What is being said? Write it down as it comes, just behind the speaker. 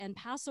And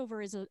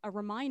Passover is a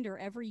reminder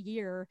every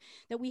year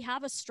that we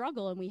have a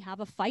struggle and we have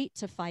a fight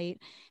to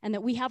fight, and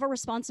that we have a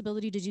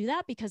responsibility to do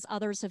that because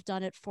others have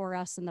done it for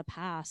us in the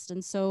past.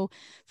 And so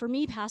for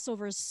me,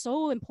 Passover is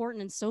so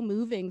important and so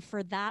moving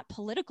for that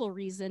political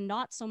reason,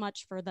 not so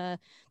much for the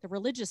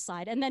religious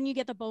side. And then you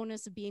get the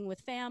bonus of being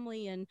with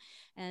family and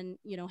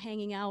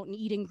hanging out and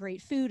eating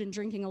great food and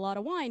drinking a lot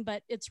of wine.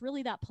 But it's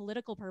really that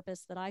political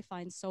purpose that I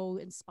find so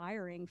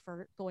inspiring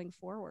for going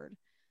forward.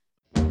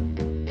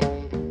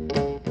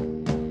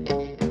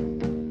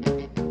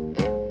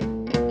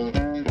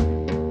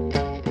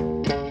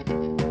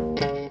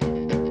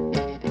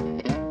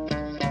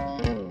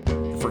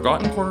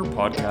 Forgotten Corner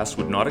podcast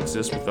would not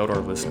exist without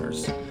our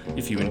listeners.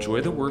 If you enjoy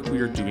the work we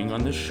are doing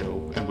on this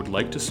show and would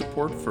like to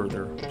support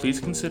further, please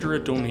consider a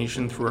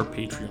donation through our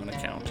Patreon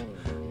account,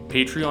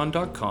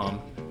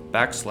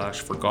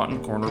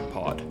 patreon.com/Forgotten Corner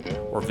Pod,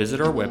 or visit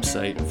our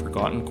website,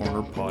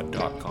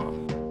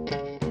 ForgottenCornerPod.com.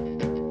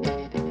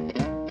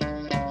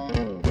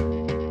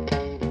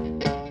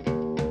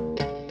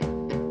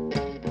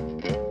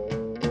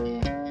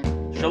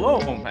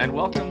 Shalom, and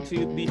welcome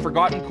to the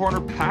Forgotten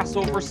Corner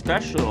Passover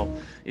special.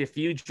 If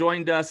you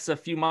joined us a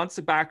few months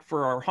back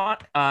for our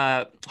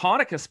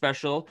Hanukkah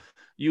special,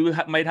 you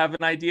might have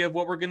an idea of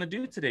what we're going to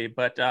do today.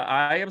 But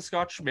I am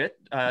Scott Schmidt,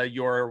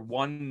 your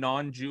one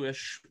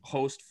non-Jewish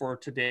host for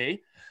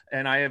today.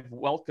 And I have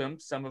welcomed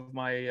some of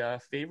my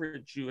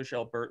favorite Jewish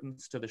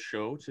Albertans to the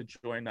show to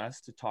join us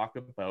to talk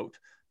about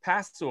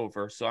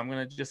Passover. So I'm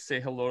going to just say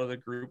hello to the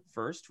group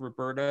first.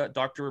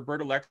 Dr.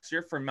 Roberta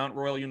Lexier from Mount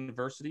Royal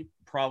University,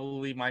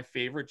 probably my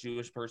favorite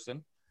Jewish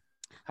person.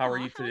 How are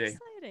you today? How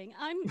exciting.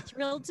 I'm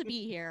thrilled to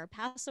be here.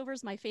 Passover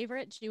is my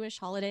favorite Jewish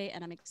holiday,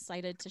 and I'm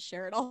excited to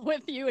share it all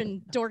with you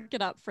and dork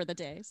it up for the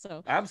day.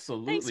 So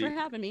absolutely. Thanks for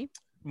having me.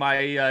 My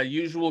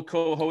usual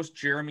co-host,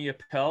 Jeremy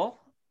Appel.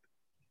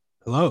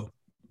 Hello.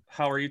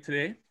 How are you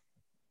today?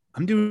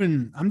 I'm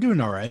doing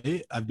all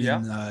right. I've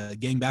been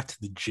getting back to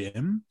the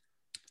gym,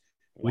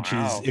 which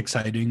is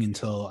exciting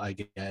until I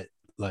get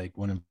like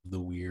one of the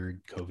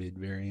weird COVID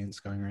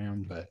variants going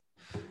around. But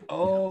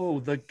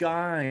the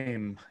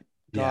Gime.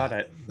 Got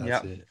it.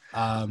 That's it.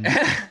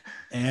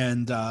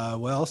 And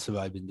what else have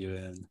I been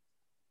doing?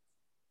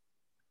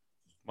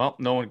 Well,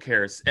 no one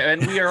cares.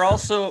 And we are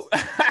also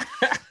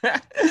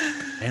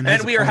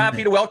and we are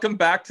happy to welcome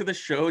back to the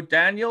show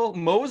Daniel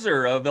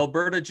Moser of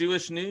Alberta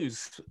Jewish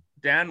News.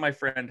 Dan, my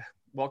friend,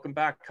 welcome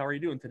back. How are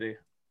you doing today?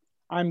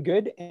 I'm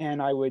good,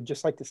 and I would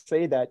just like to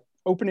say that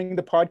opening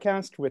the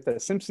podcast with a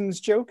Simpsons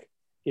joke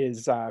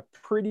is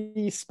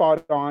pretty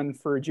spot on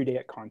for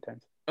Judaic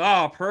content.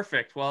 Oh,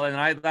 perfect. Well,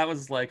 and that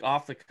was like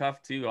off the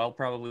cuff too. I'll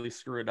probably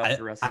screw it up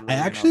the rest of the I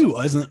actually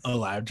wasn't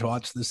allowed to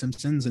watch The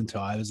Simpsons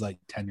until I was like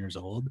 10 years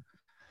old.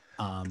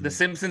 The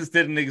Simpsons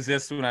didn't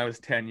exist when I was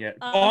 10 yet.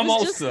 I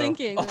was just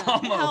thinking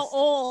how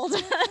old.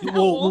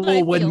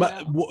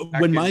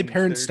 When my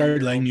parents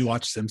started letting me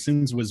watch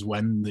Simpsons was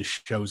when the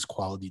show's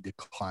quality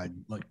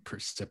declined like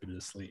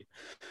precipitously.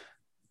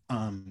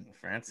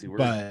 Fancy word.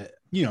 But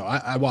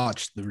I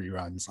watched the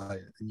reruns.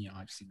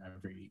 I've seen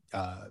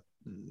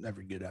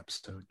every good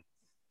episode.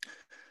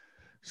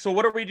 So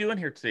what are we doing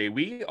here today?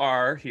 We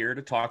are here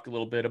to talk a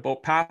little bit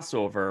about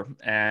Passover,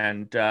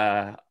 and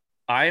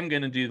I am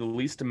going to do the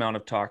least amount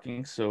of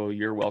talking, so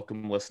you're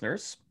welcome,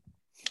 listeners.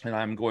 And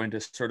I'm going to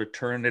sort of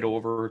turn it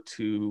over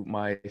to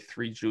my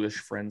three Jewish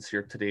friends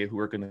here today who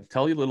are going to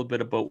tell you a little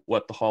bit about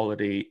what the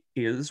holiday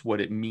is,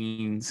 what it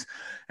means,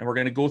 and we're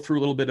going to go through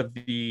a little bit of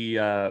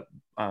the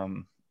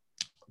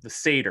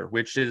Seder,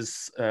 which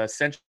is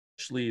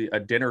essentially a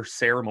dinner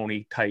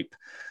ceremony type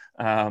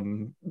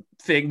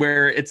thing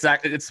where it's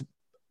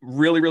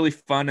really, really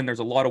fun and there's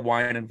a lot of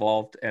wine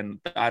involved. And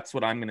that's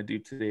what I'm going to do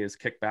today is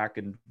kick back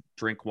and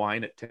drink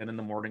wine at 10 in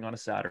the morning on a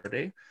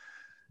Saturday.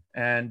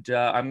 And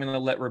I'm going to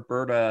let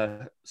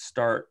Roberta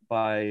start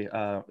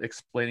by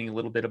explaining a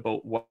little bit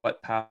about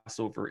what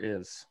Passover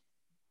is.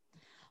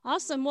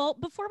 Awesome. Well,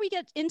 before we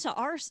get into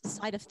our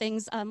side of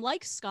things,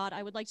 like Scott,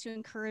 I would like to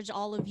encourage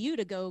all of you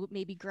to go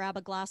maybe grab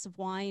a glass of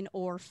wine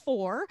or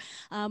four.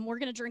 We're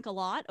going to drink a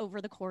lot over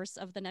the course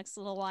of the next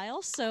little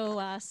while.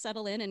 So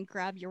settle in and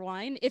grab your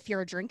wine. If you're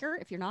a drinker,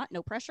 if you're not,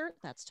 no pressure.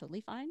 That's totally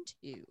fine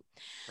too.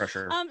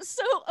 Pressure.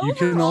 So you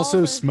can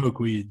also smoke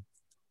weed.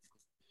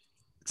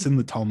 It's in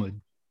the Talmud.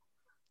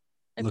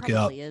 Look it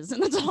up. Is in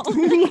the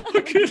Talmud.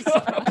 Look it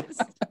up.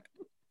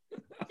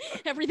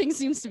 Everything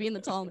seems to be in the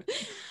Talmud.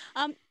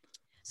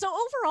 So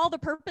overall, the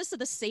purpose of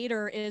the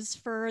Seder is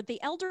for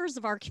the elders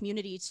of our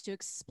community to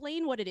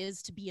explain what it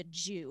is to be a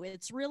Jew.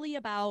 It's really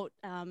about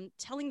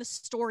telling the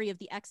story of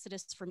the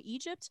Exodus from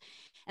Egypt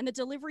and the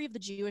delivery of the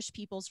Jewish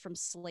peoples from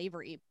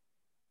slavery.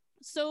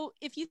 So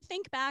if you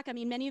think back, I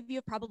mean, many of you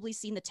have probably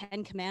seen the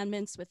 10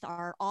 Commandments with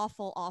our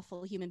awful,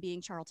 awful human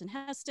being, Charlton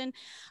Heston.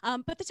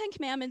 But the 10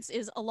 Commandments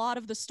is a lot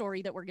of the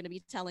story that we're going to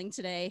be telling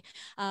today.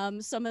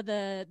 Some of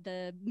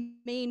the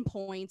main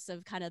points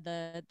of kind of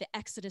the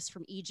exodus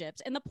from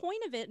Egypt. And the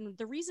point of it, and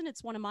the reason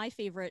it's one of my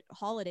favorite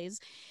holidays,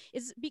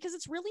 is because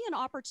it's really an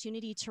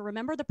opportunity to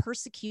remember the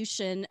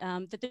persecution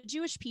that the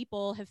Jewish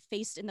people have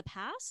faced in the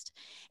past.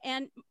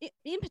 And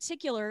in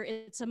particular,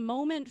 it's a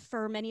moment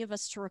for many of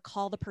us to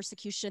recall the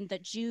persecution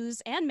that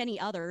Jews and many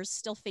others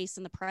still face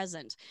in the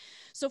present.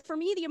 So for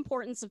me, the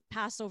importance of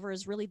Passover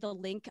is really the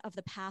link of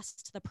the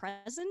past to the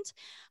present.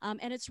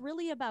 And it's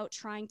really about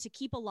trying to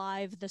keep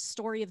alive the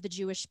story of the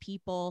Jewish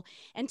people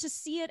and to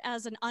see it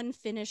as an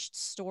unfinished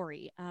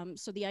story.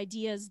 So the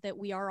idea is that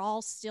we are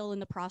all still in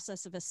the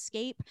process of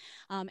escape,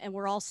 and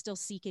we're all still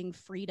seeking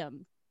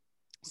freedom.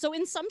 So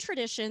in some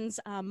traditions,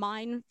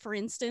 mine, for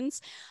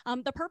instance,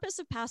 the purpose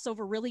of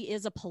Passover really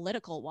is a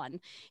political one.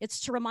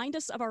 It's to remind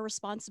us of our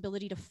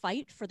responsibility to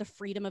fight for the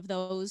freedom of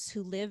those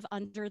who live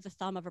under the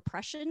thumb of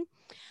oppression,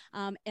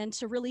 and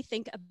to really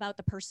think about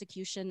the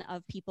persecution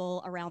of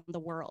people around the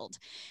world.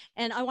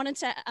 And I wanted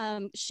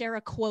to share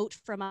a quote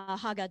from a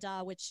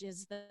Haggadah, which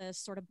is the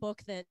sort of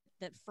book that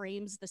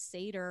frames the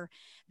Seder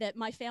that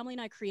my family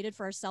and I created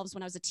for ourselves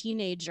when I was a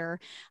teenager.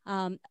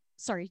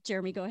 Sorry,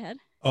 Jeremy, go ahead.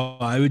 Oh,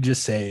 I would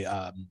just say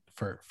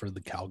for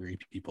the Calgary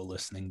people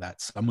listening that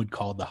some would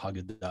call the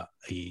Haggadah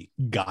a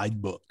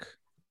guidebook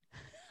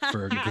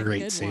for a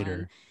great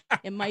Seder.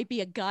 It might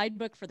be a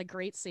guidebook for the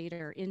great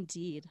Seder,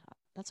 indeed.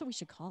 That's what we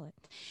should call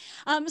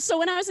it. So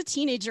when I was a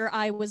teenager,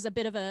 I was a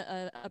bit of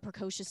a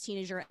precocious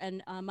teenager,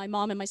 and my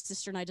mom and my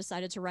sister and I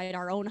decided to write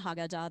our own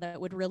Haggadah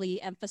that would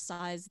really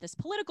emphasize this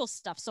political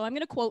stuff. So I'm going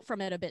to quote from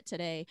it a bit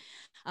today,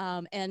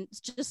 and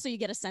just so you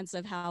get a sense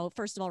of how,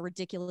 first of all,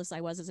 ridiculous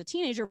I was as a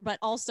teenager, but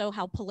also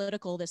how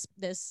political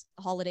this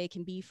holiday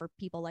can be for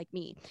people like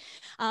me.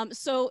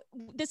 So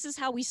this is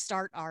how we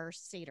start our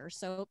Seder.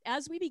 So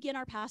as we begin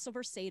our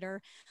Passover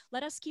Seder,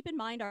 let us keep in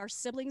mind our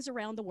siblings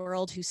around the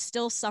world who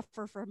still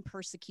suffer from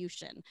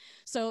persecution.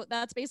 So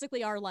that's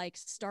basically our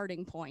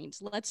starting point.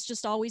 Let's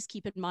just always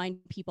keep in mind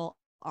people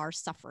are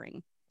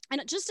suffering.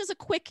 And just as a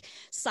quick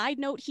side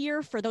note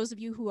here, for those of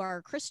you who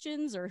are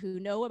Christians or who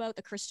know about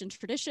the Christian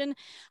tradition,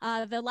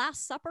 the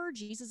Last Supper,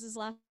 Jesus's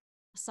Last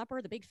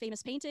Supper, the big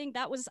famous painting,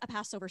 that was a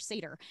Passover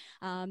Seder.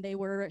 They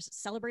were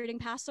celebrating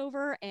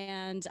Passover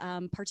and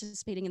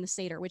participating in the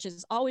Seder, which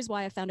is always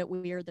why I found it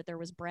weird that there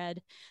was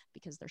bread,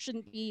 because there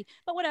shouldn't be,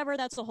 but whatever,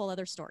 that's a whole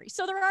other story.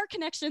 So there are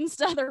connections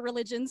to other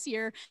religions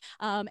here,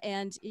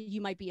 and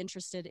you might be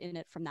interested in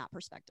it from that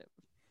perspective.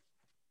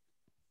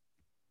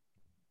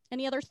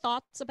 Any other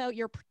thoughts about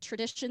your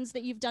traditions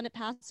that you've done at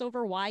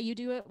Passover, why you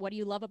do it, what do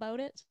you love about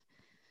it?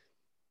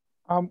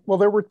 Well,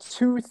 there were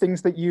two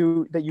things that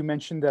you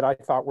mentioned that I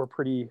thought were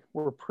pretty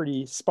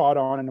spot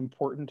on and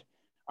important.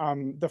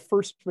 The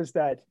first was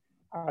that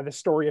the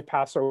story of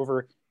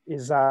Passover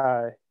is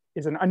an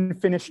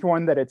unfinished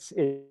one, that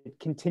it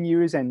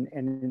continues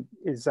and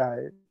is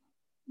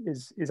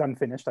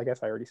unfinished. I guess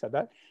I already said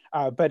that,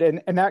 but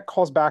that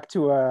calls back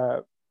to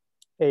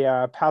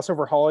a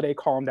Passover holiday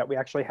column that we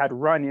actually had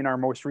run in our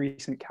most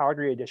recent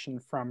Calgary edition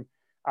from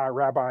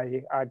Rabbi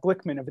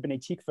Glickman of the B'nai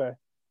Tikva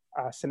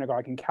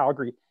synagogue in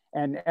Calgary.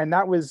 And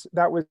that was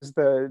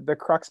the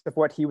crux of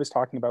what he was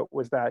talking about,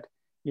 was that,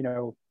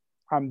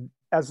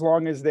 as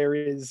long as there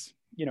is,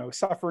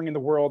 suffering in the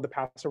world, the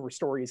Passover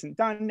story isn't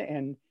done.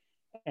 And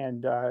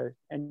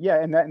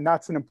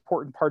that's an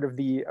important part of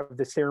the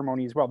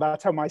ceremony as well.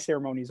 That's how my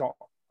ceremonies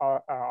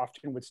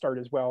often would start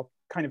as well,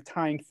 kind of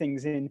tying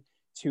things in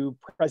to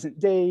present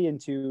day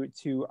and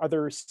to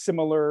other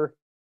similar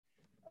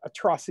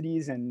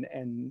atrocities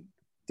and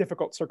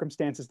difficult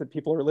circumstances that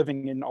people are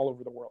living in all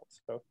over the world.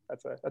 So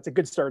that's a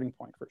good starting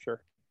point for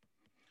sure.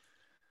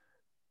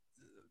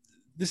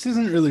 This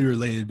isn't really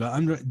related, but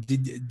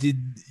did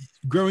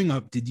growing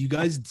up, did you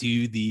guys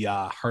do the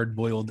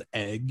hard-boiled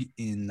egg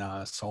in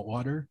salt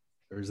water,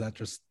 or is that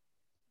just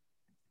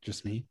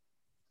me?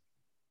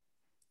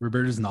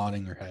 Roberta's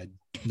nodding her head,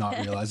 not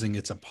realizing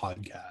it's a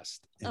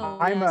podcast.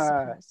 I'm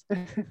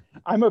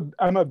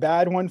a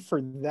bad one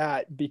for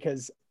that,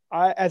 because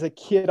as a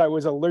kid, I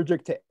was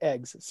allergic to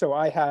eggs. So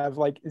I have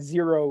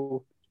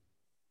zero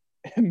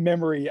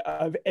memory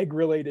of egg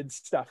related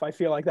stuff. I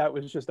feel like that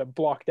was just a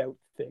blocked out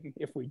thing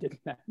if we did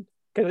that.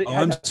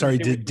 I'm sorry.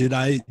 Did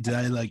I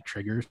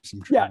trigger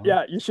some trauma?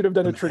 Yeah. You should have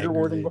done a trigger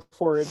warning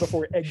before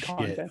egg Shit.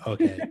 content.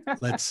 Okay.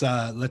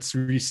 Let's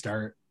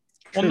restart.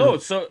 Well, no.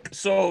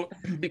 So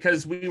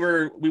because we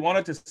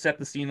wanted to set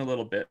the scene a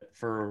little bit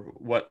for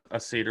what a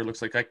Seder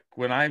looks like.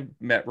 When I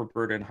met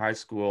Roberta in high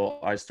school,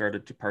 I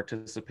started to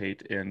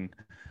participate in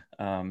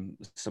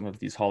some of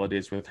these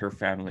holidays with her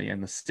family,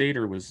 and the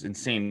Seder was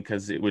insane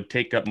because it would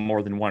take up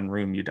more than one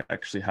room. You'd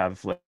actually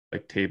have like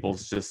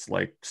tables just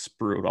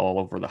sprawled all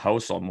over the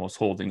house, almost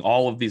holding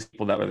all of these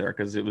people that were there,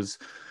 because it was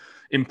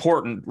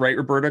important, right,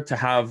 Roberta, to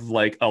have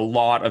a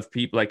lot of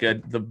people,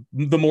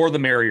 the more the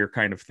merrier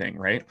kind of thing,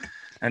 right?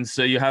 And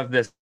so you have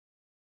this,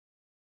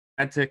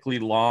 gigantically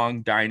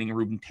long dining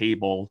room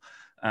table,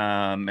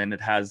 and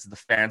it has the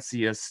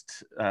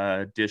fanciest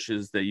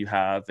dishes that you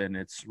have, and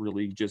it's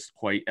really just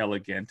quite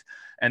elegant.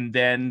 And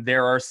then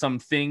there are some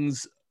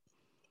things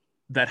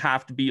that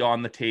have to be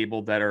on the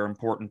table that are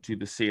important to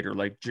the Seder,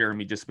 like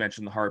Jeremy just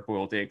mentioned, the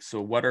hard-boiled eggs. So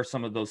what are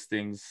some of those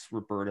things,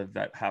 Roberta,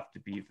 that have to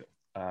be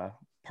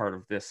part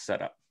of this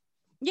setup?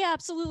 Yeah,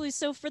 absolutely.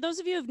 So for those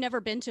of you who've never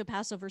been to a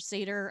Passover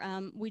Seder,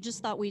 we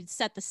just thought we'd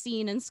set the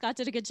scene, and Scott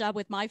did a good job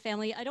with my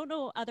family. I don't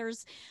know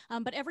others,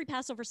 but every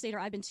Passover Seder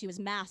I've been to is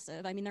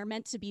massive. I mean, they're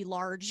meant to be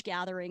large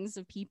gatherings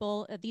of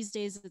people. These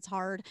days it's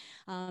hard,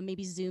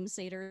 maybe Zoom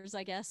Seders,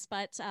 I guess.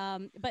 But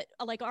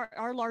like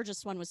our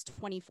largest one was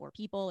 24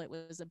 people. It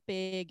was a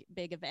big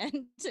event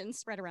and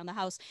spread around the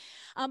house.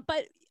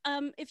 But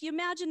if you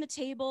imagine the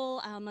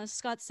table, as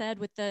Scott said,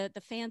 with the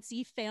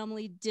fancy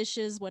family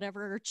dishes,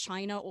 whatever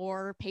china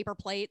or paper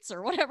plates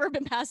or whatever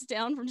been passed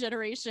down from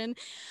generation.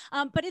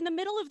 But in the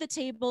middle of the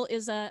table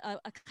is a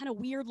kind of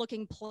weird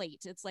looking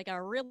plate. It's like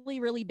a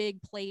really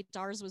big plate.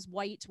 Ours was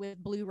white with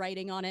blue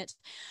writing on it.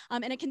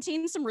 And it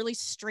contains some really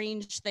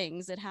strange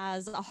things. It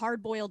has a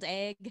hard boiled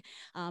egg,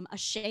 a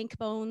shank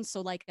bone,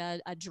 so like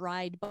a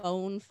dried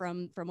bone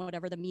from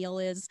whatever the meal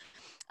is,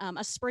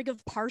 a sprig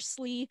of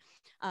parsley,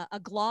 a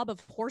glob of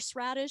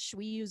horseradish.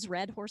 We use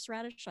red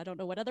horseradish. I don't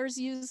know what others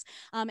use.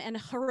 And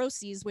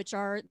harosis, which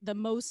are the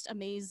most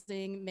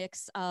amazing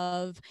mix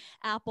of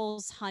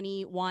apples,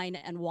 honey, wine,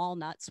 and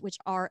walnuts, which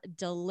are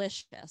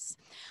delicious.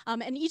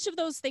 And each of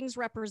those things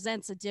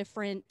represents a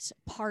different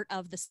part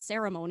of the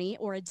ceremony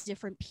or a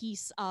different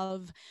piece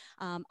of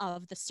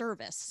the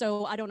service.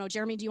 So I don't know,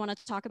 Jeremy, do you want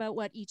to talk about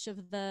what each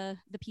of the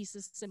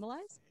pieces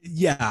symbolize?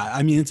 Yeah,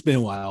 I mean, it's been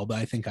a while, but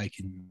I think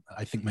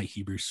my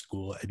Hebrew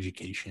school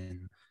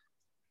education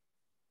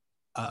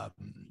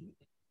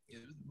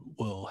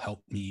will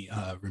help me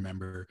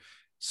remember.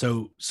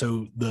 So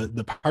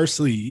the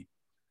parsley,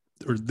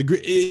 or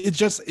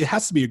it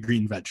has to be a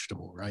green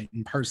vegetable, right?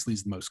 And parsley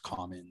is the most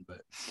common,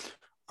 but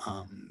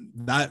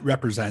that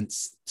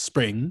represents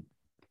spring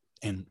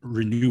and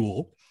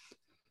renewal.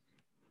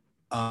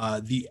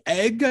 The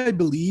egg, I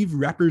believe,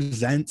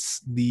 represents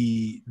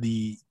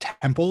the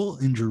temple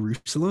in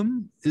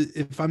Jerusalem,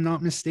 if I'm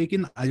not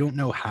mistaken. I don't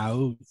know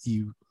how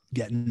you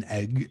get an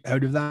egg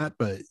out of that,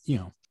 but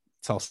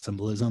it's all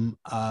symbolism.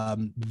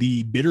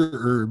 The bitter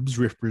herbs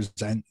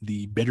represent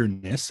the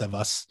bitterness of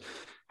us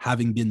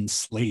having been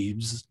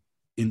slaves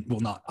well,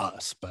 not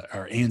us, but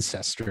our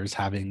ancestors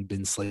having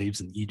been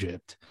slaves in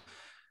Egypt.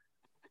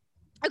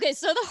 Okay,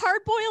 so the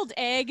hard-boiled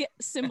egg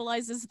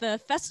symbolizes the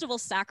festival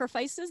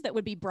sacrifices that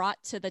would be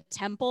brought to the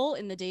temple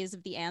in the days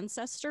of the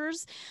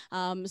ancestors.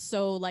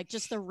 So like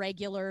just the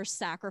regular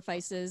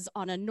sacrifices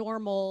on a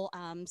normal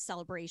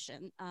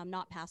celebration,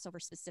 not Passover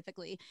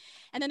specifically.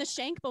 And then the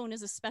shank bone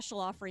is a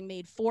special offering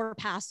made for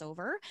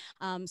Passover.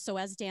 So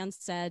as Dan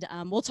said,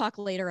 we'll talk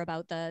later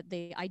about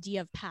the idea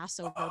of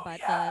Passover,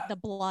 the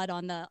blood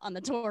on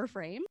the door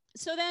frame.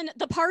 So then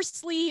the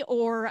parsley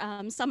or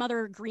some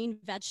other green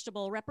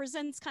vegetable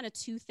represents kind of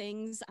two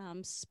things,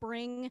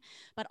 spring,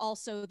 but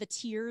also the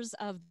tears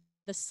of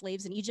the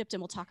slaves in Egypt,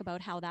 and we'll talk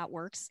about how that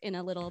works in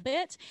a little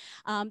bit.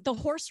 The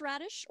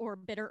horseradish or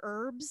bitter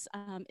herbs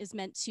is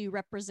meant to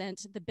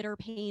represent the bitter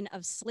pain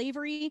of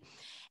slavery.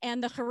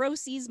 And the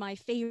harosis, my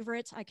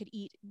favorite, I could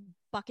eat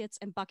buckets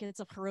and buckets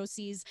of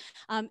harosis,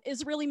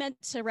 is really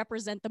meant to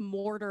represent the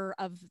mortar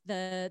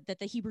that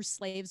the Hebrew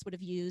slaves would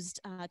have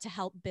used to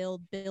help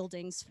build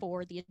buildings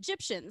for the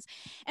Egyptians.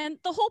 And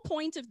the whole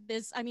point of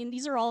this, I mean,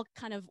 these are all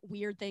kind of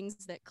weird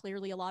things that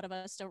clearly a lot of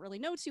us don't really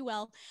know too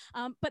well.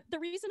 But the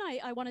reason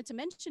I wanted to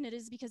mention it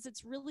is because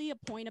it's really a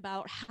point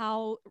about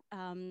how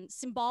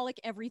symbolic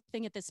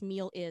everything at this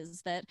meal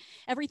is, that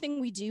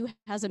everything we do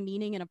has a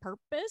meaning and a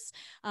purpose.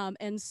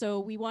 And so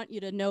we want you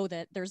to know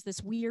that there's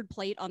this weird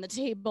plate on the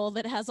table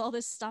that has all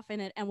this stuff in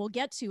it, and we'll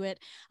get to it.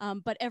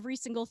 But every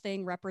single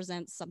thing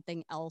represents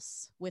something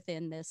else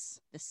within this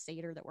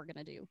Seder that we're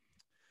going to do.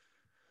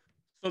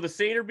 So the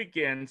Seder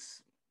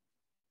begins,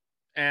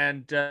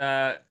 and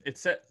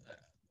it's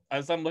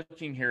as I'm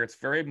looking here, it's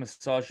very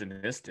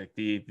misogynistic.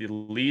 The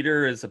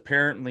leader is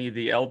apparently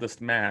the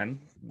eldest man,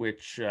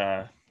 which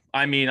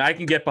I mean, I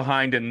can get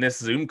behind in this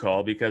Zoom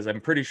call because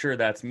I'm pretty sure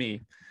that's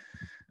me.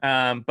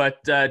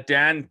 But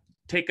Dan,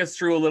 take us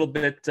through a little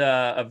bit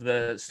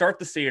of start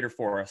the Seder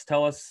for us.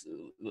 Tell us,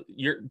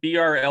 be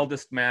our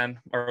eldest man,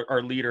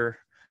 our leader,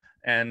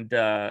 and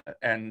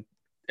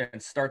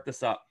start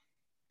this up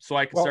so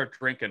I can start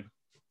drinking.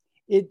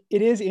 It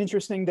is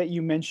interesting that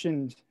you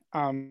mentioned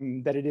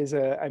that it is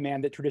a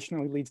man that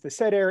traditionally leads the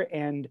Seder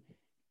and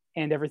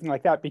everything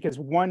like that, because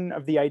one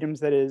of the items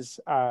that is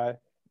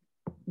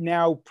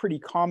now pretty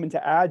common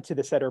to add to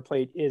the Seder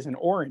plate is an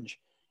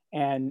orange,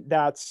 and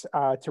that's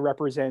to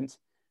represent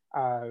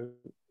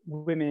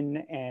women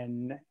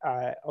and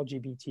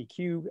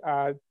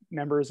LGBTQ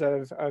members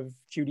of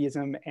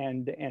Judaism,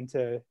 and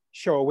to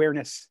show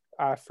awareness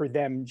for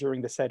them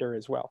during the Seder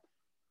as well.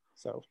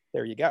 So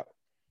there you go.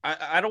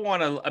 I don't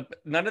want to.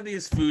 None of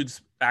these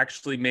foods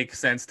actually make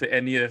sense to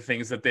any of the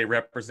things that they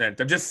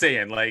represent. I'm just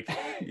saying, like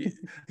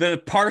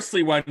the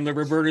parsley one, the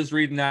Roberta's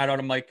reading that out.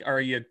 I'm like, are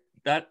you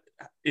that?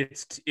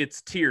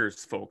 It's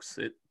tears, folks.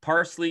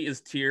 Parsley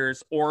is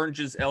tears. Orange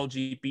is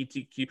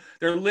LGBTQ.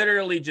 They're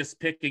literally just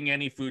picking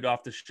any food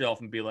off the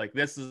shelf and be like,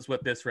 this is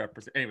what this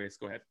represents. Anyways,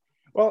 go ahead.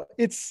 Well,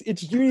 it's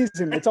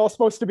Judaism. It's all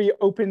supposed to be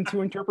open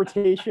to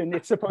interpretation.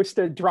 It's supposed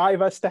to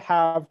drive us to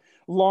have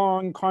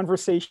long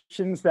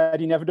conversations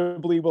that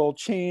inevitably will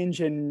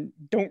change and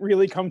don't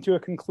really come to a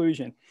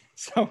conclusion.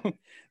 So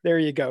there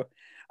you go.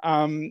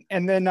 And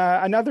then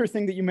another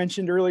thing that you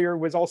mentioned earlier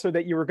was also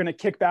that you were going to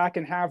kick back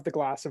and have the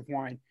glass of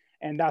wine.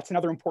 And that's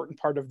another important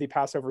part of the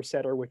Passover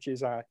Seder, which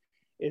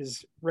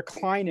is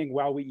reclining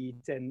while we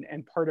eat.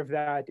 And part of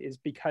that is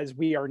because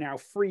we are now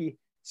free.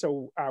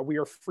 So we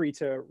are free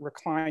to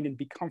recline and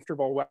be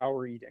comfortable while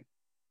we're eating.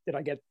 Did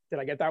I get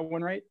that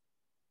one right?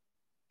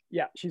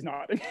 Yeah, she's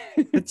nodding.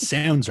 It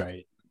sounds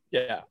right.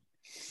 Yeah.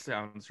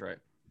 Sounds right.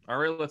 All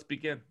right, let's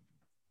begin.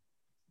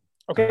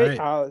 Okay,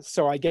 right.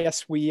 So I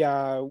guess we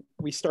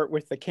start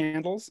with the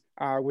candles,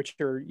 which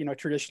are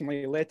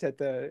traditionally lit at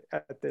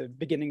the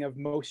beginning of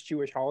most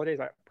Jewish holidays,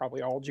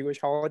 probably all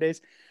Jewish holidays,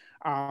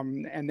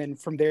 and then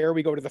from there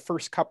we go to the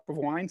first cup of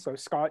wine. So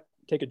Scott,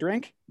 take a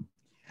drink.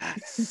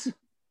 Yes.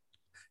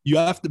 You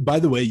have to. By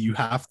the way, you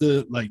have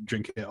to like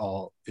drink it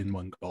all in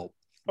one gulp.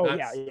 Oh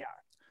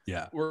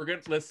yeah. We're gonna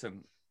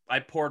listen. I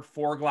poured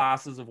 4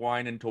 glasses of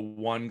wine into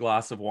 1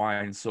 glass of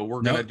wine, so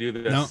we're gonna do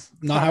this. No,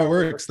 not how it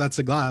works. That's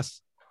a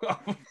glass. Oh,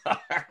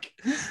 fuck.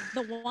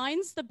 The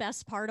wine's the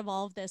best part of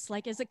all of this.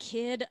 Like as a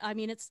kid, I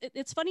mean,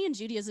 it's funny in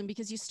Judaism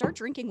because you start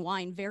drinking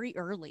wine very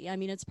early. I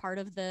mean, it's part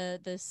of the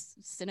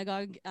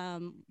synagogue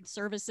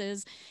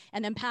services,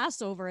 and then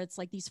Passover, it's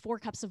like these 4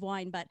 cups of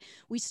wine. But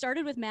we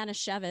started with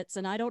Manischewitz,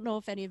 and I don't know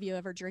if any of you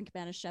ever drink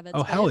Manischewitz.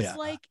 Oh, hell yeah! It's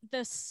like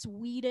the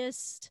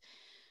sweetest.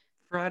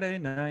 Friday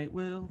night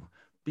will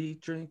be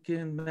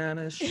drinking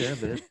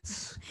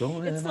Manischewitz,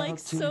 going it's like out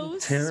so to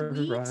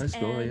terrorize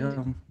sweet and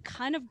Goyim.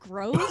 kind of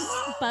gross,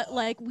 but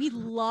like we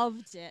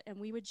loved it, and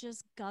we would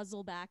just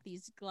guzzle back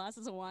these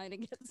glasses of wine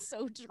and get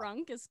so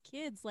drunk as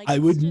kids. Like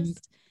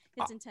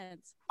it's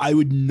intense. I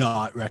would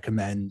not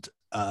recommend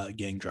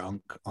getting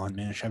drunk on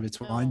Manischewitz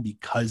wine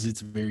because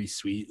it's very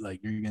sweet.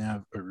 Like you're gonna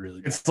have a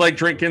really. It's like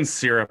drinking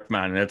syrup,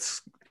 man.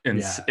 It's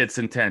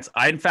intense.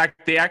 In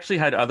fact, they actually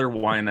had other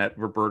wine at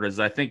Roberta's.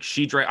 I think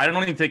she drank. I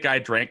don't even think I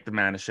drank the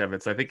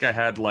Manischewitz. I think I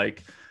had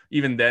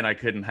even then I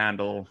couldn't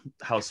handle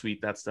how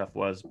sweet that stuff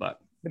was.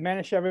 But the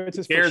Manischewitz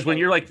is cares when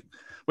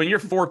you're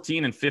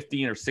 14 and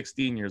 15 or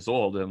 16 years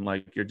old and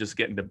like you're just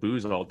getting to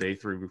booze all day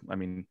through. I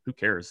mean, who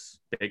cares?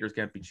 Beggars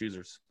can't be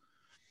choosers.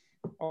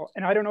 Oh,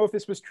 and I don't know if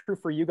this was true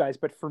for you guys,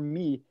 but for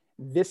me,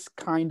 this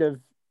kind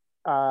of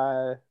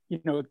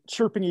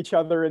chirping each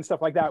other and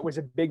stuff like that was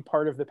a big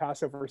part of the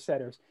Passover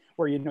Seders,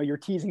 where you're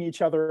teasing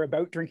each other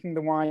about drinking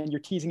the wine,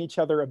 you're teasing each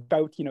other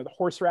about the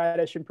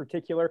horseradish in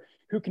particular.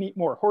 Who can eat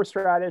more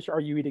horseradish? Are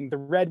you eating the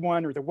red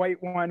one or the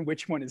white one?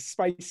 Which one is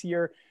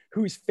spicier?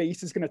 Whose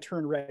face is going to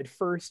turn red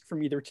first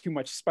from either too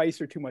much spice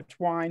or too much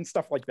wine?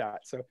 Stuff like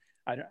that. So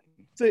I don't.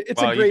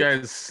 It's a great.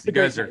 You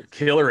guys are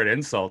killer at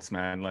insults,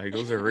 man. Like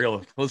those are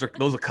real. Those are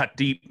cut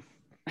deep.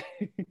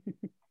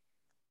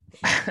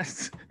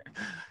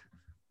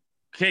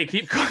 Okay,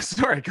 keep going.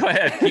 Sorry, go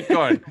ahead. Keep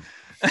going.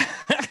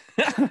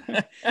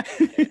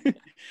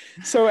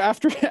 So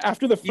after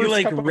the first you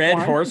like cup of red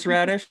wine,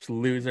 horseradish,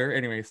 loser.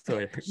 Anyway,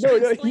 still. No.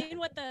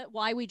 Explain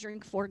why we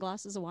drink 4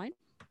 glasses of wine.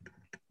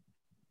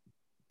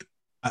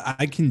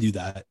 I can do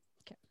that.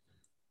 Okay.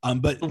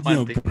 But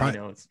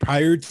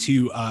prior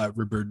to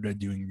Roberta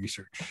doing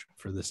research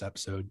for this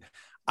episode,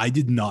 I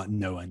did not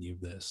know any of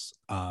this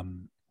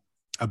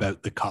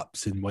about the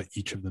cups and what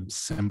each of them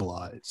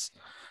symbolize.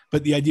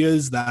 But the idea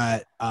is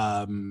that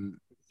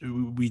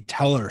we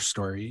tell our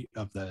story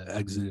of the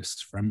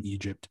Exodus from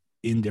Egypt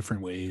in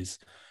different ways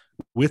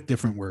with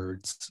different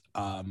words.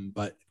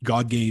 But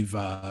God gave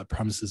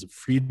promises of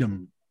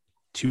freedom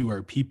to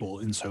our people.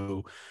 And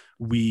so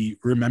we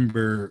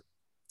remember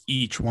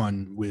each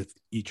one with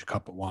each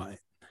cup of wine.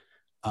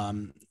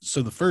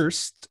 So the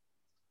first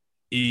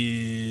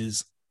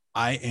is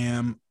I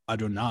am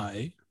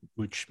Adonai,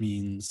 which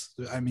means,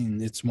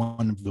 it's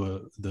one of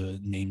the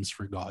names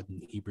for God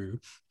in Hebrew.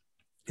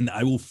 And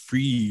I will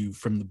free you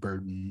from the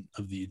burden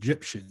of the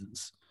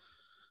Egyptians.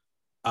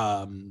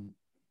 Cup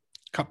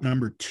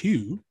number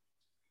 2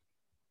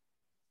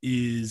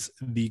 is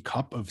the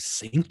cup of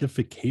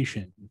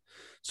sanctification.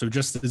 So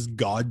just as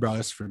God brought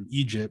us from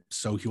Egypt,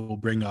 so he will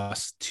bring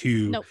us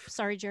to. Nope,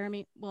 sorry,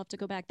 Jeremy. We'll have to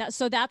go back.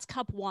 That's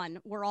cup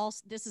 1.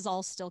 This is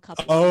all still cup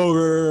 1. Oh,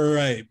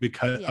 right.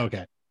 Because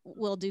okay.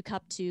 We'll do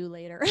cup 2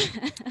 later.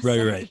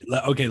 Right.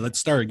 Okay, let's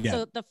start again.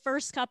 So the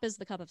first cup is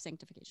the cup of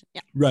sanctification.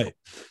 Yeah. Right.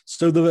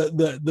 So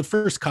the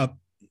first cup,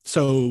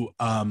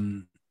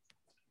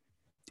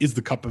 is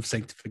the cup of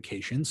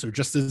sanctification. So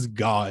just as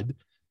God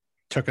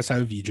took us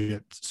out of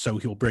Egypt, so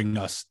he'll bring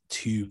us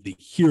to the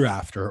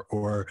hereafter,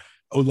 or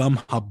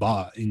Olam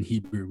Haba in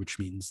Hebrew, which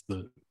means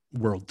the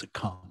world to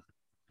come.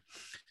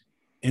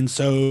 And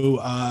so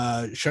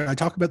should I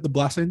talk about the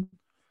blessing?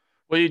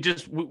 Well,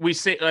 we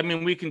say, I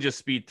mean, we can just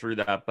speed through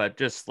that, but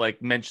just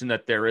like mention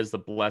that there is the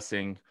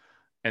blessing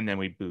and then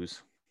we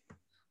booze.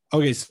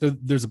 Okay, so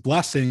there's a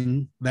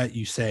blessing that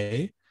you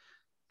say.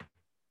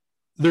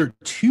 There are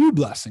two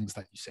blessings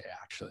that you say,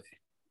 actually.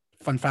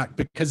 Fun fact,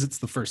 because it's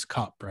the first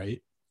cup,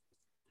 right?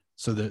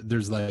 So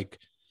there's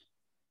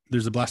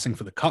a blessing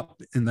for the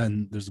cup, and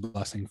then there's a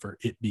blessing for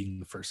it being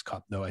the first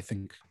cup, though I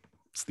think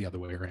it's the other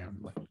way around,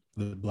 like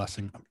the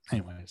blessing.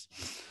 Anyways.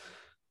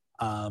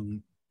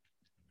 And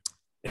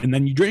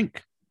then you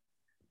drink.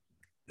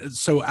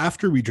 So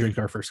after we drink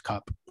our first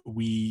cup,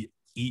 we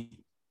eat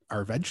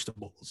our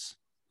vegetables,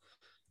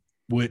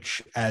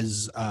 which,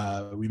 as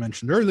we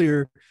mentioned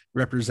earlier,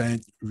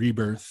 represent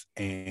rebirth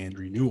and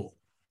renewal,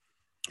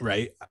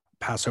 right?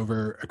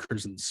 Passover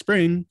occurs in the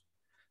spring,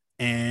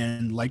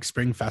 and like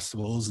spring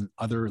festivals and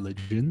other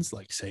religions,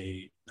 like,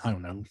 say, I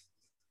don't know,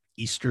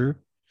 Easter,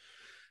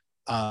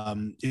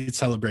 it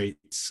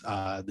celebrates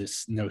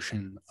this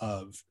notion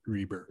of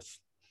rebirth.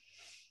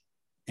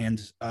 And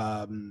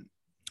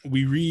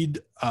we read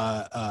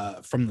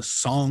from the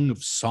Song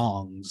of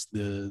Songs,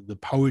 the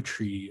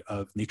poetry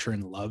of nature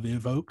and love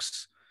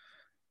evokes,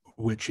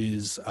 which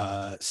is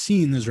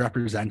seen as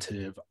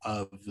representative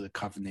of the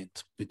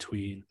covenant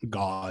between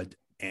God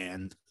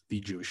and the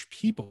Jewish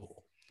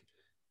people.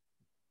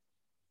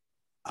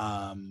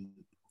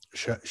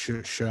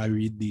 Should I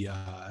read the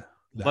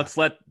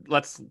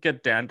Let's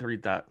get Dan to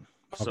read that.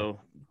 Okay. So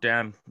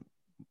Dan,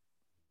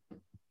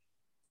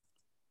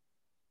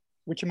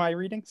 which am I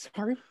reading?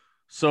 Sorry.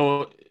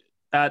 So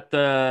at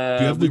the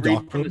do you have the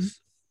document?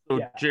 So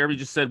yeah. Jeremy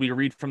just said we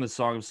read from the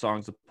Song of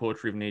Songs, the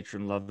poetry of nature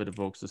and love that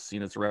evokes is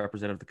seen as a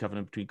representative of the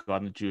covenant between God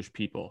and the Jewish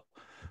people.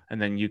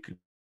 And then you could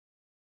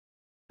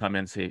come in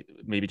and say,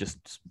 maybe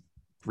just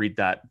read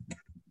that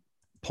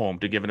poem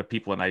to give the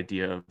people an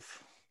idea of.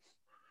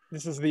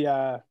 This is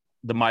the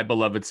my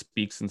beloved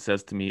speaks and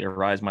says to me,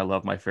 arise, my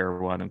love, my fair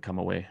one, and come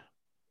away.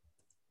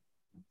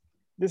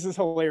 This is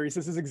hilarious.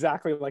 This is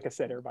exactly like a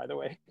sitter, by the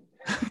way.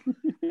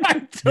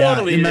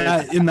 Totally.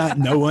 Yeah, in that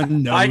no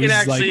one knows. I can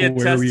actually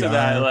like, attest to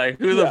that. Like,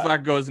 who the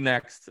fuck goes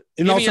next?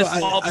 And give also, me a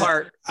small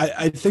part.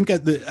 I think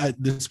at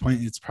this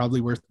point, it's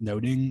probably worth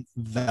noting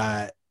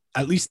that,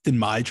 at least in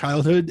my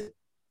childhood,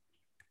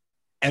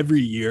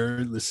 every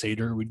year the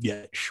Seder would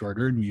get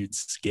shorter and we would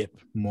skip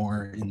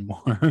more and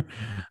more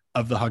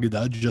of the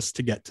Haggadah just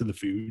to get to the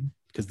food,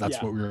 because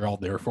that's what we were all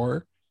there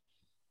for.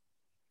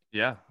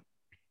 Yeah.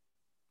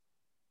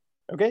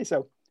 Okay,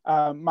 so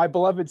my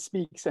beloved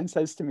speaks and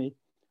says to me,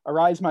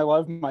 arise, my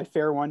love, my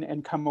fair one,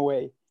 and come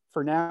away.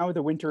 For now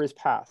the winter is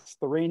past,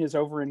 the rain is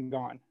over and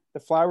gone. The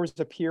flowers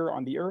appear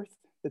on the earth,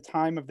 the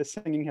time of the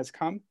singing has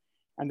come,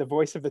 and the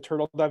voice of the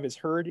turtle dove is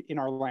heard in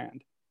our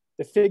land.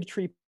 The fig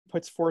tree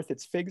puts forth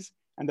its figs,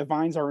 and the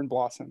vines are in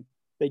blossom.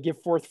 They give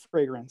forth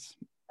fragrance.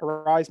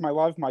 Arise, my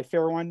love, my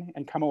fair one,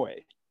 and come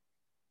away.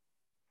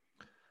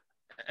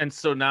 And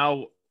so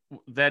now,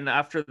 then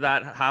after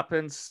that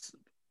happens,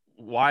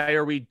 why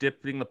are we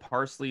dipping the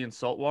parsley in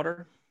salt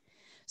water?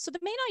 So the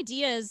main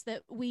idea is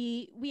that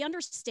we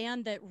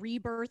understand that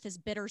rebirth is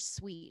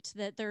bittersweet,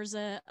 that there's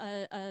a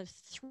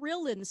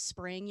thrill in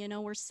spring. You know,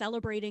 we're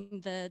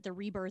celebrating the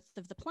rebirth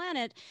of the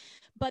planet,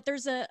 but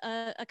there's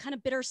a kind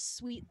of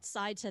bittersweet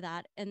side to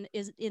that, and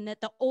is in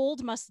that the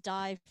old must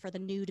die for the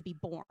new to be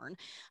born.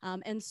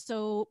 And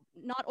so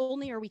not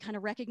only are we kind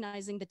of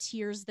recognizing the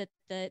tears that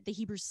the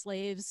Hebrew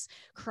slaves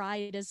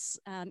cried as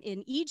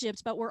in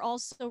Egypt, but we're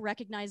also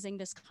recognizing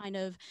this kind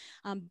of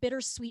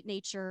bittersweet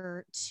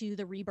nature to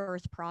the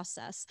rebirth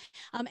process.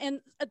 And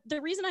the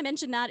reason I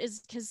mention that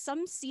is because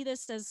some see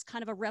this as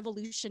kind of a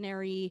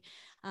revolutionary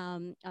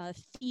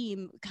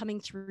theme coming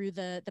through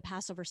the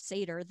Passover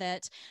Seder,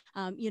 that,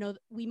 you know,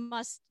 we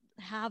must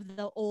have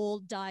the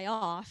old die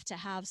off to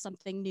have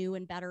something new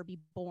and better be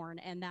born,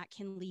 and that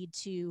can lead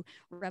to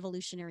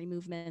revolutionary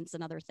movements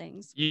and other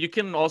things. You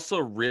can also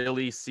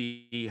really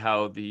see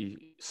how the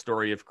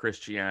story of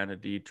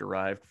Christianity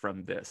derived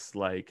from this.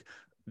 Like,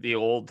 the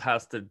old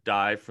has to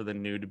die for the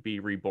new to be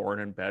reborn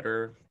and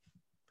better.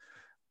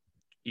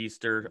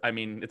 Easter, I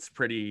mean, it's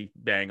pretty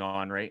bang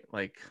on, right?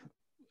 Like,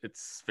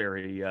 it's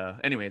very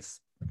anyways,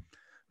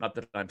 not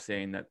that I'm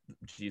saying that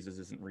Jesus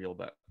isn't real,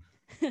 but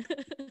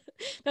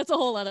that's a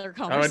whole other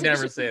conversation. I would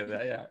never say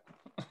that.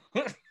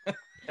 Yeah.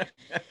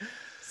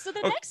 So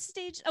the next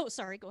stage, oh,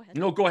 sorry, go ahead.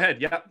 No, go ahead.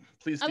 Yeah,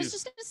 please. I was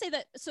just going to say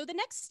that, so the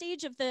next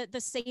stage of the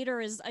Seder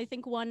is, I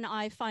think, one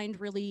I find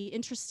really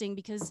interesting,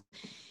 because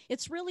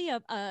it's really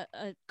a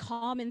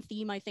common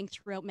theme, I think,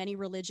 throughout many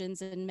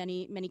religions and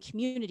many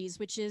communities,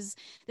 which is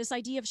this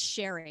idea of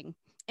sharing.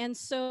 And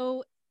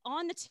so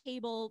on the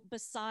table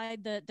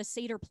beside the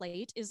Seder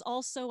plate is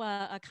also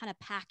a kind of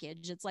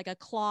package. It's like a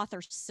cloth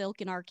or silk,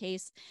 in our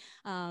case,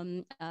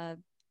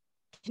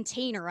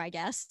 container, I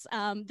guess,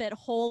 that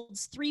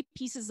holds 3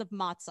 pieces of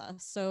matzah,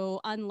 so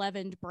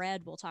unleavened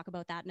bread. We'll talk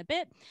about that in a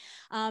bit.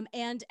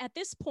 And at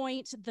this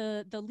point,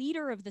 the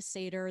leader of the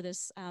Seder,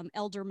 this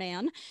elder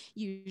man,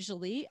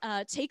 usually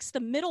takes the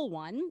middle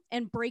one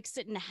and breaks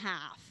it in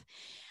half.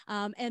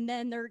 And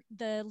then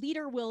the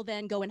leader will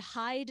then go and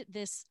hide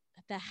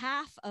the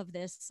half of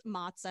this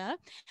matzah,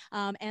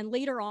 and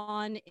later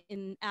on,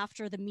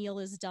 after the meal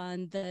is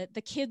done,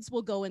 the kids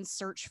will go and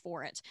search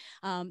for it.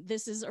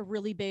 This is a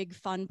really big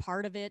fun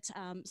part of it.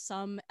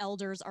 Some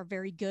elders are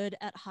very good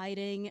at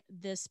hiding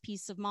this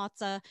piece of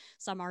matzah.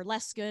 Some are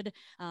less good.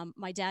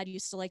 My dad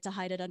used to like to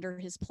hide it under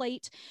his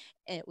plate.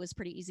 It was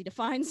pretty easy to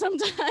find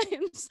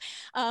sometimes,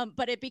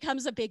 but it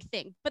becomes a big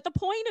thing. But the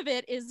point of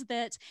it is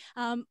that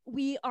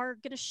we are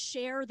going to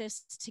share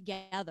this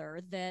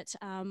together, that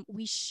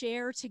we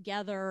share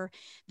together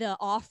the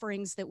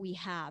offerings that we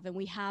have, and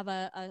we have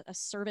a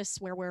service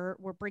where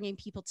we're bringing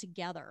people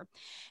together.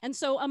 And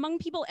so among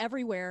people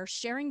everywhere,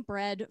 sharing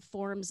bread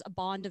forms a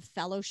bond of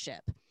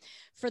fellowship.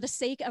 For the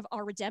sake of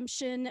our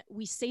redemption,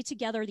 we say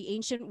together the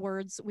ancient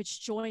words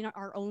which join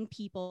our own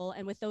people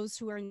and with those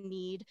who are in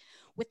need,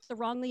 with the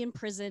wrongly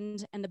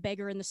imprisoned and the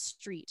beggar in the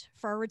street.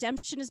 For our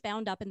redemption is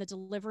bound up in the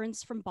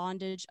deliverance from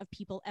bondage of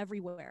people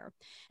everywhere.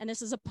 And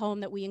this is a poem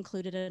that we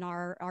included in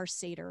our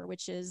Seder,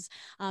 which is,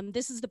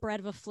 this is the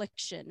bread of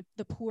affliction,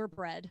 the poor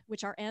bread,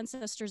 which our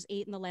ancestors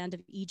ate in the land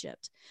of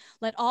Egypt.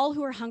 Let all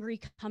who are hungry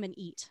come and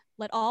eat.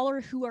 Let all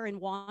who are in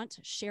want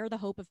share the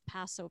hope of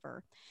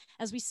Passover.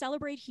 As we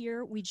celebrate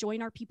here, we join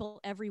our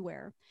people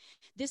everywhere.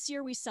 This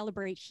year we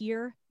celebrate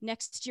here,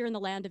 next year in the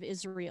land of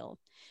Israel.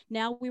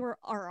 Now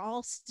are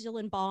all still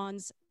in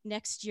bonds.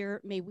 Next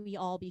year, may we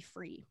all be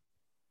free.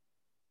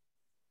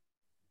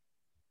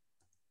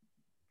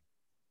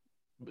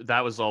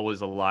 That was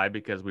always a lie,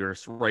 because we were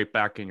right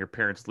back in your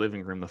parents'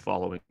 living room the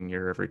following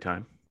year every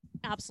time.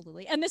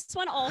 Absolutely. And this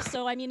one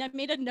also, I mean, I've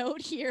made a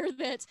note here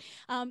that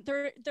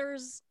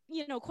there's,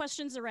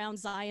 questions around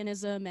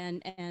Zionism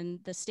and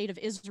the state of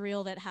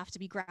Israel that have to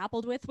be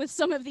grappled with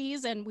some of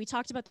these. And we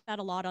talked about that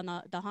a lot on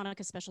the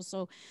Hanukkah special.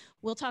 So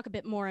we'll talk a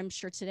bit more, I'm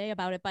sure, today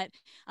about it. But,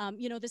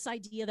 this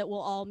idea that we'll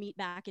all meet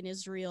back in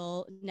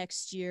Israel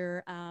next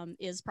year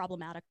is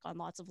problematic on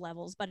lots of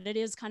levels. But it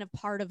is kind of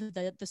part of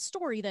the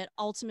story that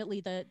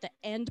ultimately the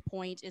end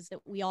point is that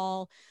we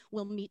all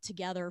will meet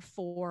together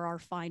for our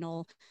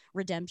final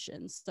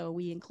redemption. So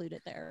we include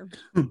it there.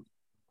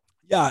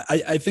 Yeah,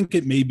 I think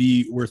it may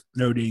be worth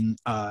noting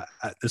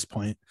at this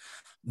point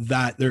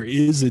that there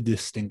is a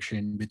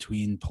distinction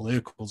between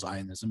political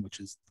Zionism,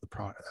 which is the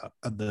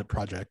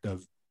project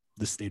of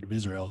the state of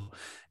Israel,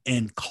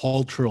 and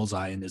cultural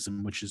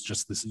Zionism, which is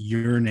just this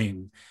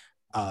yearning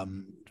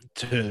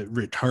to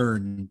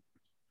return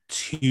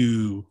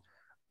to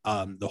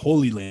the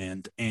Holy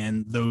Land.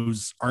 And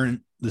those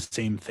aren't the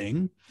same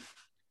thing.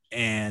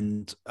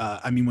 And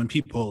I mean, when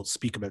people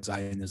speak about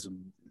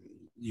Zionism,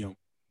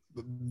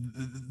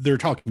 they're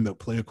talking about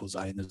political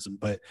Zionism,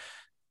 but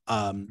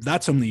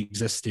that's only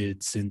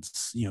existed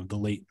since the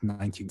late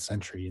 19th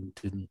century and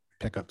didn't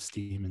pick up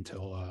steam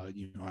until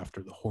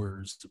after the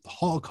horrors of the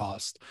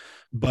Holocaust.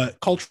 But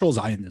cultural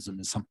Zionism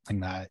is something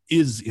that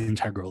is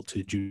integral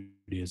to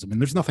Judaism, and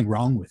there's nothing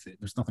wrong with it.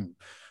 There's nothing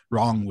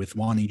wrong with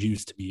wanting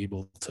Jews to be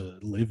able to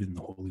live in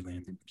the Holy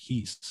Land in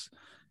peace.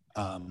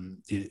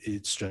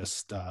 It's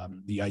just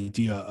the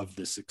idea of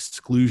this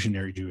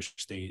exclusionary Jewish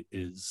state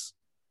is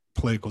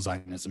political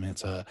Zionism.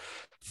 It's a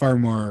far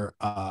more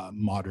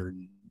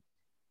modern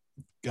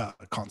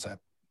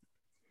concept.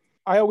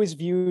 I always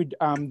viewed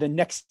the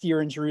next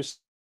year in Jerusalem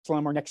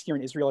or next year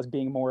in Israel as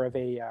being more of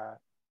a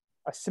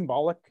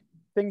symbolic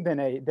thing than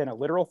a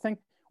literal thing,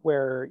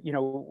 where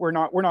we're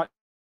not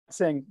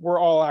saying we're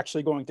all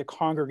actually going to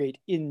congregate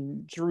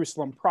in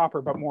Jerusalem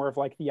proper, but more of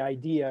like the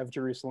idea of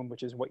Jerusalem,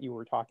 which is what you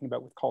were talking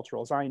about with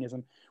cultural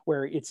Zionism,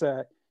 where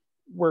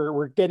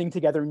we're getting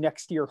together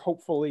next year,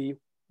 hopefully,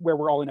 where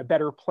we're all in a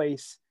better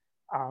place,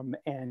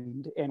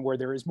 and where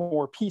there is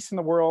more peace in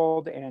the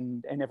world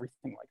and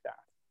everything like that.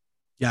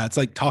 Yeah, it's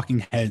like Talking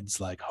Heads,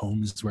 like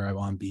home is where I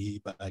want to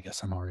be, but I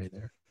guess I'm already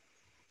there.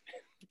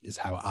 Is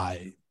how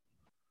I.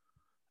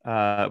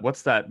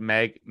 What's that?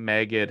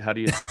 Magid? How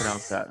do you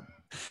pronounce that?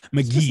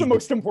 It's just the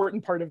most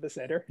important part of the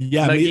Seder.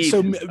 Yeah, Magid. So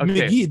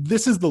Okay. Magid,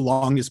 this is the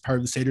longest part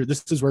of the Seder.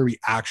 This is where we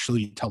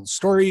actually tell the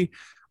story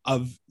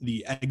of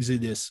the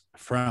Exodus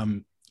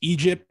from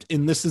Egypt,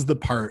 and this is the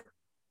part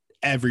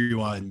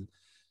everyone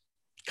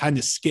kind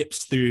of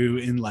skips through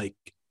and like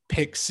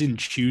picks and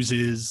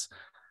chooses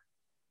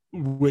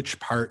which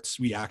parts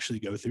we actually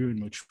go through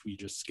and which we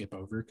just skip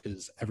over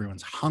because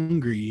everyone's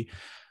hungry.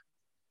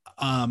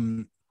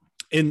 And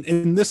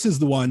this is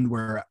the one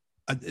where,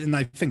 and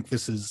I think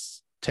this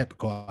is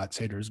typical at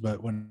Seders,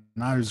 but when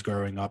I was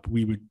growing up,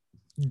 we would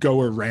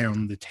go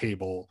around the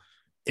table,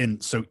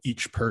 and so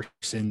each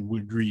person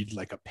would read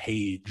like a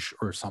page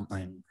or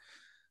something.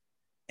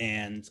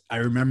 And I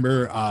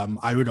remember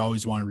I would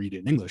always want to read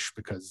in English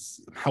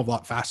because I'm a hell of a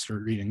lot faster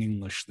reading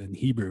English than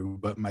Hebrew.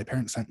 But my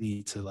parents sent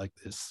me to like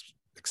this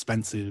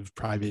expensive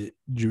private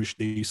Jewish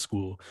day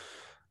school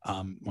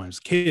when I was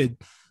a kid,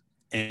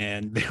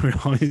 and they would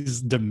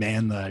always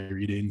demand that I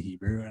read it in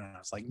Hebrew, and I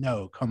was like,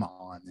 no, come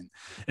on.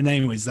 And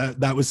anyways,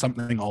 that was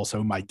something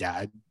also my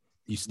dad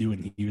used to do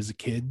when he was a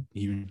kid.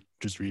 He would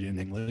just read it in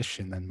English,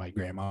 and then my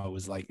grandma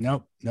was like,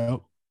 nope,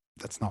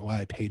 that's not why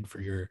I paid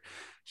for your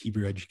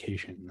Hebrew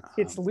education.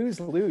 It's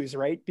lose-lose,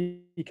 right?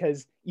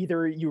 Because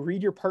either you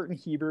read your part in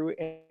Hebrew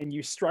and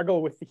you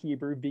struggle with the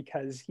Hebrew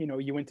because, you know,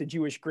 you went to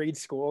Jewish grade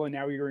school and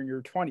now you're in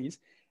your 20s,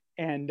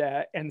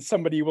 and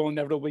somebody will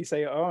inevitably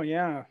say, oh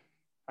yeah,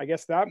 I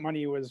guess that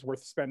money was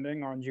worth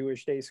spending on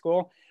Jewish day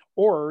school.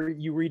 Or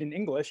you read in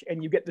English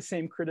and you get the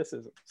same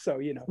criticism. So,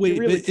 you know, wait,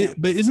 really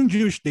but isn't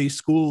Jewish day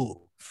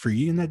school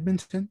free in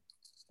Edmonton?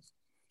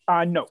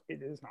 No,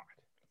 it is not.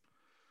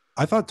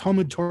 I thought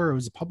Talmud Torah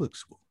was a public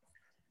school.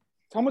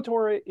 Talmud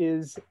Torah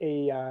is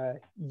a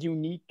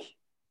unique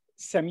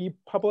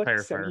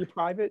semi-public,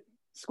 semi-private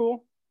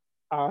school.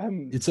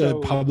 It's a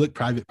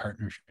public-private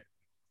partnership.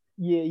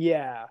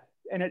 Yeah.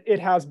 And it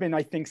has been,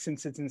 I think,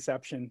 since its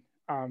inception.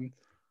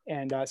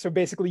 So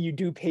basically you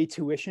do pay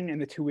tuition, and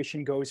the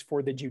tuition goes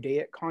for the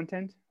Judaic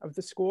content of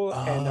the school.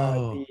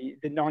 Oh. And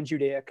the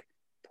non-Judaic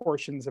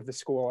portions of the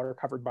school are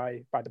covered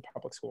by the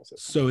public school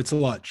system. So it's a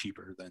lot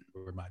cheaper than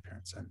where my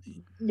parents sent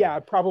me. Yeah,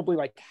 probably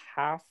like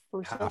half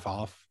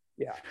off.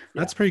 Yeah.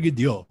 That's a pretty good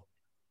deal.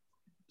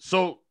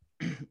 So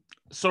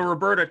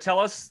Roberta,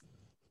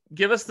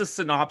 give us the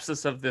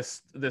synopsis of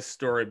this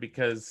story,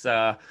 because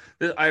I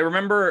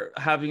remember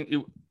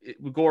having it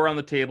would go around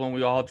the table and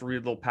we all had to read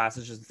little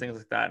passages and things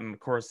like that. And of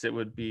course it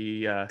would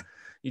be,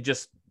 you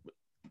just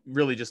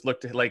really just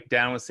looked at, like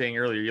Dan was saying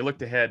earlier, you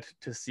looked ahead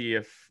to see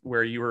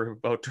where you were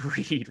about to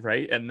read,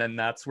 right? And then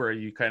that's where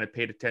you kind of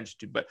paid attention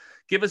to. But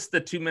give us the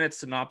 2-minute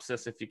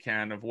synopsis, if you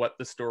can, of what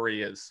the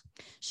story is.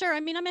 Sure. I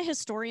mean, I'm a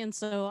historian,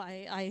 so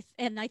I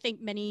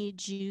think many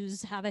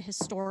Jews have a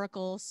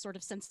historical sort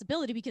of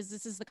sensibility, because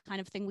this is the kind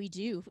of thing we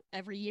do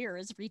every year,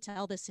 is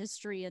retell this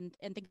history and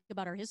think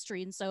about our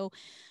history. And so,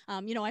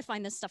 I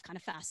find this stuff kind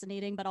of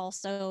fascinating, but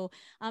also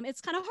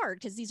it's kind of hard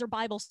because these are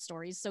Bible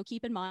stories. So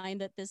keep in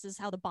mind that this is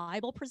how the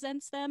Bible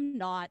presents them,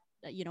 not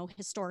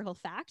historical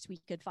fact.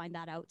 We could find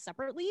that out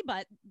separately,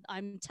 but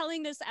I'm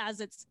telling this as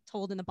it's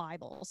told in the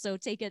Bible, so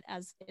take it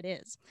as it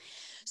is.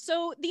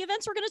 So the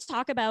events we're going to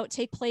talk about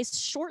take place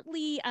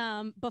shortly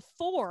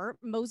before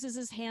Moses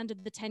is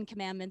handed the 10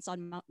 Commandments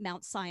on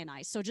Mount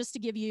Sinai. So just to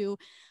give you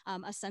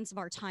a sense of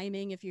our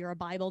timing, if you're a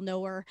Bible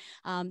knower,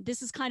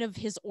 this is kind of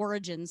his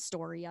origin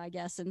story, I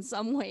guess, in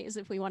some ways,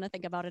 if we want to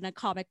think about it in a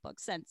comic book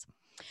sense.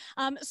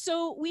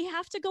 So we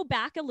have to go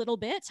back a little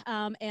bit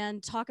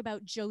and talk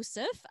about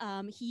Joseph,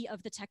 he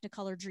of the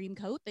Technicolor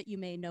Dreamcoat that you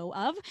may know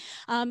of.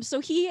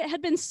 So he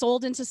had been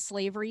sold into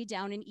slavery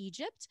down in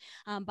Egypt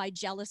by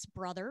jealous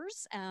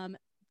brothers,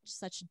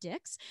 such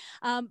dicks.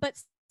 But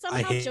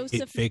somehow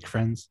Joseph, fake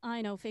friends.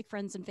 I know, fake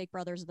friends and fake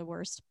brothers are the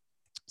worst.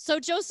 So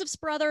Joseph's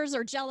brothers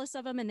are jealous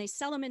of him and they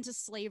sell him into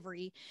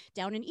slavery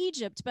down in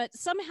Egypt. But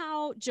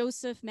somehow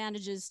Joseph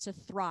manages to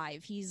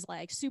thrive. He's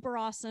like super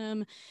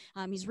awesome.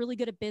 He's really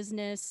good at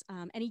business.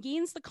 And he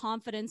gains the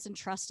confidence and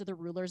trust of the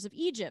rulers of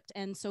Egypt.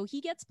 And so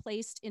he gets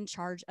placed in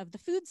charge of the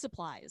food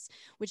supplies,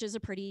 which is a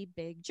pretty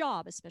big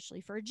job,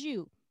 especially for a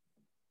Jew.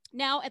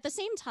 Now, at the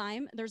same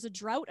time, there's a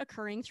drought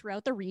occurring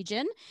throughout the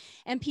region,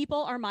 and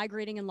people are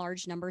migrating in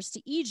large numbers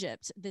to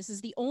Egypt. This is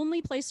the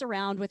only place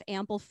around with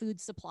ample food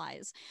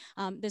supplies.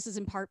 This is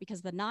in part because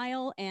of the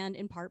Nile and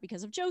in part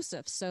because of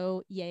Joseph.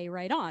 So yay,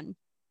 right on.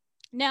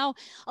 Now,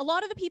 a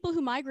lot of the people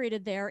who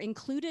migrated there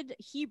included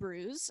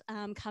Hebrews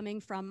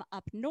coming from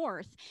up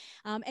north,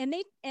 and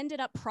they ended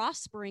up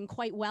prospering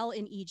quite well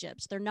in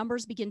Egypt. Their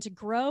numbers begin to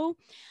grow,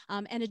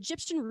 and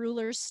Egyptian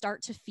rulers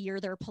start to fear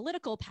their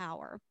political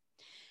power.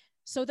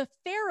 So the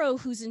Pharaoh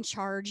who's in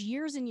charge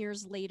years and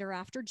years later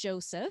after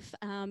Joseph,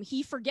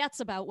 he forgets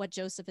about what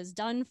Joseph has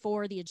done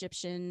for the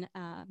Egyptian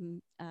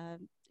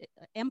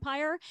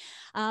empire,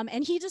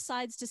 and he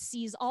decides to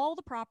seize all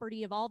the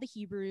property of all the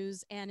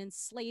Hebrews and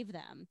enslave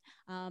them.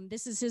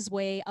 This is his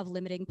way of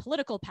limiting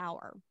political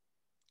power.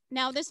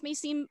 Now, this may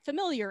seem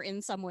familiar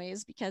in some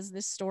ways because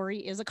this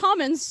story is a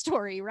common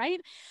story, right?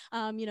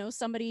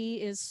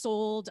 Somebody is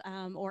sold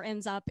or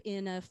ends up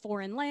in a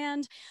foreign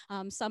land.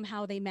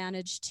 Somehow they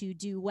manage to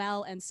do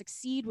well and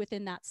succeed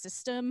within that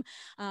system,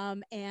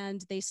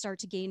 and they start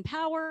to gain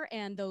power,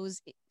 and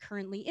those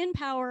currently in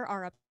power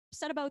are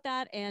upset about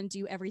that and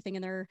do everything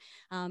in their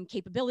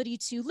capability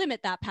to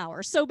limit that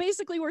power. So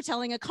basically, we're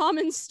telling a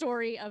common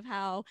story of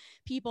how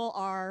people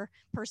are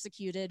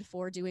persecuted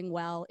for doing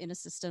well in a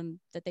system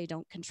that they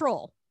don't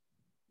control.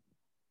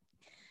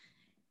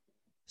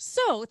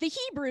 So the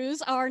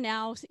Hebrews are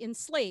now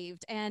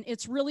enslaved, and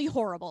it's really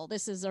horrible.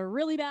 This is a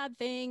really bad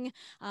thing.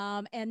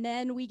 And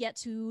then we get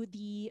to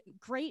the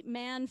great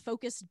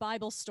man-focused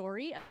Bible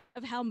story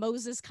of how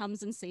Moses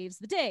comes and saves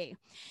the day.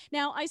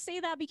 Now, I say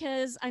that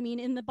because,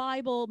 in the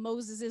Bible,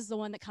 Moses is the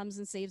one that comes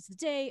and saves the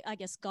day. I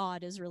guess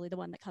God is really the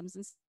one that comes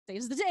and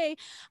saves the day.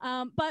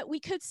 But we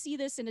could see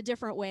this in a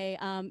different way.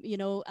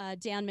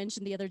 Dan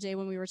mentioned the other day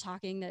when we were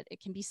talking that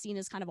it can be seen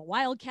as kind of a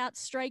wildcat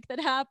strike that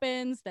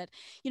happens, that,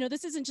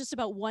 this isn't just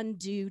about one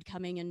dude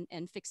coming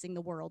and fixing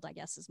the world, I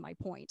guess is my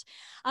point.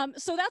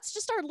 So that's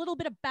just our little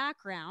bit of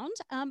background.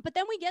 But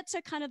then we get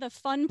to kind of the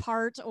fun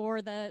part,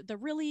 or the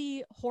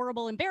really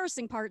horrible,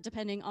 embarrassing part,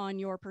 depending on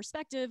your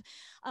perspective,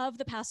 of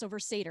the Passover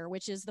Seder,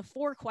 which is the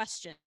 4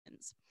 questions.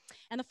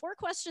 And the 4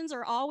 questions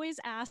are always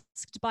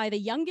asked by the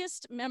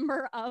youngest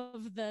member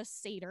of the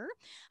Seder,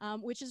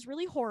 which is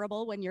really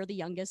horrible when you're the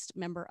youngest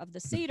member of the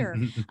Seder.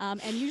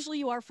 And usually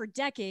you are for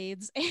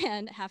decades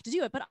and have to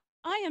do it. But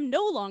I am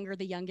no longer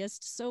the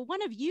youngest, so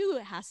one of you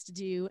has to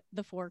do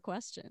the 4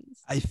 questions.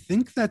 I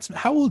think that's,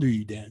 how old are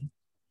you, Dan?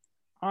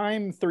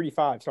 I'm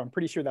 35, so I'm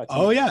pretty sure that's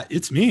Oh me. Yeah,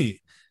 it's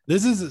me.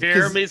 This is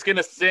Jeremy's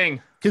gonna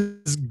sing.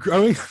 Because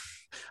growing,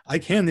 I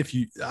can, if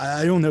you,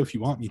 I don't know if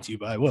you want me to,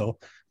 but I will.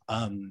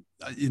 In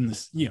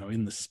this,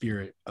 in the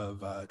spirit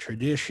of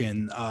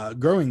tradition,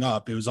 growing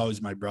up, it was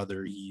always my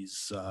brother.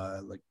 He's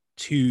like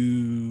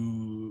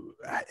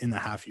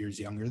 2.5 years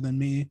younger than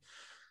me.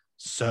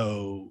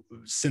 So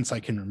since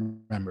I can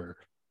remember,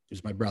 it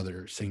was my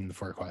brother singing the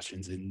 4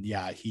 questions, and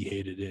yeah, he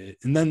hated it.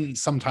 And then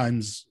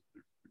sometimes,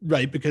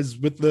 right, because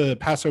with the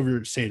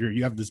Passover Seder,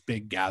 you have this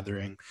big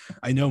gathering.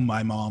 I know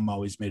my mom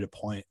always made a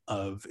point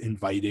of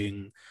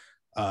inviting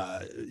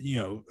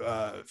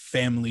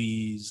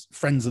families,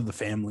 friends of the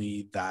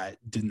family that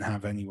didn't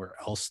have anywhere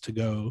else to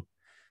go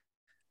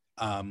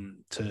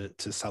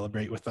to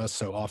celebrate with us.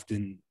 So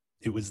often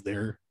it was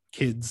their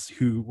kids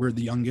who were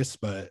the youngest,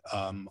 but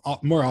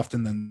more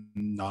often than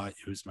not,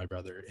 it was my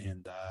brother.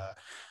 And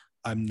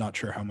I'm not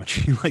sure how much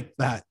he liked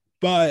that,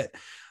 but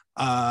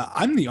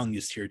I'm the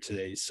youngest here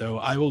today, so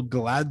I will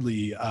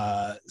gladly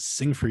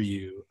sing for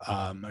you.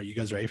 Are you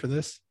guys ready for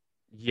this?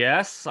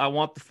 Yes, I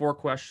want the 4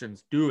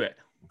 questions. Do it.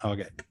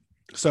 Okay,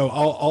 so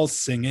I'll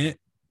sing it,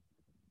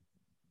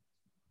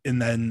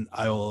 and then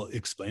I will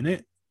explain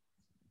it.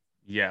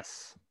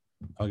 Yes.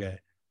 Okay.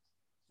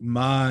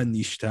 Ma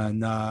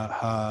nishtana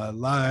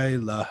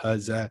halayla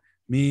haza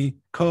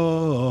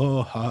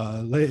miko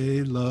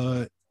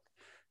halayla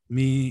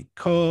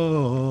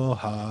miko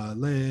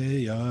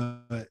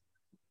halayla.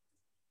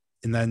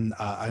 And then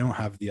I don't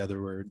have the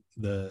other word,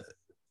 the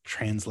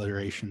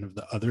transliteration of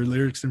the other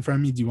lyrics in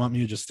front of me. Do you want me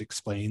to just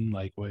explain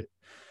like what,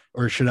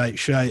 or should I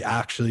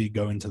actually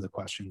go into the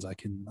questions? I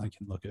can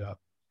look it up.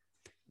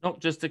 No,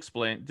 just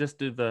explain. Just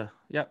do the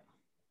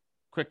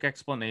quick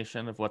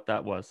explanation of what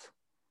that was.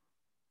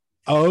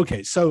 Oh,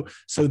 okay. So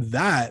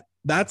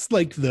that's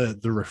like the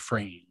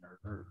refrain,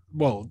 or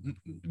well,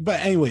 but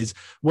anyways,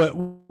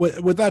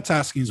 what that's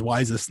asking is, why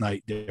is this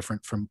night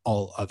different from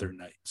all other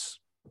nights,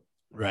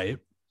 right?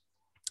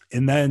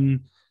 And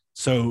then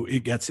so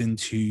it gets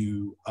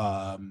into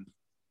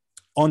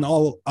on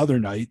all other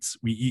nights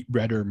we eat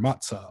bread or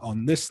matzah.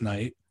 On this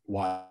night,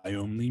 why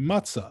only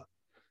matzah?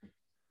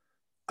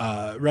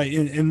 Right.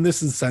 In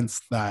this is the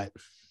sense that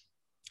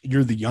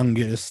you're the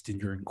youngest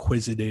and you're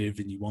inquisitive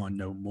and you want to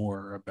know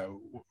more about,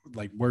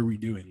 like, what are we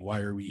doing? Why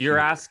are we You're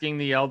here? asking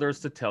the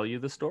elders to tell you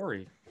the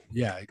story.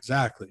 Yeah,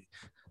 exactly.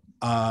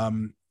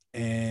 And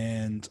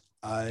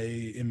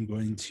I am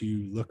going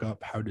to look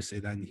up how to say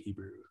that in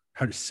Hebrew,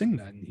 how to sing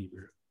that in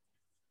Hebrew.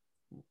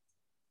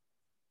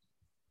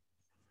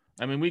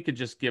 I mean, we could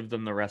just give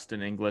them the rest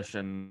in English,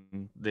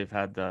 and they've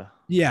had the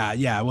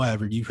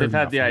whatever. They've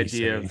had the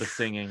idea of the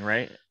singing,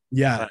 right?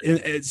 Yeah.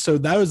 And so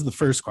that was the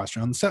first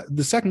question.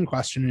 The second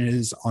question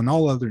is, on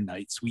all other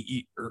nights, we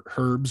eat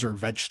herbs or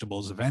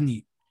vegetables of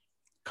any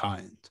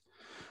kind.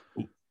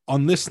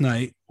 On this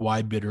night,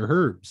 why bitter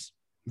herbs?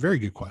 Very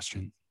good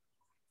question.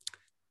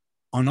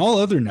 On all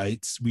other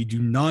nights, we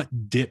do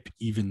not dip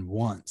even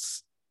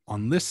once.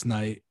 On this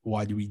night,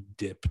 why do we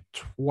dip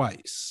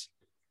twice?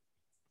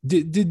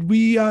 Did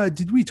we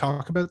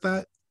talk about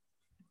that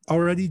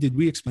already? Did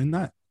we explain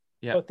that?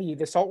 Yeah. About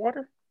the salt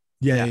water?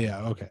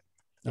 Yeah.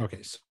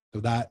 Okay. So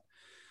that,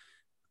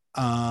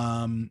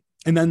 and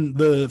then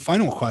the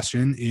final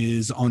question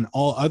is, on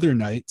all other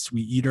nights, we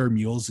eat our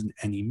meals in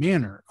any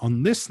manner.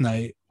 On this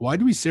night, why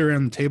do we sit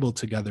around the table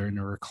together in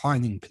a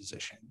reclining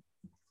position?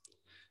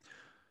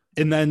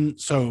 And then,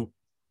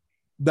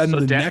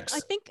 next, I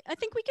think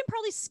we can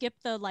probably skip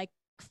the like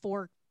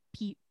four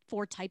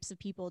types of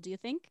people. Do you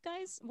think,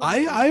 guys?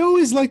 I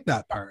always like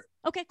that part.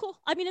 Okay, cool.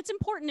 I mean, it's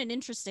important and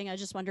interesting. I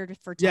just wondered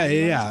for time.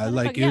 Yeah.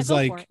 Like it was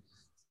like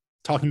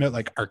talking about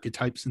like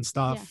archetypes and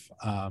stuff.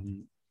 Yeah.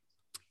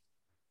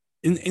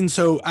 And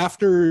so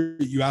after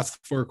you ask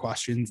 4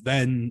 questions,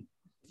 then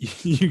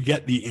you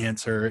get the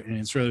answer, and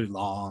it's really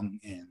long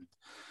and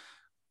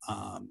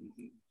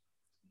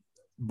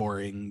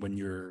boring when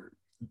you're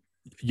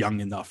young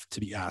enough to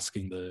be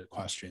asking the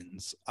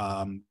questions.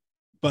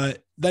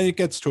 But then it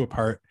gets to a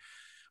part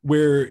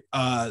where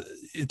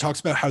it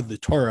talks about how the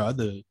Torah,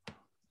 the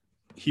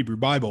Hebrew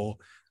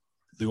Bible,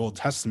 the Old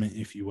Testament,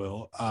 if you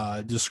will,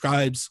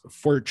 describes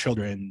 4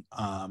 children,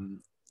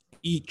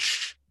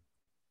 each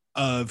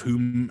of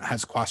whom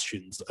has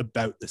questions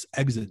about this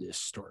Exodus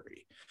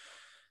story.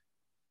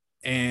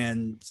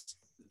 And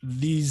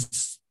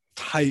these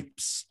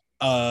types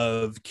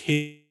of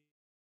kids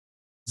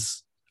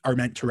are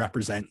meant to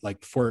represent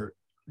like four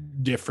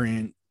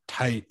different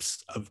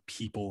types of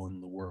people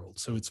in the world.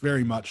 So it's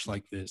very much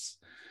like this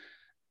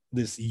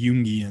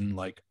Jungian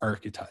like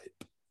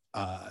archetype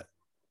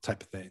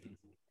type of thing.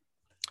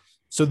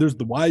 So there's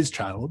the wise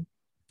child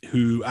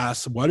who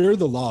asks, what are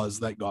the laws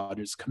that God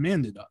has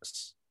commanded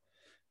us?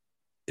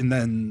 And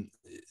then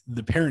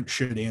the parent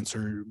should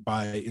answer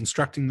by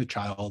instructing the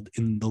child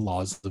in the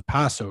laws of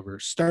Passover,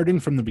 starting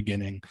from the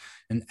beginning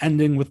and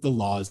ending with the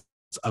laws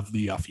of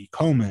the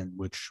Afikomen,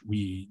 which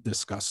we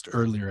discussed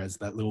earlier as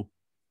that little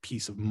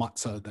piece of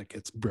matzah that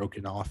gets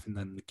broken off and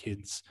then the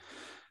kids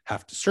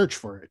have to search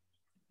for it.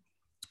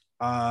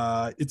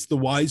 It's the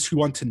wise who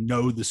want to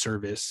know the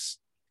service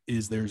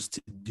is theirs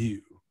to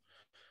do.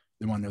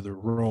 They want to know their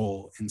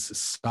role in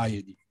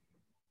society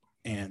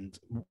and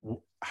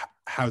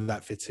how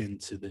that fits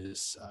into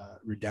this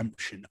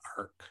redemption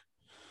arc.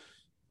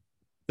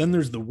 Then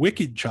there's the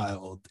wicked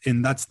child,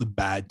 and that's the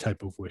bad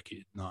type of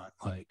wicked, not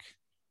like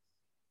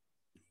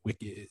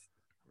wicked.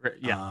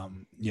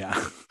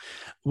 Yeah.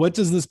 What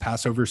does this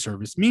Passover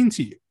service mean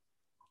to you?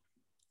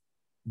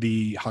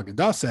 The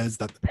Haggadah says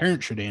that the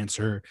parent should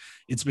answer,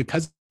 it's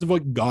because of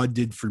what God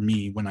did for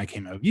me when I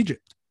came out of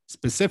Egypt,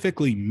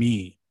 specifically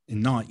me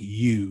and not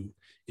you.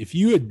 If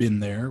you had been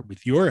there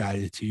with your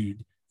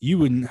attitude, you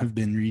wouldn't have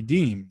been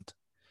redeemed.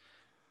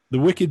 The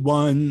wicked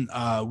one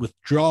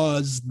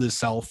withdraws the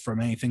self from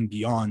anything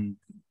beyond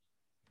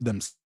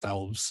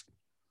themselves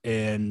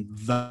and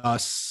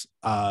thus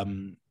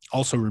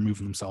also remove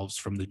themselves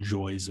from the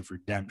joys of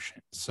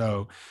redemption.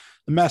 So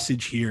the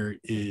message here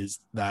is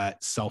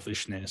that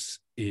selfishness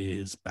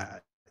is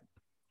bad.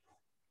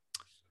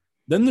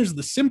 Then there's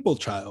the simple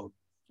child,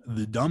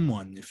 the dumb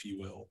one, if you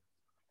will.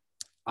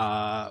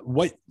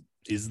 What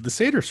is the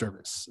Seder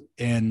service?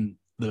 And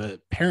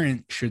the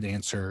parent should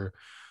answer,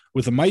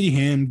 with a mighty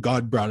hand,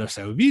 God brought us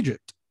out of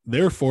Egypt.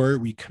 Therefore,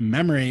 we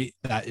commemorate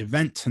that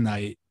event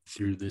tonight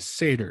through this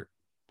Seder.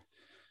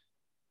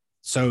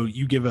 So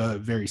you give a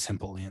very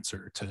simple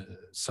answer to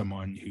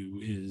someone who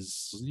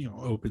is,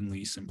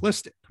 openly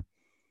simplistic.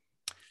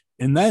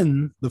 And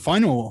then the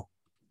final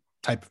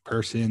type of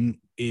person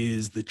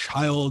is the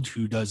child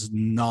who does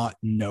not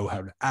know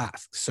how to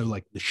ask. So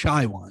like the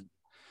shy one.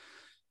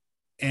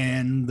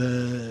 And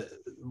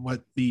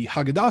what the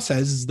Haggadah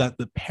says is that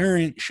the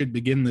parent should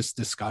begin this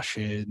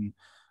discussion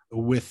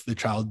with the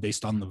child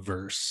based on the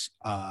verse.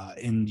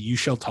 And you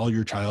shall tell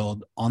your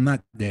child, on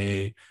that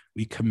day,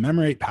 we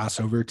commemorate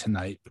Passover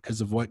tonight because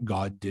of what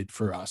God did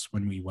for us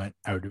when we went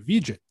out of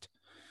Egypt.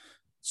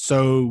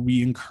 So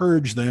we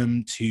encourage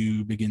them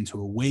to begin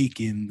to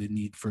awaken the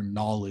need for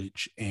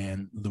knowledge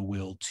and the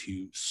will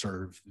to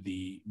serve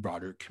the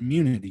broader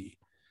community.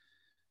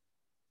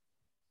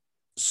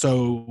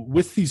 So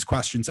with these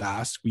questions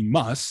asked, we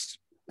must,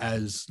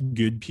 as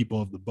good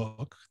people of the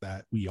book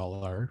that we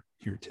all are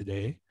here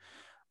today,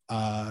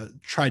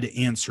 try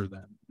to answer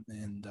them.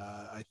 And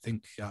I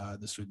think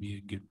this would be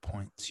a good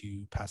point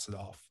to pass it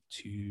off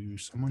to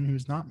someone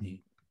who's not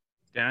me.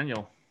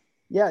 Daniel.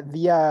 Yeah,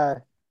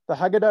 the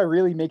Haggadah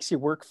really makes you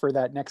work for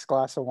that next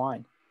glass of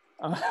wine.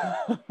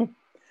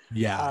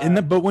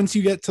 Yeah, but once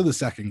you get to the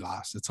second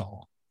glass, it's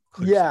all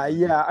clear.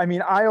 Yeah. I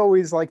mean, I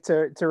always like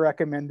to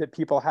recommend that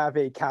people have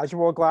a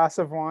casual glass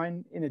of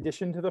wine in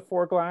addition to the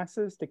 4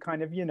 glasses to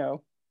kind of,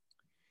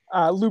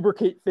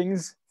 lubricate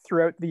things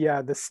throughout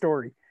the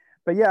story.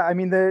 But yeah, I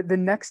mean, the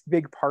next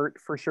big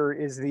part for sure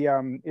is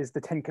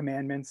the 10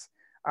 Commandments,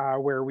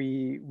 where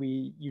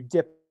you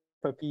dip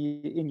a pea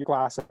in your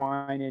glass of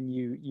wine and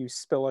you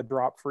spill a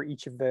drop for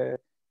each of did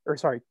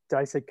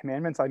I say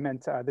commandments? I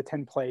meant the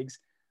 10 plagues,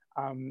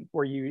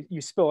 where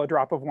you spill a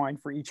drop of wine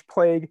for each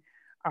plague.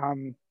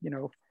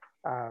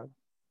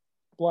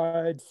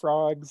 Blood,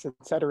 frogs,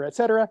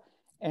 etc.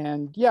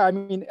 And yeah, I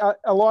mean,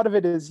 a lot of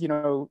it is,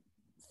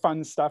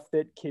 fun stuff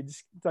that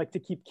kids like to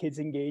keep kids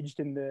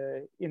engaged in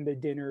the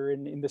dinner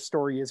and in the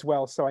story as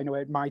well. So I know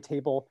at my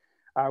table,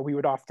 we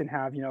would often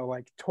have,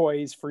 like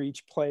toys for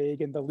each plague,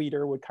 and the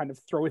leader would kind of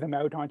throw them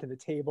out onto the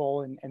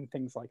table and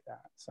things like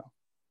that. So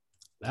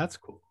that's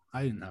cool.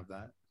 I didn't have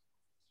that.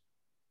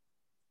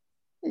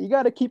 You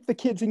got to keep the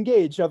kids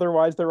engaged.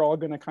 Otherwise, they're all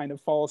going to kind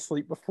of fall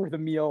asleep before the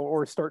meal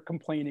or start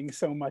complaining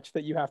so much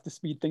that you have to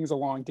speed things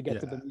along to get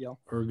to the meal.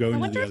 Or go I to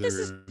wonder the if this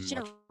is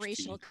other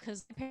generational,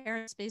 because the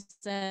parents basically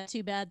said,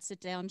 too bad,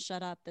 sit down,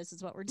 shut up, this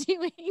is what we're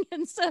doing.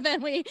 And so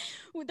then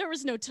there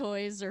was no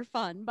toys or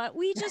fun, but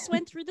we just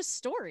went through the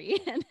story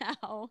and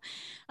how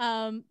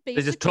they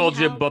just told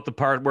you about the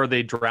part where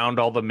they drowned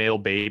all the male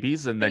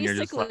babies, and then you're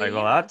just like,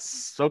 well,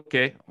 that's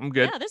okay, I'm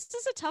good. Yeah, this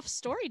is a tough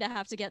story to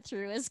have to get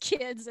through as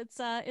kids. It's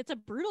a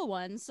brutal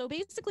one. So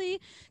basically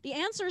the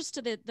answers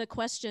to the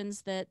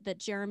questions that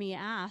Jeremy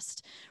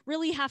asked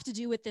really have to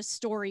do with this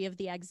story of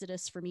the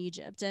Exodus from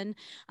Egypt. And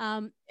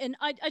I'm going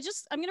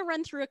to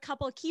run through a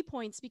couple of key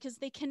points because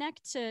they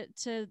connect to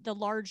the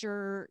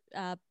larger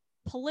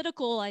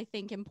political, I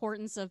think,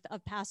 importance of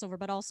Passover,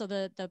 but also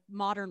the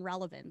modern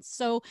relevance.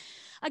 So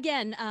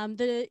again,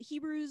 the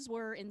Hebrews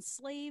were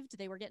enslaved.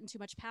 They were getting too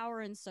much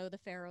power. And so the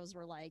pharaohs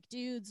were like,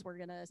 dudes, we're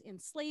going to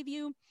enslave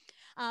you.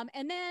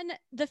 And then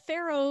the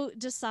pharaoh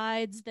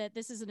decides that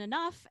this isn't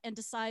enough and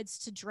decides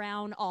to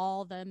drown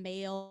all the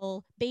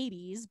male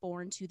babies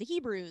born to the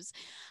Hebrews.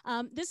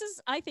 This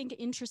is, I think,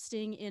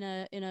 interesting in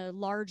a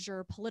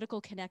larger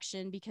political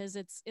connection, because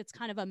it's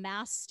kind of a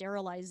mass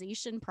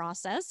sterilization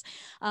process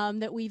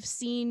that we've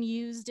seen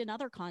used in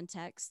other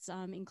contexts,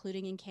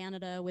 including in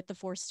Canada with the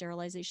forced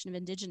sterilization of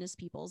Indigenous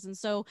peoples. And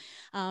so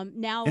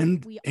now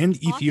and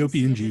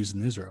Ethiopian Jews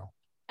in Israel.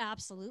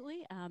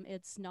 Absolutely.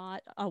 It's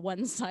not a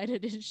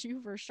one-sided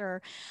issue for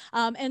sure.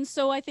 And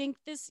so I think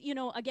this,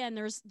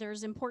 again,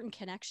 there's important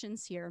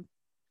connections here.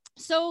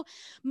 So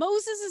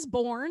Moses is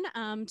born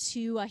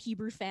to a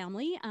Hebrew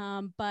family,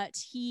 but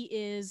he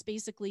is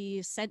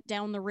basically sent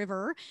down the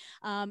river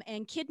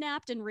and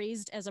kidnapped and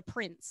raised as a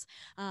prince.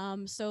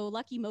 So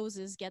lucky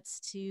Moses gets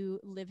to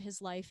live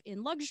his life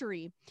in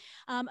luxury.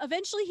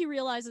 Eventually, he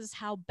realizes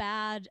how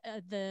bad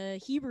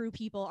the Hebrew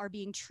people are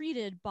being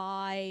treated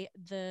by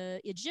the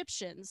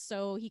Egyptians.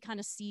 So he kind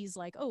of sees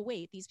like, oh,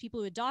 wait, these people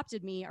who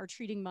adopted me are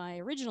treating my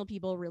original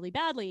people really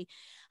badly.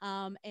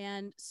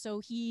 And so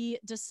he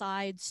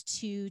decides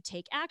to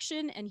take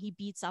action, and he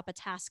beats up a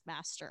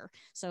taskmaster.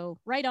 So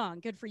right on,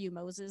 good for you,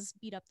 Moses.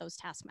 Beat up those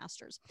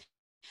taskmasters.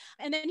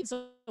 And then he's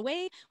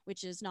away,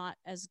 which is not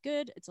as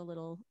good. It's a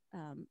little,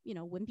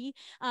 wimpy.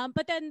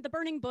 But then the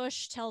burning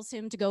bush tells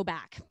him to go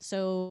back.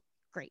 So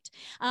great.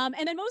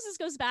 And then Moses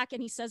goes back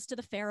and he says to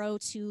the Pharaoh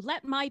to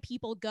let my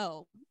people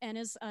go. And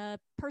as a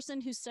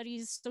person who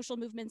studies social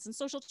movements and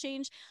social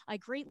change, I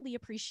greatly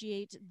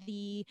appreciate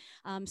the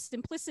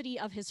simplicity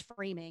of his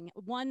framing.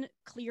 One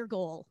clear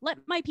goal: let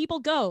my people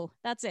go.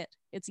 That's it.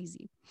 It's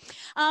easy.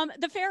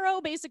 The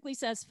Pharaoh basically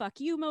says, fuck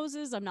you,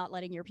 Moses. I'm not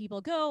letting your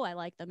people go. I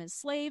like them as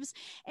slaves.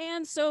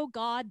 And so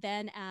God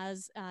then,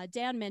 as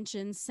Dan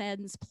mentioned,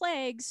 sends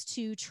plagues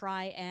to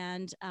try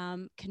and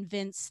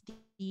convince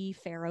the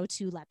Pharaoh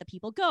to let the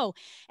people go.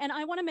 And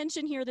I want to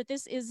mention here that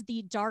this is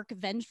the dark,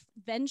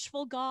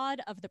 vengeful God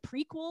of the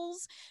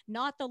prequels,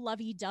 not the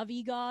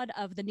lovey-dovey God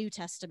of the New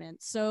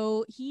Testament.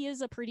 So he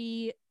is a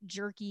pretty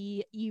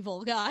jerky,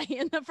 evil guy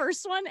in the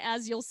first one,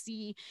 as you'll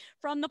see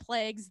from the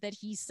plagues that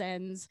he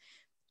sends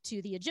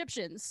to the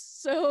Egyptians.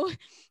 So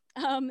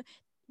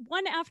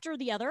one after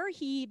the other,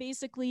 he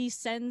basically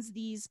sends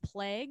these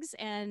plagues.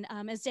 And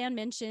as Dan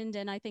mentioned,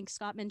 and I think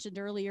Scott mentioned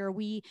earlier,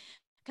 we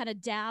kind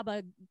of dab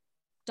a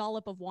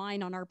dollop of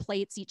wine on our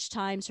plates each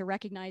time to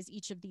recognize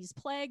each of these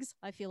plagues.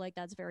 I feel like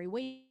that's very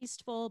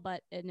wasteful,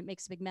 and it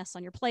makes a big mess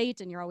on your plate,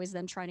 and you're always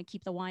then trying to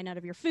keep the wine out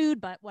of your food,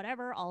 but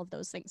whatever, all of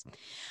those things.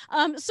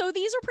 So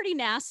these are pretty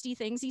nasty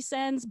things he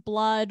sends: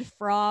 blood,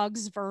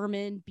 frogs,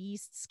 vermin,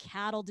 beasts,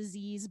 cattle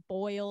disease,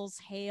 boils,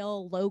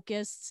 hail,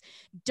 locusts,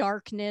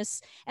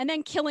 darkness, and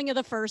then killing of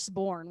the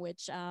firstborn,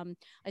 which I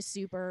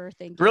super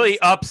think really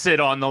ups it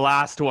on the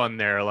last one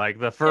there. Like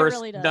the first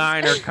really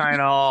 9 are kind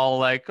of all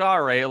like,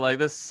 all right, like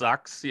this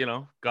sucks,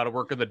 got to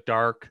work in the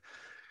dark,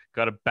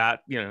 got to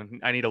bat,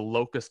 I need a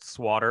locust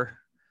swatter.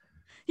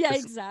 Yeah,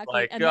 It's exactly.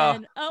 like, And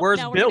then, where's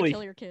now we're Billy? gonna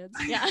kill your kids.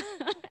 Yeah,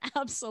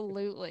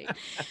 absolutely.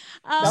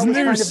 Isn't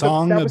there a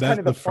song about kind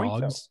of the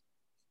point, frogs?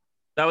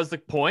 That was the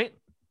point?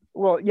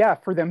 Well, yeah,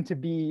 for them to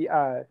be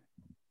to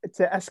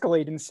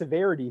escalate in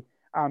severity.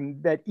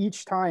 That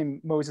each time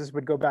Moses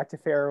would go back to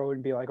Pharaoh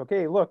and be like,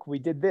 okay, look, we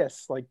did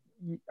this. Like,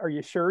 are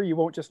you sure you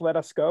won't just let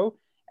us go?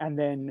 And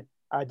then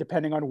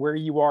depending on where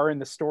you are in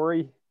the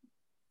story,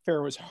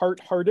 Pharaoh's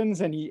heart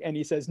hardens and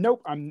he says,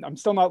 nope, I'm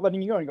still not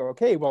letting you go. And you go,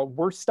 okay, well,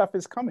 worse stuff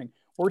is coming.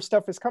 Worse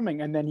stuff is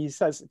coming. And then he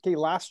says, okay,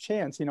 last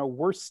chance,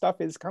 worse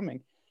stuff is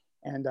coming.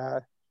 And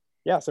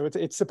so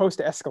it's supposed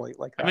to escalate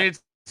like that. I mean,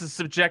 it's a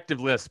subjective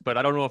list, but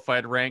I don't know if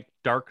I'd rank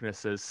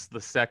darkness as the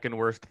second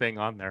worst thing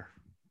on there.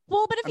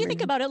 Well, but if you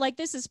think about it, like,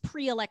 this is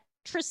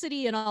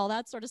pre-electricity and all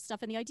that sort of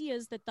stuff, and the idea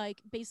is that, like,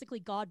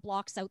 basically God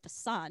blocks out the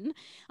sun,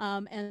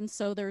 and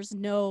so there's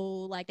no,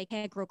 like, they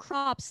can't grow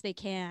crops, they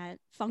can't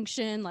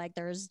function, like,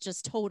 there's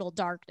just total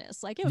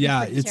darkness. Like, it would be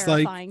pretty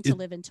terrifying to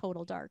live in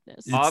total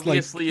darkness.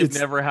 Obviously, you've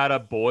never had a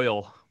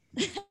boil.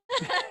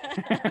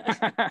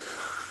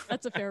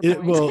 That's a fair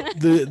point. Well,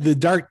 the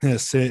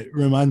darkness, it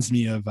reminds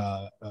me of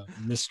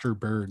Mr.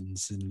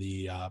 Burns in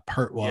the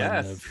part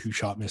 1 of Who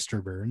Shot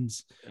Mr.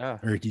 Burns,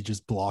 where he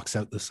just blocks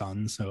out the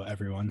sun, so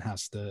everyone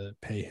has to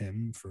pay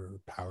him for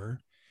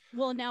power.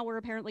 Well, now we're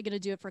apparently going to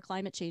do it for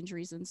climate change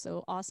reasons.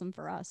 So awesome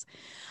for us.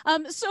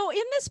 So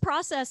in this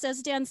process,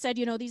 as Dan said,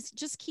 these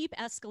just keep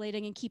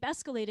escalating and keep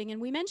escalating. And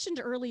we mentioned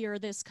earlier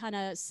this kind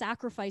of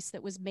sacrifice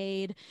that was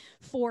made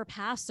for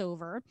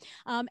Passover.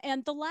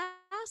 And the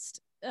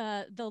last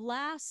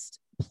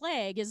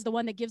plague is the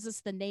one that gives us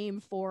the name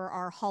for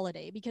our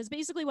holiday, because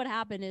basically what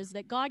happened is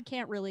that God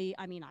can't really,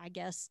 I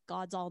guess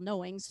God's all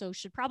knowing, so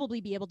should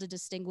probably be able to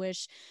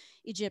distinguish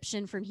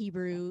Egyptian from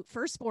Hebrew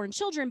firstborn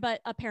children,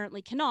 but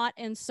apparently cannot.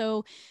 And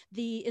so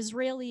the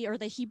Israeli or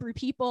the Hebrew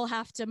people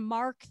have to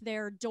mark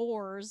their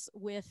doors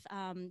with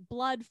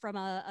blood from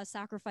a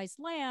sacrificed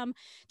lamb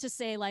to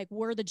say, like,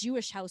 we're the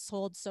Jewish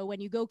household. So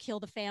when you go kill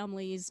the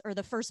families or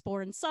the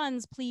firstborn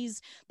sons,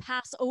 please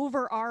pass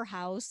over our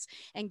house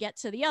and get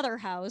to the other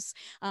house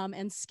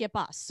and skip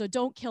us. So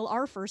don't kill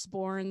our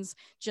firstborns,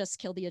 just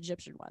kill the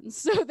Egyptian ones.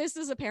 So this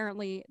is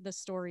apparently the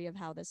story of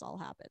how this all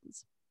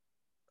happens.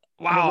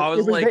 Wow, It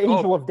was like, the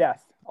angel of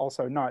death,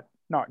 also, not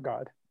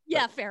God.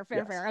 Yeah, fair.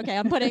 Okay,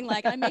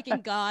 I'm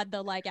making God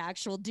the like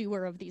actual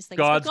doer of these things.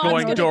 God's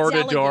going door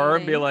to door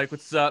and be like,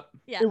 "What's up?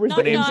 Yeah, it was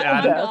my name's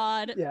Adam.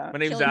 God. Yeah, my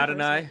name's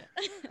Adonai."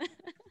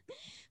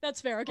 That's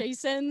fair. Okay, he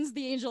sends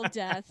the angel of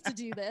death to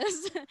do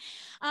this.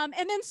 And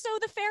then so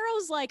the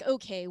Pharaoh's like,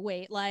 okay,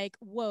 wait, like,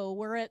 whoa,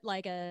 we're at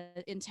like a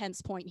intense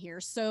point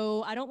here.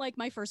 So I don't like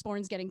my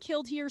firstborns getting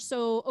killed here.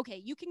 So,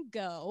 okay, you can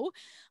go.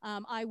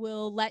 I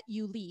will let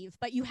you leave,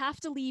 but you have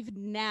to leave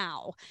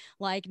now.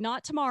 Like,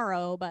 not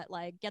tomorrow, but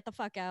like, get the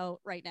fuck out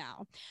right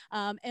now.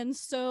 And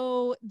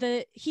so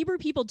the Hebrew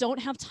people don't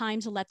have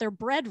time to let their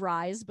bread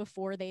rise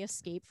before they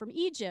escape from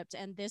Egypt.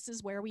 And this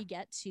is where we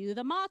get to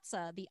the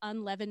matzah, the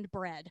unleavened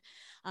bread.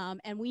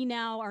 And we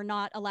now are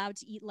not allowed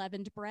to eat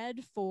leavened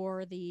bread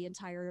for the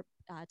entire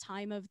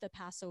time of the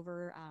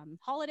Passover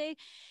holiday.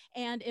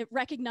 And it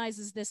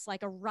recognizes this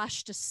like a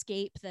rushed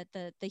escape that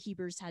the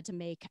Hebrews had to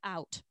make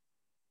out.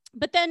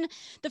 But then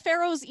the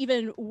Pharaoh's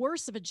even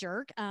worse of a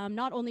jerk.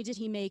 Not only did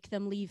he make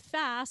them leave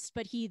fast,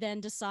 but he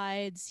then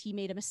decides he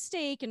made a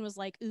mistake and was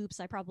like, oops,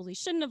 I probably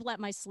shouldn't have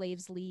let my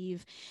slaves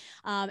leave,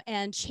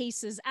 and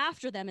chases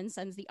after them and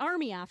sends the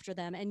army after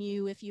them. And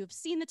if you have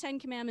seen the 10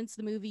 Commandments,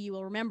 the movie, you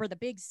will remember the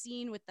big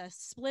scene with the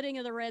splitting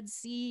of the Red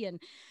Sea,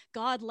 and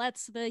God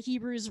lets the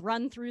Hebrews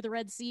run through the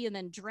Red Sea and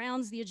then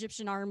drowns the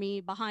Egyptian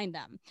army behind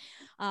them.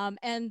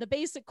 And the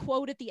basic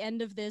quote at the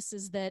end of this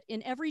is that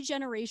in every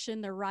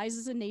generation there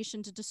rises a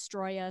nation to destroy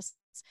us,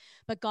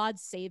 but God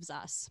saves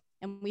us.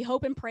 And we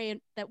hope and pray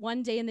that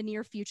one day in the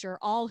near future,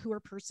 all who are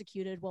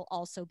persecuted will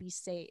also be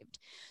saved.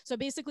 So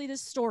basically,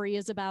 this story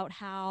is about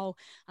how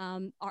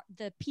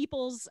the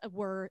peoples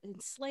were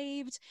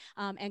enslaved,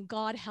 and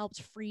God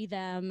helped free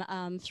them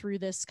through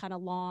this kind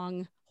of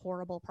long,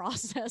 horrible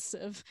process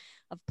of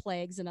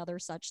plagues and other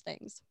such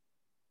things.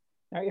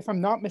 Now, if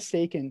I'm not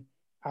mistaken,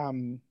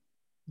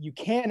 you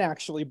can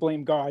actually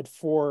blame God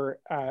for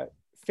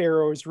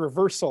Pharaoh's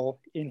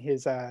reversal in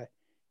his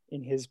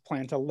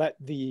plan to let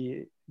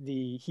the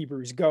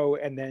Hebrews go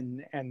and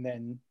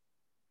then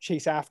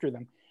chase after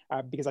them,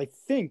 because I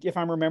think, if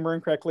I'm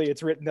remembering correctly,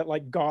 it's written that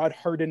like God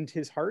hardened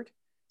his heart.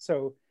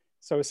 So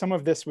some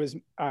of this was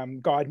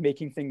God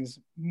making things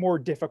more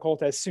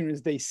difficult as soon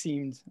as they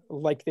seemed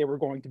like they were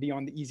going to be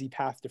on the easy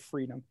path to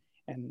freedom,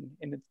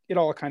 and it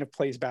all kind of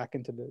plays back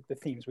into the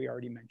themes we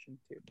already mentioned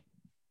too.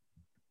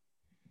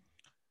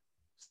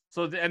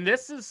 So, and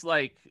this is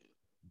like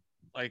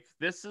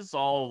this is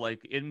all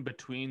like in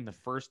between the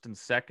first and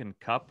second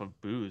cup of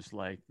booze.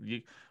 Like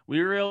we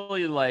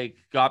really like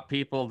got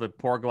people to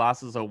pour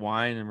glasses of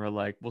wine, and we're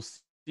like, we'll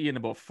see you in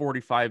about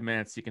 45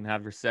 minutes. You can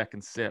have your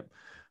second sip.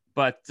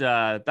 But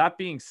that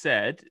being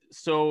said,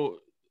 so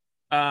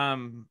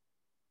we're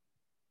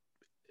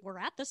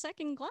at the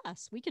second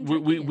glass.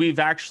 We've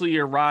actually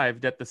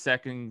arrived at the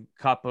second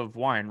cup of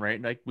wine,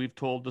 right? Like, we've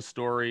told the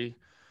story.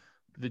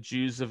 The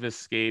Jews have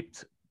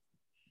escaped.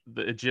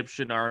 The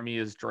Egyptian army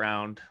is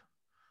drowned.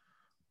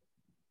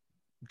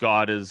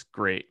 God is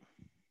great.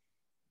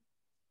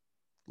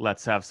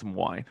 Let's have some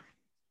wine.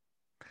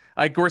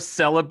 Like, we're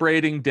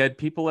celebrating dead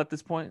people at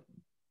this point.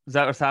 Is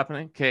that what's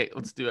happening? Okay,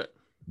 let's do it.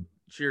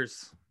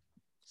 Cheers.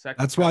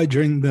 That's why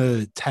during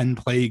the 10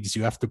 plagues,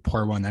 you have to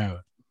pour one out.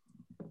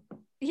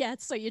 Yeah,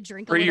 so you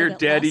drink for your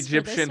dead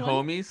Egyptian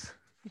homies.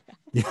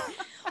 Yeah.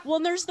 Well,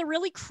 and there's the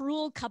really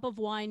cruel cup of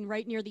wine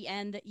right near the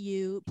end that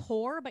you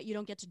pour, but you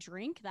don't get to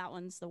drink. That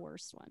one's the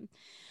worst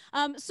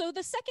one. So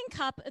the second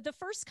cup, the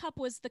first cup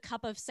was the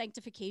cup of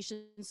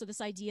sanctification. So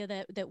this idea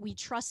that we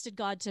trusted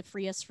God to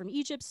free us from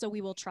Egypt, so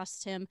we will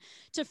trust him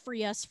to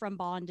free us from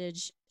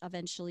bondage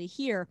eventually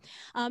here.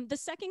 The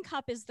second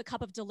cup is the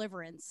cup of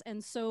deliverance.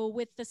 And so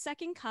with the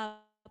second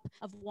cup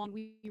of wine,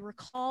 we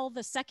recall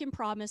the second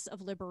promise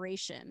of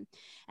liberation.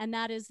 And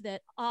that is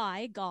that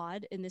I,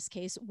 God, in this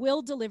case,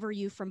 will deliver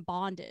you from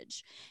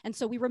bondage. And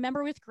so we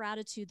remember with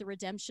gratitude the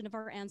redemption of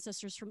our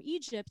ancestors from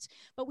Egypt,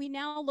 but we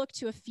now look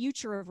to a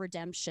future of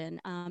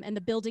redemption and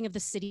the building of the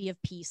city of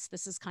peace.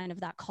 This is kind of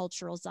that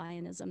cultural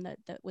Zionism that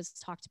was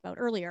talked about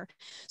earlier.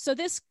 So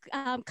this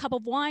cup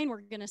of wine,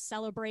 we're going to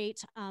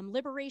celebrate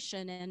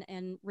liberation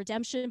and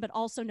redemption, but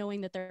also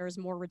knowing that there is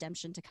more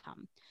redemption to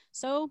come.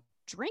 So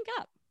drink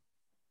up.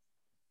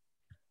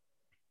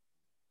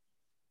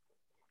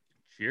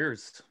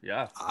 Cheers.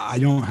 Yeah. I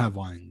don't have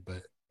wine,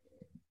 but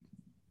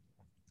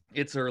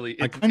it's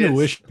early. I kind of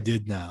wish I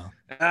did now.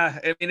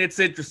 I mean, it's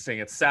interesting.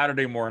 It's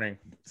Saturday morning.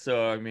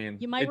 So, I mean,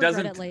 you might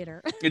regret it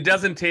later. It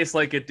doesn't taste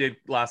like it did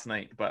last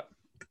night, but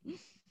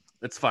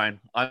it's fine.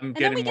 I'm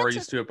getting more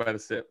used to it by the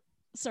sip.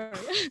 Sorry,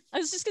 I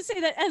was just gonna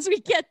say that as we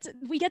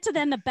get to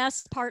then the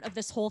best part of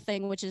this whole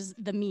thing, which is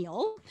the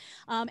meal.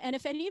 And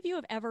if any of you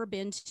have ever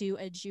been to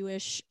a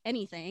Jewish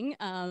anything,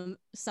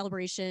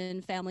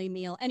 celebration, family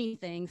meal,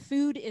 anything,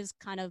 food is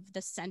kind of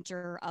the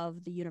center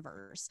of the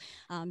universe.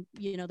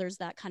 There's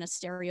that kind of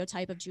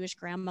stereotype of Jewish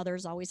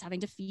grandmothers always having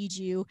to feed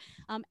you,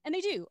 and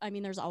they do. I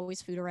mean, there's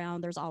always food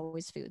around. There's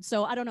always food.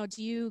 So I don't know.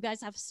 Do you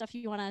guys have stuff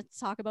you want to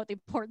talk about the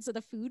importance of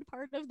the food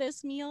part of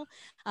this meal,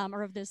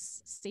 or of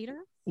this Seder?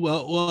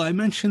 Well, I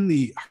mentioned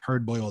the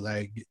hard-boiled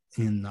egg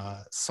in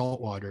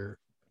saltwater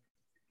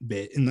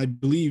bit, and I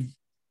believe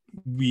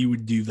we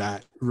would do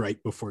that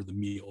right before the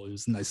meal. It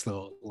was a nice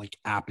little like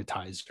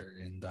appetizer,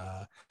 and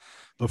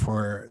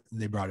before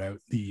they brought out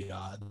the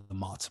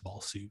matzo ball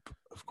soup,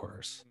 of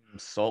course.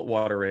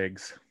 Saltwater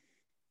eggs.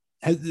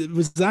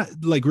 Was that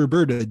like,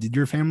 Roberta? Did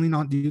your family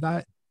not do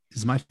that?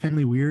 Is my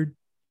family weird?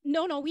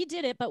 No, we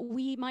did it, but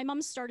my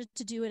mom started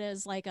to do it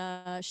as like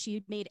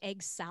she made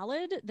egg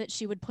salad that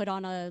she would put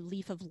on a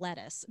leaf of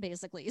lettuce,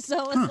 basically.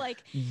 So it's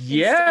like,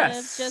 instead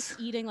of just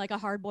eating like a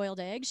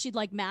hard-boiled egg, she'd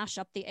like mash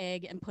up the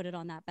egg and put it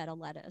on that bed of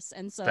lettuce.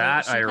 And so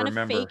that she kind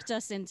of faked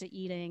us into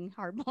eating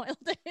hard-boiled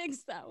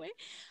eggs that way.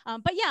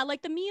 But yeah,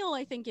 like the meal,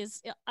 I think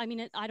is, I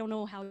mean, I don't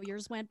know how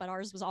yours went, but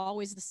ours was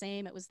always the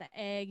same. It was the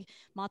egg,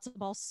 matzo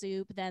ball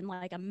soup, then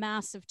like a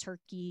massive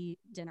turkey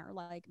dinner,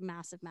 like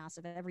massive,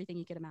 everything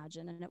you could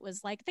imagine. And it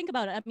was like, think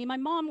about it. I mean, my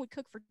mom would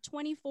cook for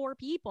 24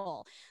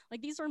 people.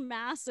 Like, these were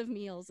massive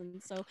meals.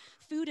 And so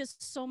food is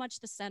so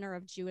much the center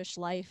of Jewish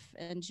life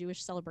and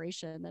Jewish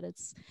celebration that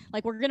it's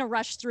like, we're going to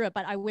rush through it,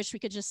 but I wish we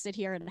could just sit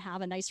here and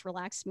have a nice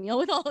relaxed meal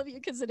with all of you,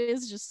 because it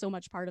is just so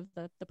much part of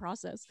the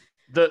process.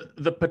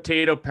 The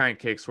potato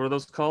pancakes, what are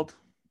those called?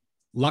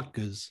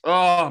 Latkes.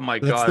 Oh my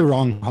God. That's the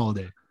wrong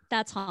holiday.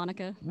 That's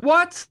Hanukkah.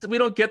 What? We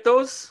don't get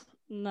those?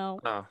 No.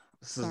 Oh,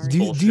 this is Sorry.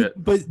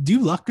 bullshit. But do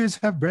latkes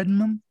have bread in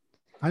them?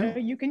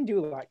 You can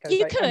do that.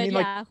 You could,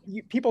 yeah.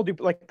 Like, people do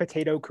like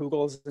potato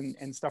kugels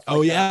and stuff like that.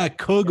 Oh yeah,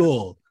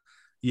 kugel.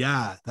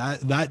 Yeah,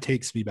 that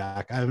takes me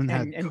back. I haven't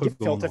had and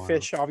kugel gefilte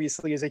fish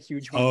obviously is a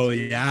huge one. Oh too.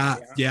 yeah.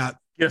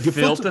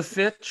 Gefilte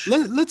fish.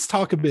 Let's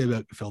talk a bit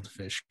about gefilte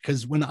fish,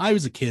 because when I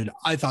was a kid,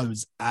 I thought it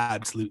was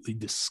absolutely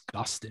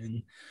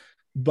disgusting.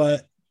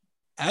 But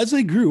as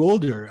I grew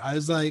older, I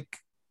was like,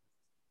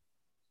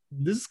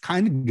 this is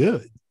kind of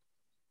good.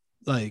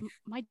 Like,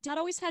 my dad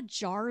always had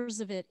jars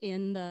of it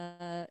in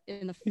the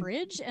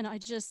fridge, and I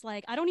just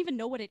like, I don't even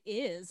know what it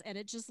is, and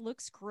it just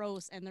looks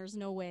gross, and there's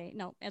no way.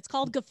 No, it's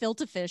called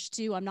gefilte fish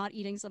too. I'm not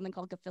eating something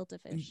called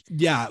gefilte fish.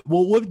 Yeah,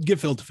 well, what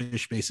gefilte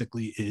fish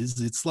basically is,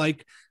 it's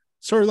like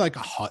sort of like a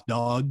hot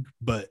dog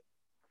but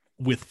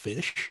with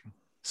fish.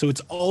 So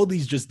it's all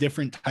these just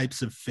different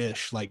types of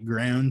fish like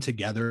ground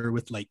together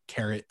with like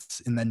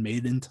carrots and then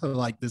made into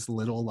like this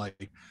little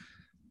like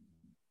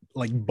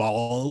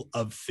ball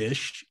of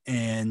fish.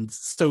 And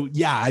so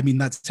yeah, I mean,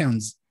 that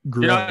sounds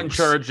gross. You're not in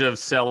charge of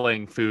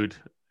selling food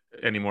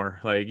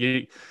anymore. Like,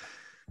 we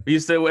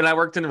used to, when I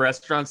worked in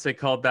restaurants, they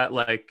called that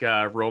like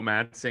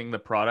romancing the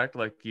product.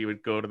 Like, you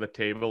would go to the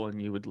table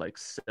and you would like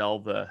sell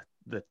the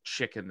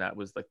chicken that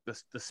was like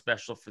the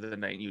special for the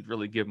night, and you'd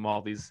really give them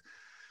all these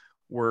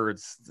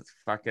words to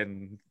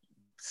fucking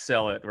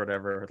sell it or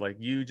whatever. Like,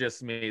 you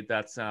just made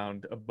that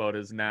sound about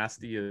as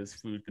nasty as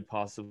food could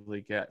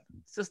possibly get.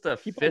 It's just a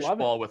fish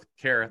ball with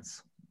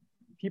carrots.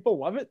 People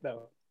love it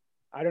though.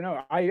 I don't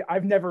know.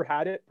 I've never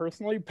had it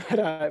personally,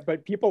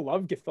 but people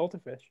love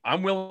gefilte fish.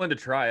 I'm willing to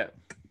try it.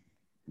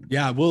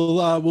 Yeah,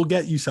 we'll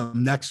get you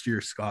some next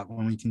year, Scott,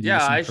 when we can do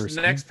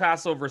next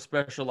Passover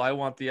special. I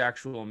want the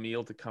actual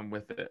meal to come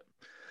with it.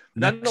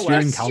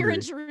 Nonetheless, you're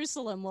in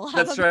Jerusalem. We'll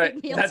have that's right.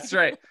 That's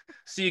right.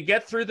 So you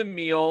get through the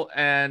meal,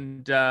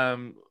 and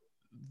the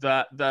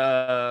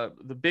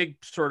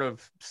big sort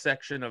of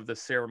section of the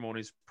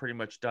ceremony is pretty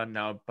much done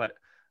now. But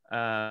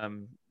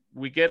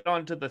we get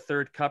onto the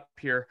third cup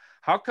here.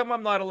 How come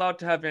I'm not allowed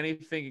to have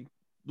anything?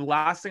 The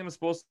last thing I'm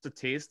supposed to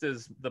taste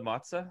is the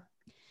matzah.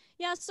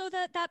 Yeah, so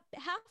that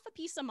half a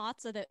piece of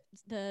matzah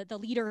that the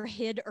leader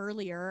hid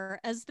earlier,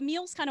 as the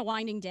meal's kind of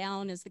winding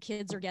down, as the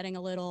kids are getting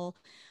a little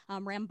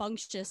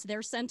rambunctious,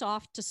 they're sent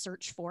off to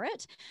search for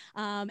it.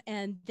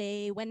 And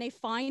when they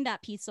find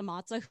that piece of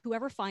matzah,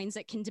 whoever finds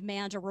it can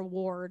demand a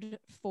reward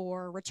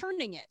for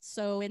returning it.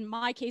 So in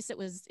our case, it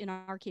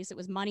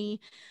was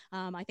money.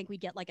 I think we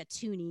get like a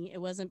toonie.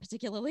 It wasn't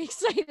particularly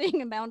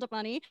exciting amount of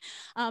money.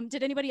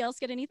 Did anybody else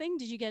get anything?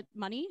 Did you get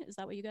money? Is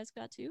that what you guys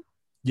got too?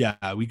 Yeah,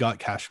 we got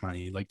cash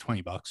money, like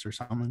 $20 or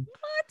something.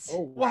 What?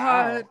 Oh,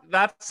 wow. What?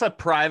 That's a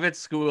private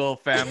school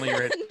family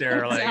right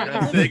there.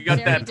 Like, they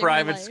got that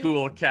private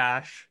school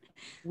cash.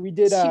 We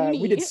did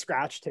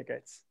scratch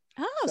tickets.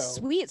 Oh, so,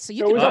 sweet. So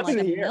you could have like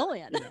 $1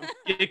 million.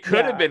 It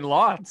could have been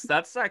lots.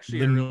 That's actually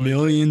the $1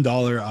 million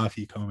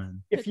Afikomen.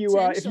 If you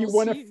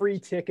won a free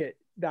ticket,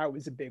 that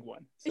was a big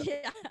one. So.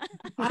 Yeah.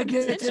 I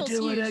get to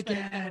do it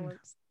again.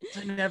 It's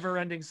a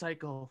never-ending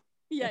cycle.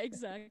 Yeah,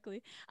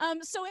 exactly.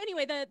 So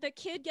anyway, the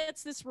kid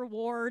gets this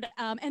reward,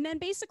 and then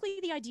basically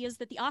the idea is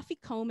that the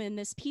afikomen,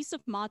 this piece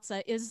of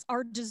matzah, is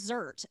our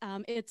dessert.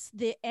 It's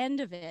the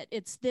end of it.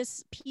 It's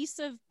this piece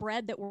of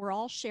bread that we're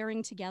all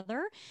sharing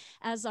together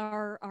as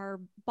our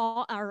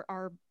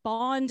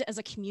bond as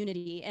a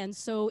community. And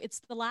so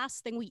it's the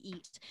last thing we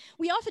eat.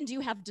 We often do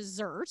have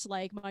dessert,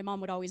 like my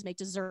mom would always make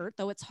dessert,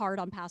 though it's hard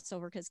on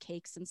Passover because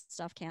cakes and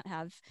stuff can't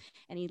have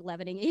any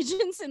leavening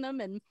agents in them,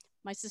 and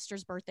my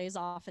sister's birthday is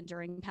often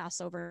during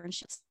Passover, and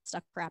she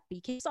stuck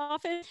crappy cakes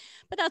often,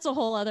 but that's a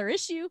whole other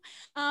issue.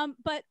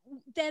 But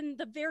then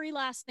the very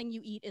last thing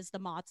you eat is the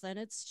matzah, and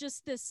it's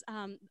just this,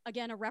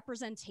 again, a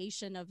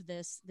representation of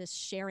this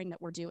sharing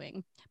that we're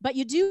doing. But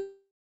you do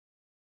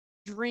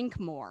drink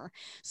more.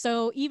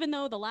 So even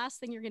though the last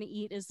thing you're going to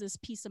eat is this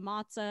piece of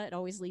matzah, it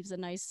always leaves a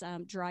nice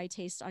dry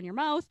taste on your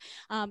mouth.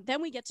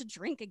 Then we get to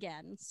drink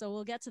again. So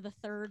we'll get to the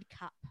third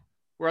cup.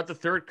 We're at the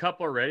third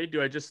cup already.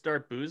 Do I just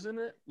start boozing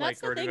it?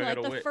 That's the thing.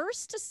 Like the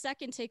first to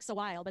second takes a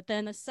while, but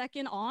then the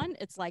second on,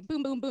 it's like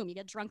boom, boom, boom. You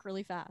get drunk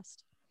really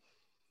fast.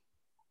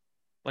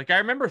 Like I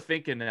remember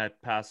thinking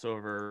at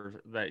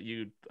Passover that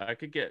I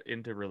could get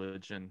into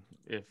religion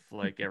if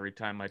like every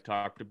time I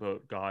talked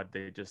about God,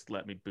 they just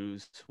let me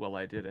booze while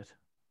I did it.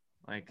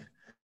 Like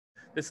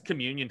this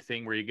communion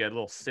thing where you get a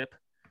little sip.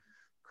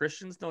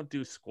 Christians don't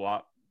do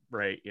squat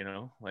right, you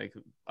know? Like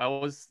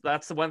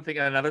that's the one thing.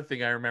 Another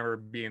thing I remember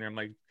being there, I'm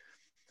like,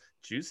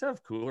 Jews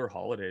have cooler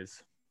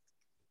holidays.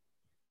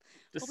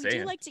 Well, we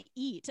do like to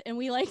eat and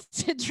we like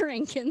to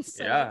drink, and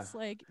so it's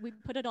like we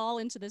put it all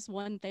into this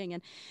one thing.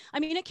 And I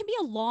mean, it can be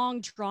a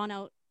long, drawn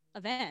out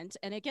event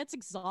and it gets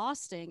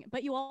exhausting,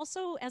 but you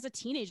also, as a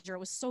teenager, it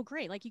was so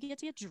great. Like you get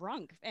to get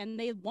drunk and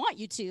they want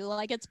you to,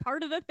 like, it's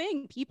part of the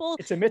thing. People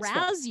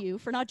razz you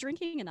for not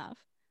drinking enough.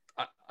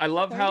 I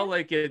love how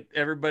like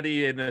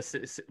everybody in a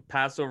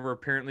Passover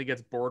apparently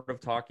gets bored of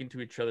talking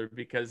to each other,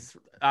 because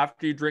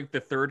after you drink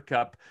the third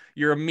cup,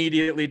 you're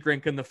immediately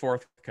drinking the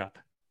fourth cup.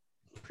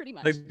 Pretty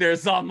much. Like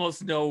there's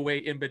almost no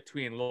wait in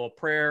between. A little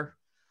prayer.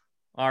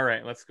 All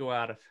right, let's go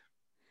at it.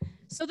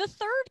 So the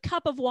third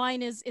cup of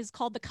wine is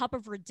called the cup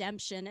of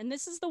redemption. And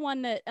this is the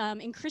one that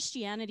in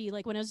Christianity,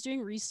 like when I was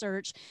doing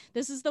research,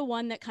 this is the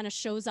one that kind of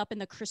shows up in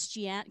the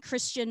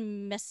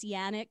Christian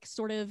messianic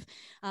sort of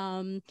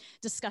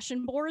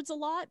discussion boards a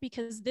lot,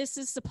 because this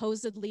is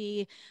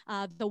supposedly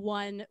the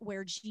one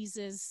where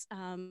Jesus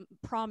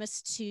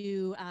promised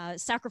to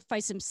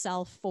sacrifice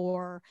himself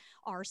for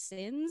our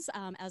sins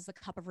as the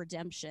cup of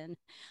redemption.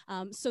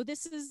 So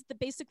this is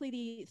basically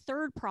the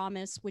third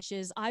promise, which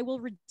is, I will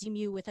redeem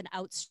you with an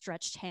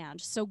outstretched hand.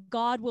 So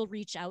God will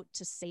reach out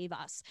to save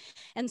us.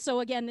 And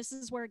so again, this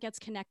is where it gets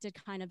connected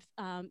kind of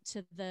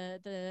to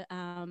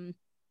the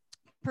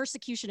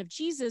persecution of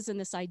Jesus, and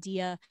this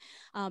idea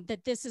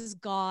that this is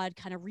God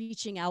kind of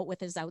reaching out with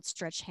his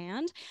outstretched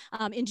hand.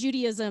 In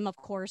Judaism, of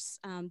course,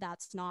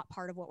 that's not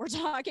part of what we're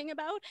talking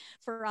about.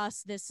 For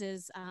us, this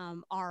is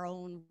our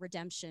own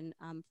redemption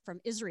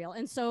from Israel.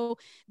 And so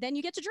then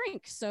you get to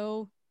drink.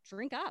 So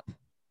drink up.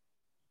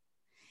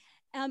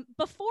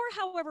 Before,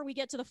 however, we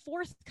get to the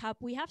fourth cup,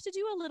 we have to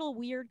do a little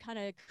weird kind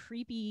of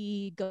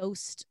creepy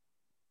ghost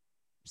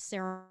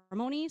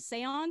ceremony,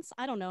 seance.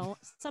 I don't know.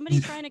 Somebody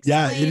trying to explain.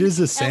 Yeah, it is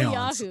a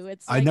seance.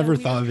 It's I never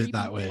thought of it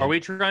that way. Are we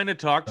trying to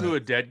talk to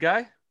a dead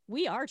guy?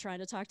 We are trying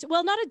to talk to,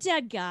 well, not a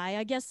dead guy.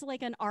 I guess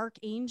like an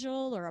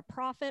archangel or a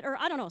prophet, or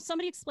I don't know.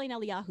 Somebody explain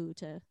Eliyahu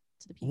to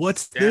the people.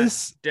 What's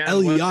this?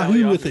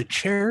 Eliyahu with a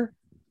chair?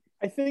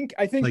 I think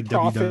like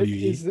prophet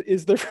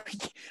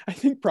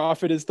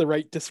is the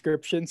right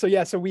description. So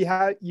yeah, so we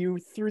have you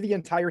through the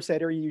entire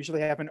Seder. You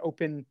usually have an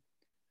open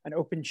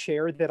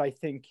chair that I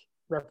think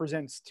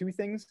represents two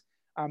things.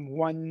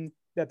 One,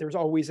 that there's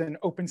always an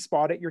open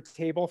spot at your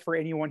table for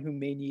anyone who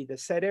may need a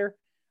Seder,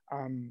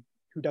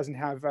 who doesn't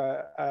have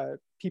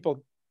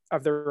people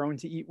of their own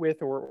to eat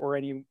with or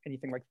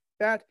anything like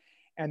that.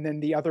 And then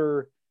the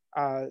other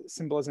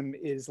symbolism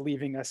is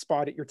leaving a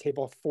spot at your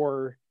table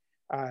for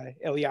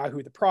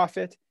Eliyahu the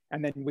prophet,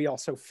 and then we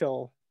also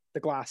fill the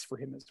glass for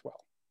him as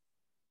well.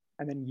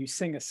 And then you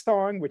sing a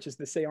song, which is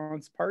the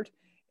seance part,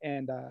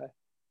 and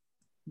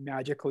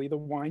magically the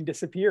wine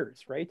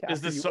disappears, right? Do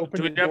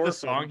we have the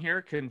song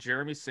here? Can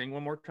Jeremy sing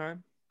one more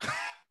time?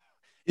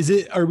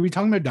 Are we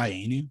talking about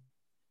Dayenu?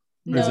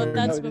 No,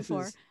 that's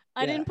before.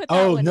 I didn't put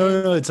that one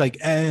no, it's like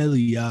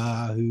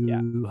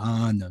Eliyahu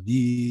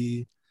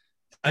Hanavi.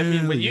 I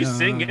mean, when you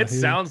sing, it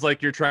sounds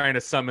like you're trying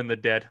to summon the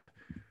dead.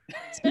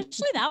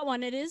 Especially that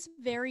one, it is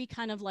very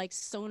kind of like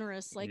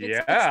sonorous, like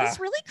it's this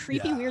really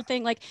creepy weird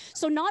thing. Like,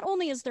 so not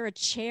only is there a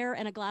chair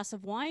and a glass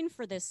of wine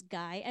for this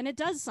guy, and it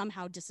does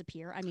somehow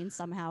disappear. I mean,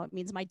 somehow it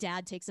means my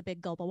dad takes a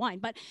big gulp of wine,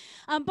 but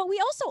we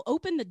also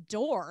open the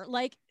door,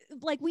 like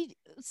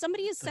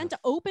somebody is sent to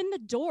open the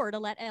door to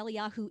let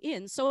Eliyahu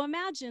in. So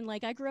imagine,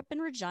 like, I grew up in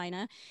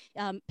Regina.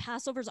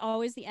 Passover's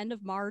always the end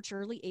of March,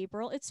 early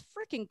April. It's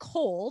freaking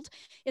cold.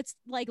 It's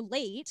like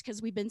late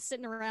because we've been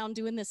sitting around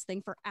doing this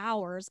thing for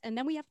hours, and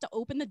then we have to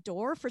open the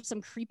door for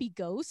some creepy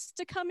ghosts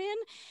to come in.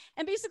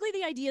 And basically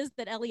the idea is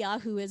that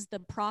Eliyahu is the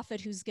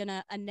prophet who's going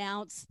to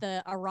announce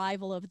the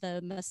arrival of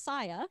the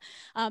Messiah.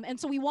 And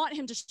so we want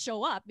him to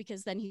show up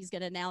because then he's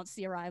going to announce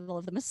the arrival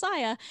of the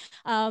Messiah.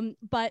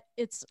 But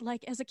it's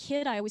like, as a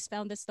kid, I always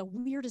found this the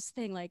weirdest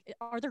thing. Like,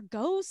 are there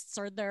ghosts?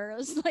 Are there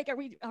like,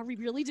 are we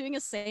really doing a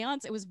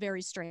seance? It was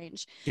very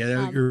strange. Get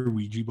out your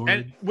Ouija board.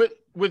 And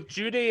with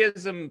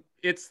Judaism,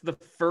 it's the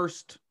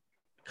first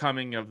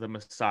coming of the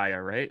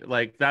Messiah, right?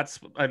 Like, that's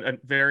a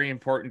very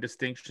important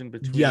distinction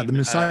between the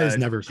Messiah has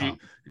never come.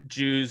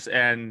 Jews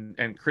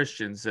and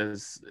Christians.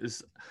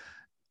 Is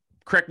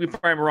correct me if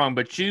I'm wrong,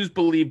 but Jews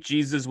believe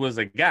Jesus was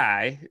a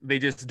guy. They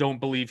just don't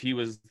believe he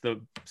was the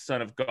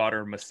Son of God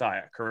or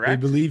Messiah, correct? They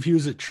believe he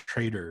was a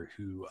traitor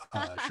who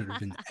should have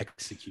been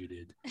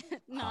executed.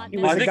 I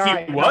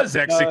think he was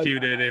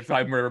executed, if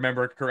I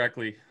remember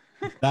correctly.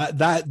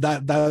 That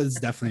was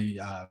definitely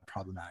a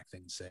problematic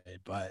thing to say,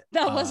 but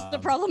that was the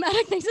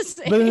problematic thing to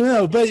say.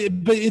 But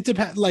it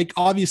depends. Like,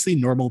 obviously,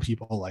 normal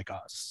people like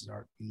us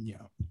are,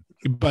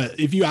 But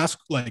if you ask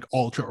like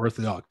ultra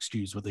Orthodox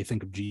Jews what they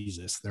think of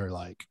Jesus, they're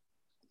like,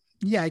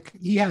 yeah,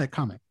 he had it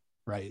coming,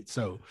 right?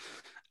 So,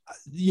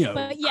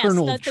 but yes,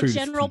 the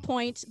general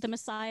point, the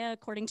Messiah,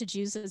 according to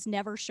Jews, has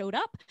never showed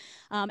up,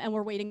 and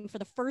we're waiting for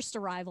the first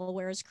arrival,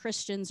 whereas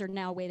Christians are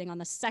now waiting on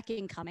the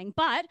second coming.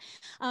 But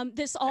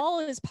this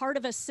all is part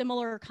of a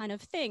similar kind of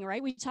thing,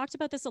 right? We talked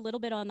about this a little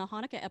bit on the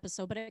Hanukkah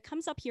episode, but it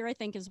comes up here, I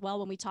think, as well,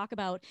 when we talk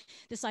about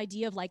this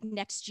idea of like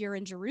next year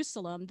in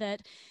Jerusalem,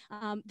 that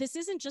this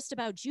isn't just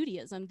about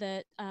Judaism,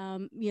 that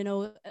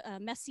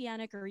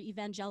Messianic or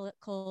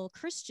evangelical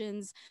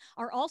Christians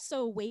are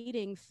also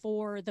waiting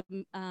for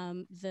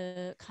the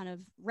kind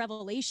of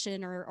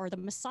revelation or the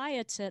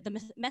Messiah, to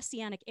the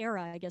Messianic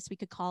era, I guess we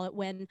could call it,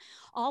 when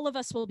all of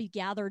us will be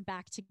gathered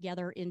back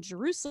together in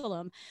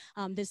Jerusalem.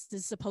 This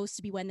is supposed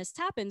to be when this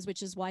happens,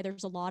 which is why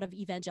there's a lot of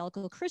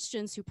evangelical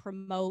Christians who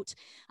promote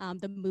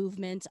the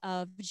movement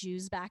of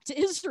Jews back to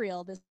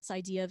Israel, this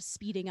idea of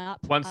speeding up.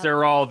 Once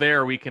they're all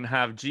there, we can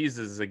have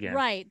Jesus again.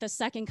 Right. The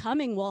second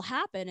coming will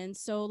happen. And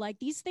so like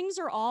these things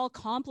are all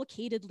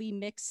complicatedly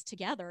mixed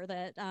together,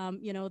 that,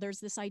 there's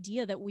this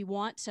idea that we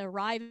want to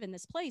arrive in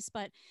this place,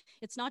 but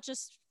it's not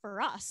just for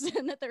us,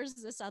 and that there's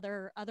this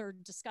other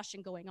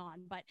discussion going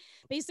on. But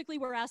basically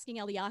we're asking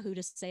Eliyahu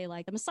to say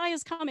like the Messiah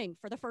is coming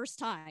for the first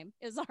time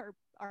is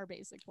our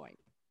basic point.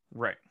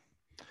 Right.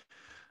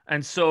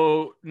 And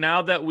so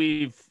now that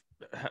we've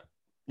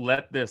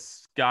let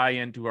this guy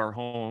into our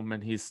home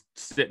and he's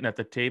sitting at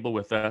the table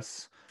with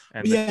us,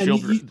 and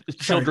the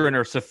children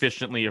are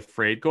sufficiently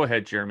afraid. Go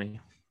ahead, Jeremy.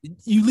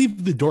 You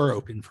leave the door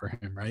open for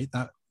him, right?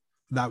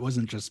 That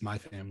wasn't just my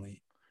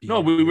family. No,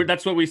 we were.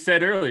 That's what we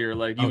said earlier.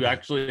 Like, you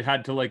actually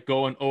had to like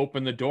go and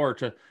open the door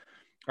to.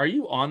 Are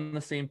you on the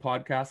same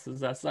podcast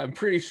as us? I'm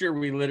pretty sure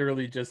we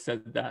literally just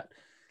said that.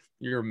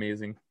 You're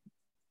amazing.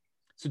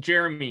 So,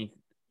 Jeremy,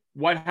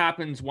 what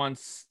happens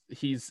once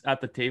he's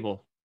at the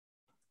table?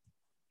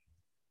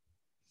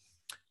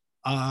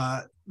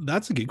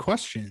 That's a good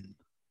question.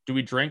 Do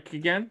we drink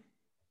again?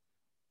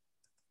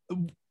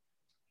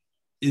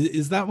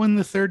 Is that when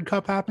the third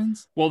cup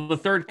happens? Well,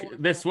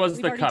 this was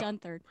the cup. Done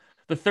third.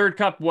 The third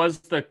cup is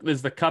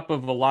the cup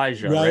of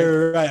Elijah,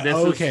 right?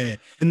 Okay.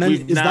 And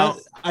then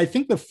I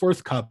think the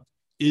fourth cup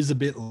is a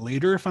bit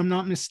later, if I'm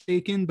not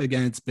mistaken, but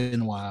again, it's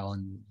been a while,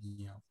 and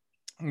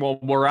well,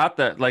 we're at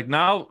that, like,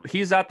 now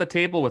he's at the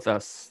table with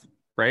us,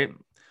 right?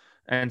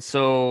 And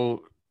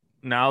so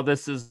now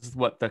this is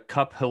what, the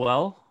cup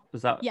Hillel?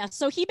 Is that? Yeah,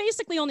 so he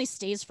basically only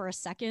stays for a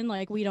second.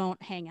 Like, we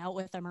don't hang out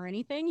with him or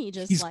anything. He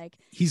just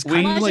he's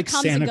kind of like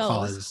Santa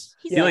Claus.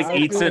 He like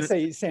eats it.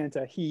 Say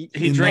Santa. He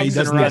drinks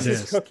and gets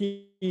his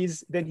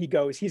cookies, then he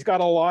goes. He's got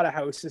a lot of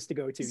houses to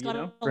go to. He's got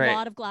a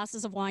lot of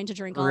glasses of wine to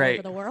drink all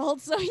over the world,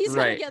 so he's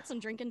gonna get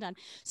some drinking done.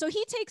 So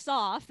he takes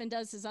off and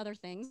does his other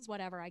things,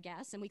 whatever, I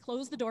guess. And we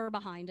close the door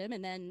behind him,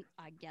 and then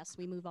I guess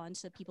we move on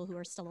to people who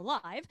are still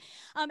alive.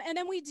 And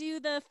then we do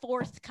the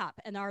fourth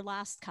cup and our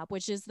last cup,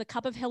 which is the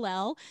cup of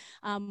Hillel,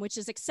 which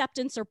is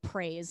acceptance or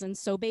praise. And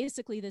so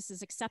basically, this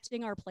is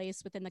accepting our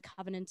place within the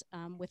covenant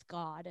with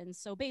God. And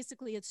so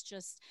basically, it's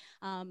just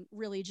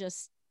really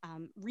just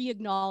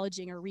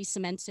re-acknowledging or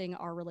re-cementing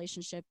our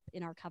relationship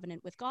in our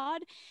covenant with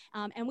God.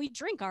 And we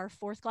drink our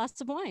fourth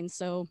glass of wine.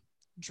 So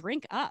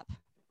drink up.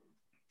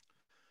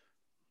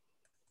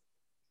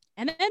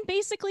 And then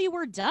basically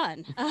we're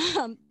done.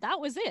 That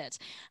was it.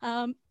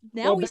 Now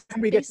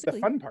we get to the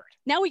fun part.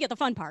 Now we get the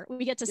fun part.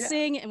 We get to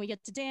sing, and we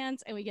get to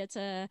dance, and we get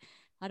to,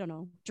 I don't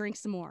know, drink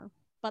some more.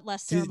 But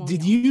less ceremonial.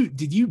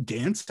 Did you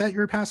dance at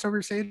your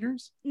Passover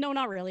Seders? No,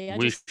 not really.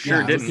 We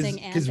sure didn't,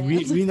 because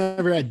we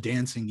never had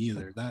dancing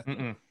either.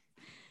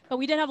 But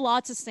we did have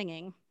lots of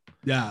singing.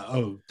 Yeah.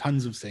 Oh,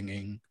 tons of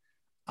singing.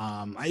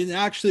 I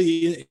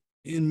actually,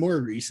 in more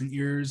recent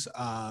years,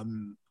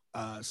 some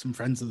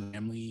friends of the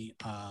family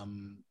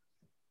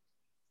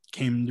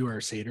came to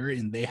our Seder,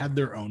 and they had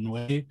their own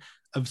way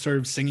of sort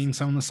of singing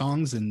some of the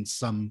songs, and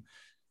some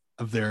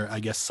of their, I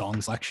guess, song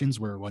selections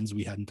were ones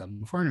we hadn't done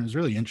before. And it was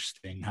really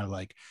interesting how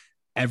like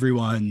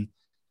everyone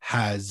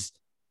has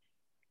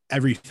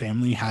every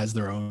family has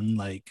their own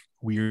like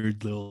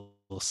weird little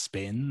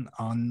spin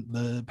on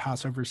the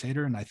Passover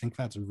Seder, and I think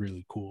that's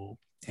really cool.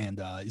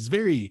 And it's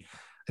very,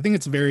 I think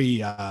it's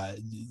very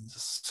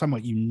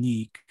somewhat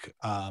unique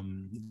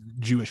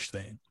Jewish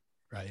thing,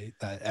 right?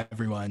 That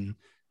everyone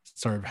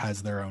sort of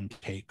has their own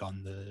take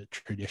on the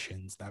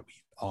traditions that we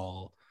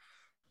all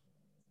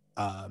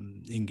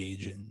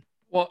engage in.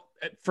 Well,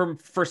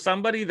 for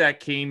somebody that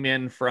came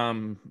in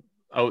from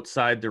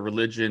outside the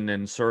religion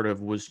and sort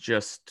of was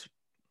just,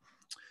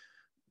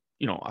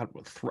 you know,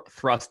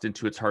 thrust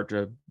into, it's hard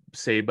to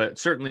say, but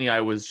certainly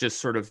I was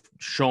just sort of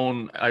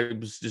shown, I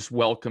was just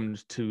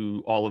welcomed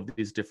to all of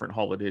these different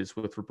holidays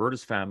with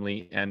Roberta's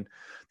family. And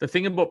the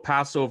thing about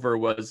Passover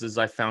is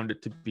I found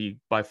it to be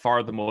by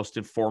far the most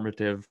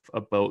informative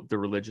about the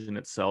religion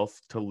itself,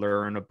 to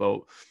learn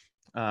about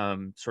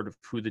sort of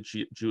who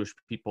the Jewish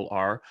people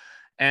are.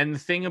 And the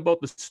thing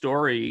about the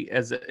story,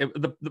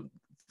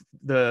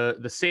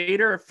 the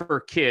Seder for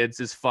kids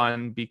is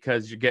fun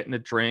because you're getting a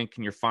drink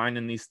and you're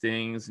finding these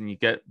things, and you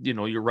get, you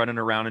know, you're running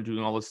around and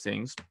doing all those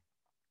things.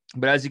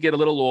 But as you get a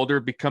little older,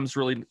 it becomes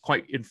really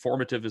quite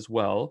informative as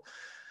well.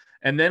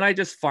 And then I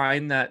just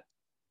find that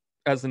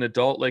as an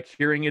adult, like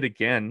hearing it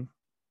again,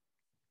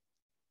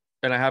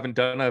 and I haven't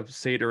done a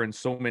Seder in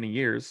so many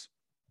years,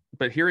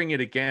 but hearing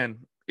it again,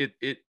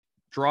 it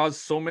draws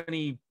so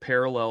many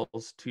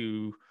parallels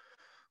to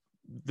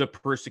the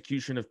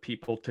persecution of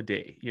people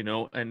today, you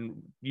know,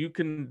 and you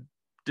can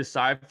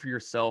decide for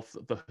yourself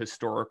the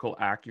historical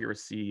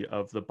accuracy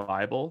of the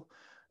Bible,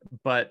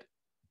 but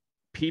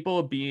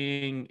people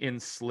being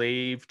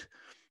enslaved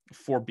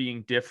for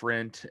being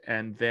different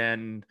and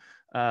then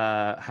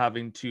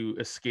having to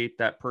escape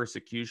that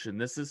persecution.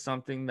 This is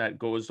something that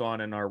goes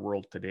on in our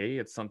world today.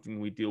 It's something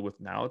we deal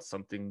with now. It's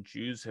something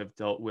Jews have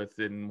dealt with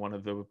in one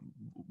of the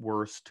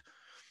worst,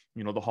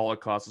 you know, the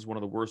Holocaust is one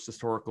of the worst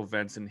historical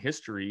events in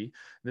history.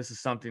 This is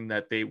something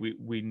that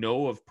we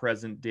know of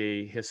present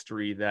day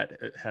history that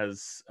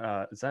has,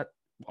 is that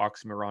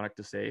oxymoronic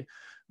to say,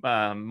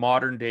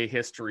 modern day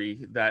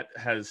history that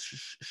has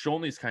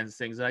shown these kinds of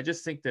things. And I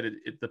just think that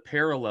the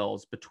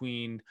parallels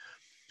between,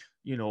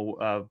 you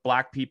know,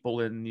 Black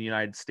people in the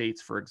United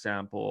States, for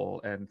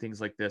example, and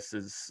things like this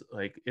is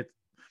like it.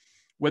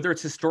 Whether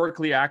it's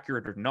historically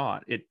accurate or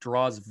not, it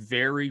draws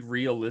very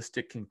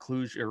realistic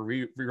conclusion or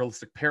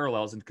realistic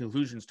parallels and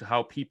conclusions to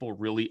how people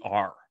really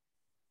are.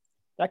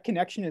 That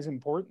connection is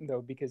important,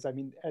 though, because I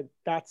mean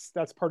that's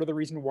part of the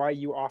reason why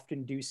you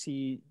often do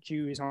see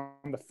Jews on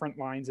the front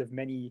lines of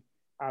many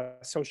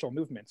social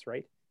movements,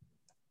 right?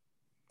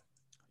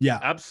 Yeah,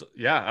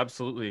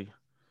 absolutely.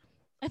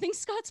 I think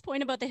Scott's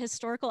point about the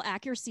historical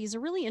accuracy is a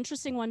really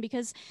interesting one,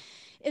 because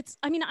it's,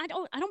 I mean, I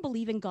don't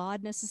believe in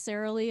God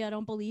necessarily. I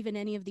don't believe in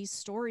any of these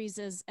stories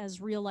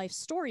as real life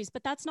stories,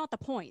 but that's not the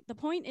point. The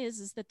point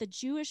is that the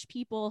Jewish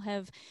people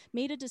have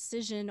made a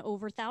decision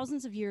over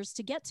thousands of years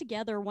to get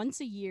together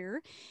once a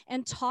year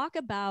and talk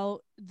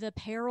about the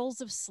perils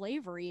of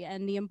slavery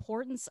and the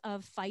importance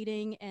of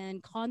fighting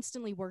and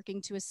constantly working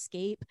to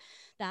escape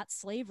that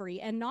slavery,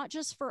 and not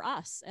just for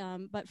us,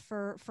 but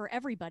for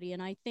everybody.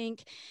 And I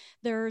think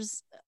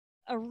there's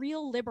a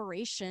real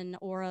liberation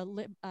or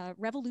a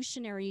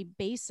revolutionary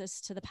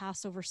basis to the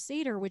Passover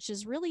Seder, which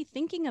is really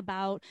thinking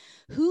about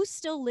who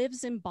still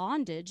lives in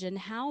bondage and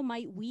how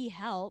might we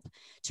help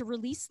to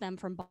release them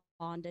from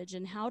bondage,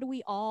 and how do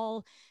we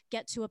all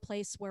get to a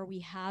place where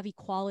we have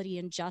equality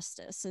and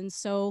justice. And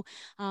so,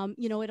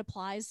 you know, it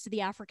applies to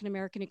the African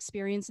American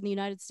experience in the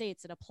United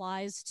States. It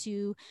applies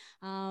to,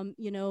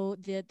 you know,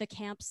 the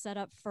camps set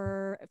up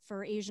for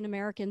Asian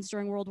Americans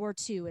during World War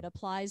II. It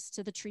applies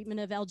to the treatment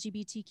of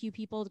LGBTQ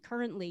people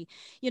currently.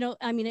 You know,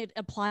 I mean, it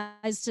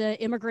applies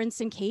to immigrants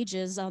in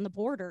cages on the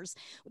borders.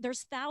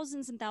 There's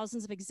thousands and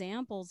thousands of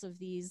examples of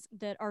these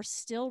that are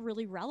still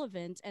really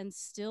relevant and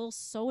still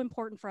so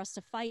important for us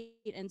to fight.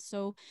 And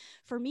so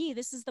for me,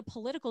 this is the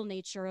political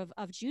nature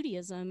of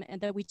Judaism,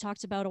 and that we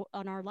talked about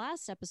on our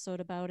last episode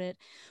about it,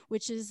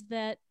 which is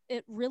that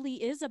it really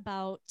is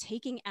about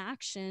taking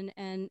action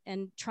and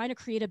trying to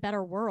create a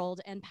better world.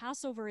 And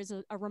Passover is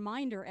a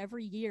reminder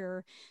every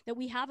year that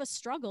we have a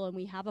struggle and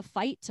we have a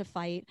fight to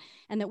fight,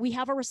 and that we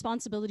have a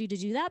responsibility to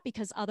do that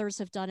because others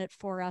have done it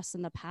for us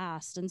in the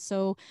past. And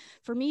so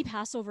for me,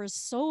 Passover is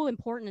so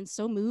important and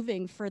so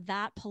moving for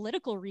that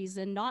political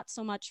reason, not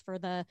so much for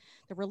the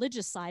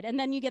religious side. And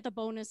then you get the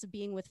bonus of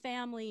being with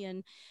family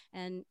and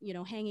you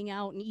know, hanging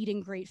out and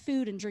eating great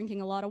food and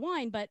drinking a lot of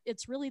wine. But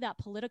it's really that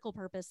political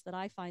purpose that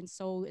I find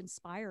so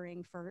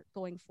inspiring for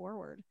going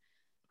forward.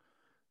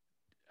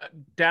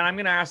 Dan, I'm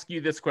going to ask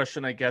you this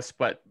question, I guess,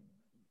 but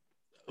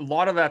a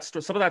lot of that,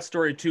 some of that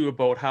story too,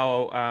 about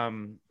how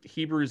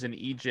Hebrews in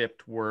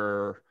Egypt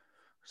were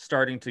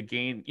starting to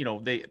gain, you know,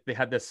 they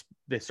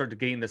started to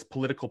gain this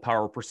political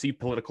power, perceived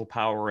political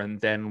power, and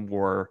then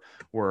were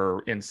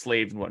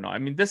enslaved and whatnot. I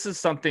mean, this is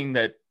something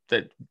that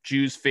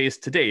Jews face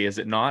today, is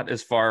it not?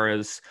 As far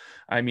as,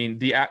 I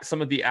mean,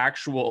 some of the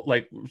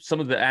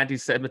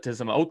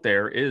anti-Semitism out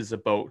there is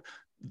about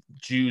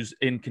Jews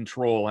in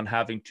control and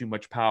having too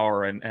much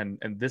power, and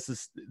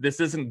this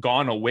isn't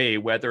gone away,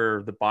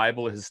 whether the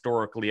Bible is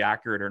historically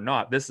accurate or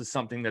not. This is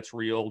something that's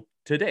real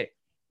today.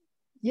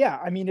 Yeah,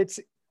 I mean, it's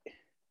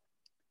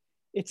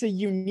a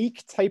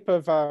unique type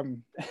of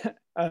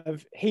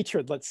of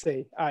hatred, let's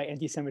say,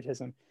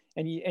 anti-Semitism,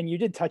 and you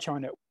did touch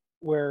on it,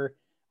 where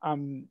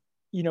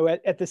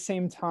at the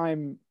same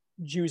time,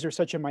 Jews are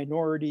such a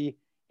minority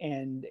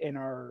and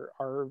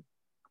are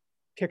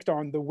picked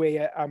on the way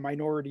a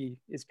minority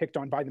is picked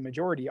on by the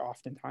majority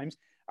oftentimes.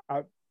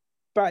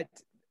 But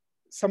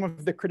some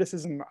of the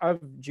criticism of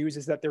Jews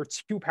is that they're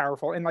too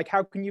powerful. And like,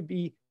 how can you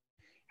be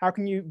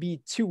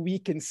too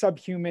weak and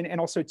subhuman and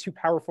also too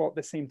powerful at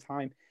the same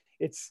time?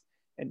 It's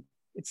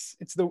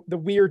the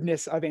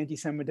weirdness of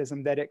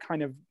anti-Semitism, that it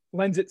kind of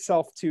lends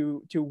itself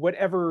to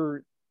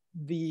whatever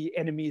the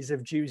enemies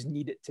of Jews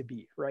need it to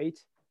be, right?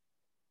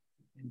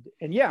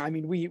 And yeah, I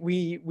mean,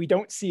 we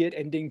don't see it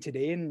ending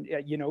today, and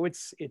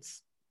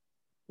it's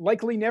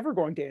likely never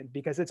going to end,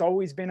 because it's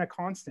always been a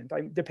constant.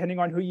 Depending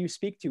on who you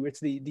speak to, it's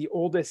the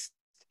oldest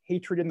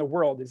hatred in the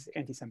world is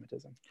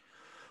anti-Semitism.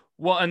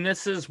 Well, and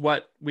this is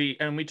what we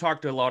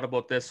talked a lot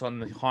about this on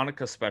the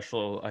Hanukkah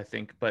special, I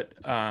think, but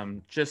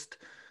just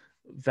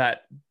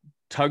that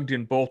tugged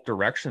in both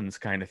directions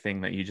kind of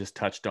thing that you just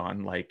touched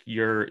on, like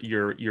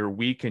you're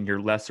weak and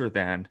you're lesser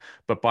than,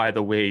 but by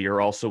the way,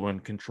 you're also in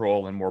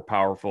control and more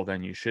powerful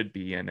than you should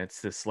be. And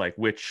it's this like,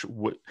 which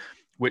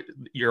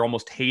you're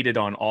almost hated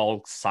on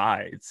all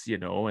sides,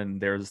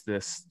 and there's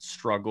this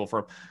struggle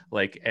for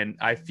like, and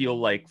I feel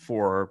like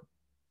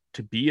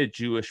to be a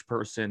Jewish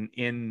person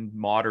in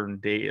modern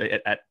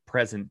day, at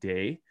present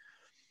day,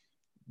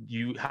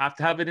 you have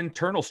to have an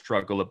internal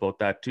struggle about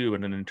that too,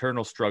 and an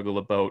internal struggle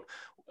about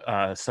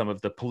some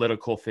of the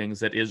political things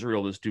that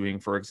Israel is doing,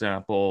 for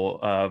example,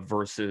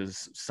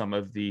 versus some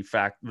of the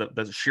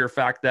sheer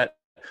fact that,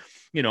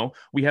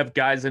 we have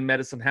guys in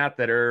Medicine Hat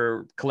that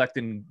are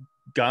collecting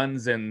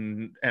guns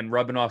and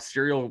rubbing off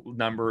serial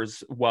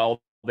numbers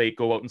while they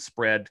go out and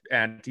spread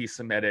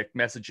anti-Semitic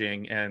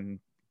messaging. And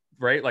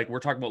right, like we're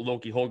talking about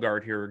Loki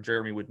Holgard here,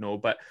 Jeremy would know,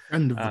 but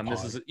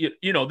this is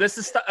this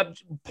is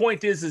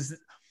point is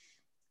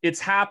it's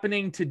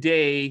happening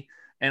today.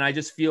 And I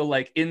just feel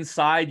like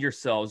inside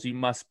yourselves, you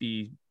must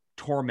be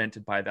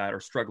tormented by that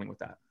or struggling with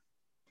that.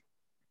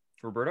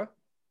 Roberta?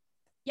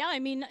 Yeah, I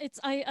mean,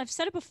 I've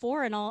said it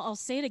before, and I'll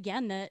say it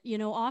again, that,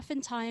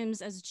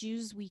 oftentimes as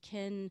Jews, we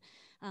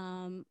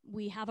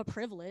have a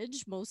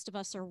privilege. Most of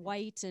us are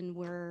white, and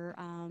we're,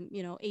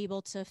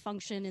 able to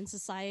function in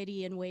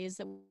society in ways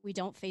that we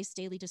don't face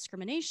daily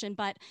discrimination.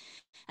 But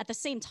at the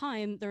same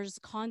time, there's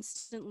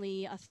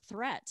constantly a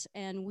threat,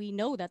 and we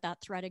know that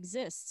threat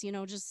exists.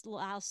 Just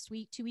last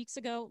week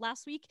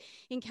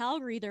in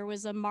Calgary, there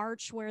was a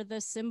march where the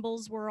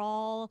symbols were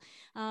all,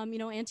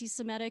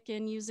 anti-Semitic,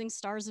 and using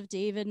Stars of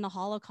David and the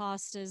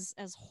Holocaust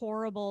as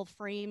horrible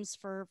frames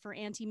for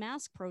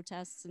anti-mask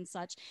protests and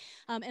such.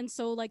 And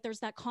so, like, there's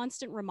that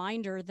constant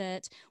reminder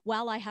that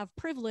while I have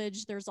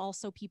privilege, there's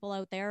also people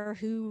out there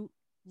who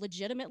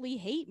legitimately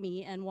hate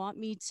me and want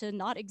me to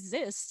not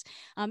exist,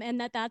 and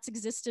that's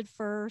existed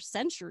for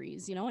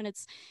centuries, and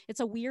it's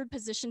a weird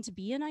position to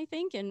be in, I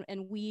think,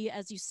 and we,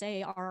 as you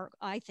say,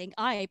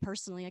 I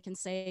personally, I can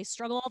say,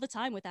 struggle all the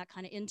time with that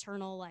kind of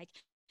internal, like,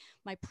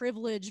 my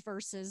privilege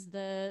versus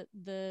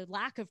the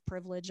lack of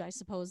privilege, I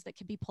suppose, that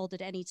could be pulled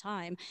at any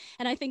time.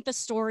 And I think the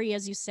story,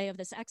 as you say, of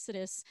this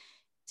Exodus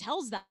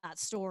tells that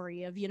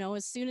story of,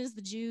 as soon as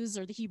the Jews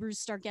or the Hebrews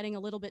start getting a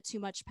little bit too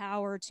much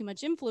power, too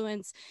much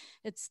influence,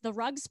 it's the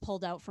rug's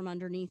pulled out from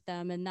underneath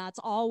them. And that's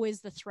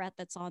always the threat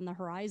that's on the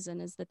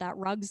horizon, is that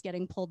rug's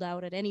getting pulled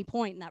out at any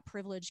point, and that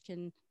privilege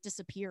can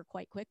disappear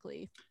quite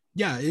quickly.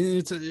 Yeah,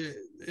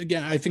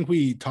 again, I think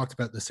we talked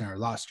about this in our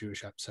last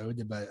Jewish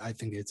episode, but I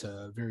think it's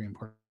a very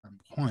important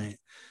point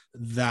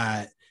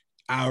that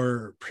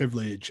our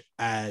privilege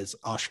as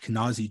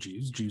Ashkenazi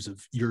Jews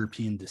of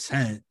European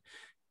descent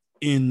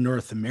in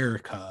North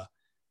America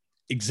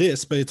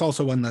exists, but it's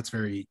also one that's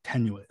very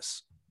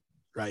tenuous,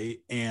 right?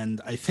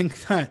 And I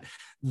think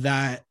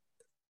that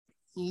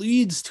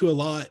leads to a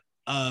lot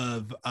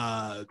of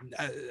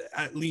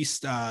at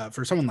least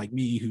for someone like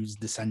me who's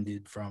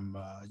descended from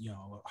a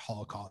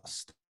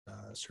Holocaust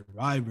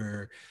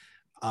survivor,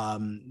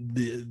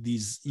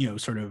 these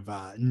sort of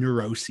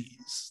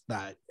neuroses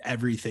that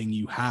everything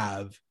you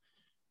have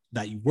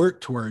that you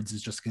work towards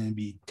is just going to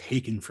be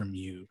taken from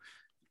you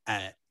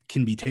at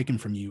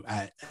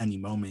any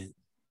moment.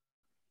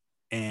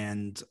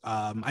 And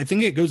I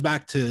think it goes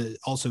back to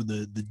also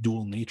the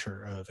dual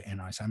nature of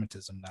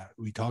anti-Semitism that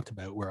we talked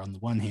about, where on the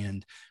one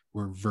hand,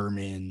 we're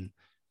vermin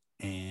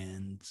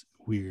and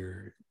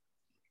we're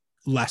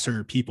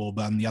lesser people,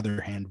 but on the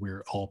other hand,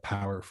 we're all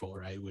powerful,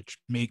 right? Which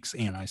makes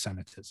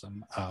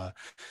anti-Semitism a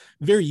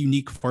very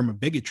unique form of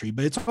bigotry.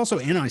 But it's also,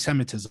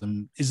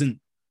 anti-Semitism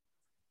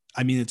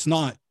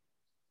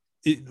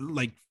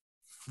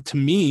to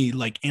me,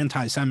 like,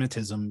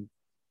 anti-Semitism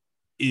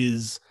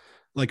is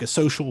like a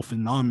social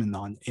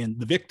phenomenon, and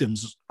the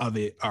victims of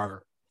it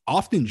are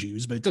often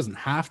Jews, but it doesn't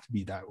have to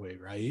be that way,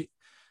 right?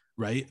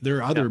 right? There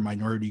are other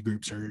minority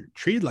groups are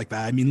treated like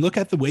that. I mean, look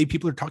at the way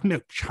people are talking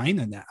about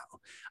China now.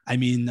 I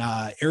mean,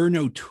 Aaron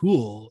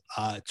O'Toole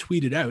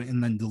tweeted out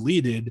and then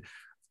deleted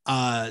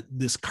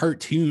this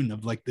cartoon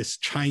of like this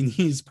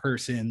Chinese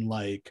person,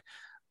 like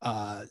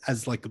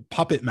as like a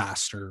puppet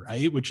master,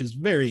 right? Which is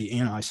very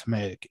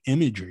anti-Semitic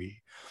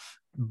imagery,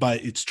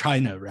 but it's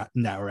China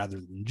now rather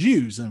than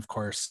Jews. And of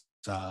course,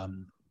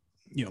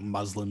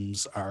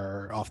 Muslims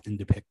are often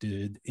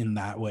depicted in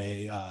that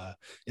way,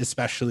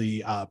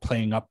 especially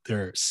playing up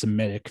their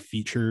Semitic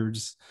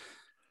features.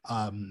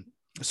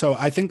 So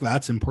I think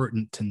that's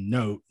important to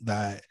note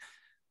that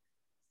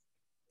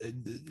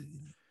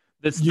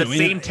the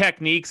same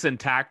techniques and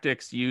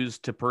tactics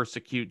used to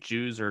persecute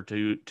Jews or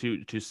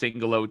to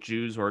single out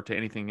Jews or to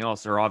anything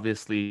else are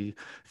obviously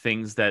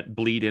things that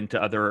bleed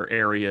into other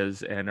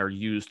areas and are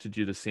used to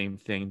do the same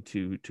thing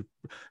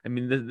I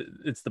mean,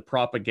 it's the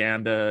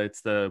propaganda,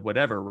 it's the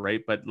whatever,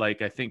 right? But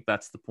like, I think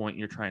that's the point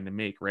you're trying to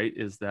make, right?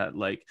 Is that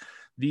like,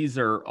 these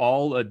are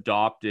all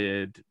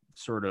adopted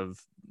sort of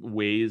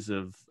ways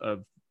of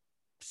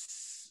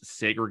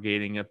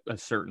segregating a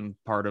certain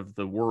part of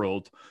the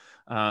world.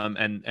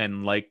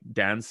 And like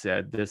Dan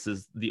said, this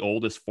is the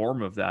oldest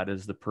form of that,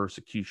 is the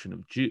persecution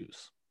of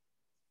Jews.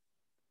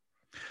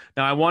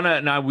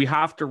 Now we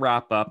have to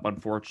wrap up,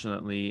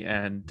 unfortunately,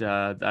 and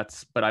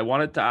but I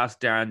wanted to ask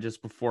Dan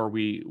just before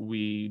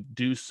we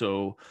do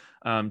so,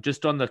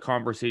 just on the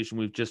conversation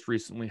we've just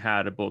recently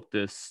had about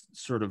this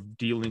sort of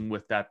dealing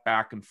with that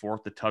back and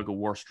forth, the tug of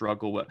war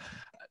struggle.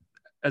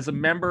 As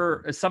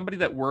somebody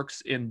that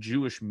works in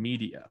Jewish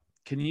media,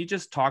 can you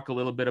just talk a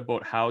little bit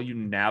about how you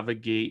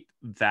navigate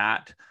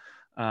that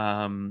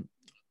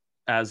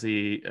as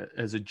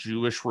a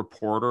Jewish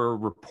reporter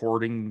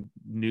reporting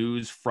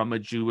news from a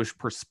Jewish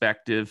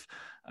perspective?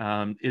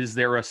 Is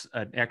there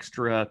an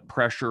extra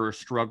pressure or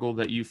struggle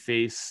that you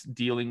face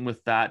dealing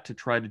with that to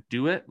try to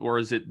do it, or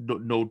is it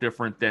no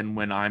different than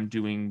when I'm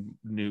doing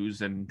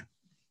news and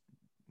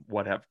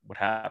what have you?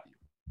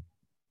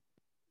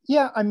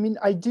 Yeah, I mean,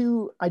 I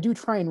do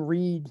try and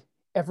read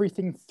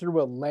everything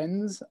through a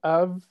lens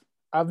of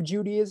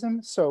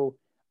Judaism. So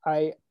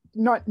I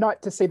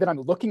not to say that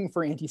I'm looking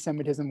for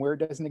anti-Semitism where it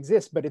doesn't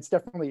exist, but it's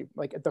definitely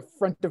like at the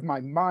front of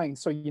my mind.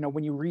 So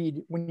when you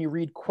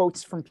read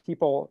quotes from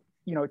people,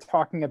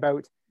 talking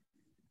about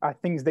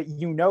things that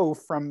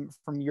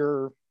from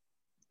your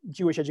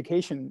Jewish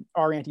education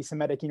are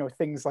anti-Semitic,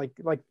 things like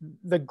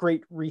the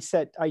Great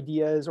Reset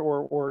ideas,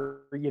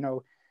 or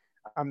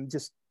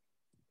just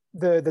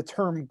the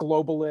term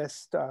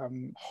globalist,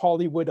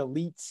 Hollywood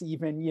elites,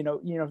 even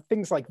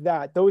things like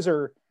that. Those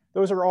are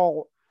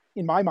all,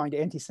 in my mind,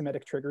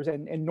 anti-Semitic triggers.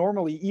 And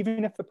normally,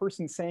 even if the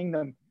person saying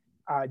them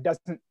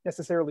doesn't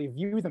necessarily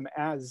view them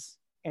as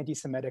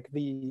anti-Semitic,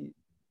 the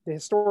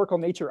historical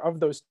nature of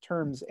those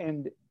terms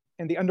and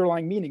the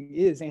underlying meaning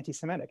is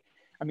anti-Semitic.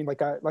 I mean,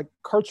 like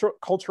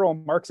cultural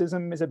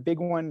Marxism is a big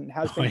one,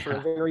 has been for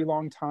a very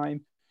long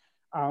time.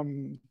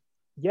 And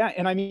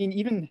I mean,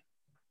 even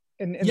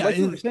like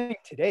you were saying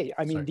today,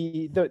 I mean,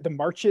 the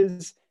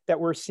marches that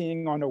we're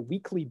seeing on a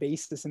weekly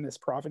basis in this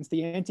province,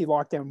 the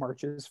anti-lockdown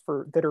marches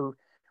that are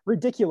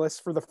ridiculous,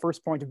 for the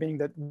first point of being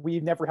that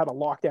we've never had a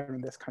lockdown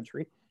in this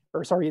country,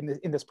 or sorry,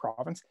 in this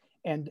province.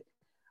 And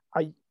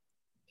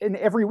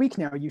every week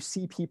now you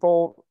see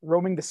people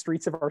roaming the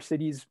streets of our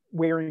cities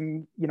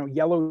wearing,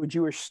 yellow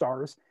Jewish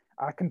stars,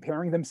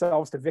 comparing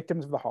themselves to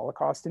victims of the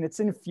Holocaust. And it's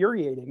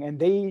infuriating. And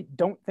they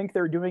don't think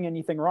they're doing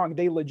anything wrong.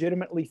 They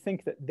legitimately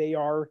think that they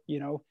are,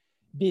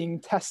 being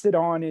tested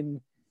on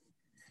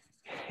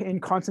in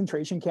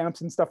concentration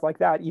camps and stuff like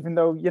that, even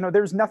though,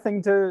 there's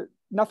nothing to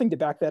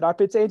back that up.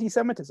 It's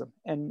anti-Semitism.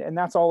 And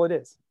that's all it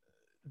is.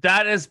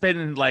 That has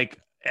been like,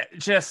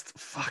 just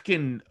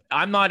fucking,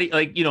 I'm not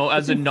like,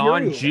 as a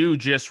non-Jew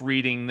just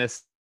reading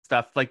this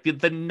stuff, like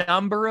the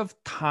number of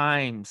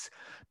times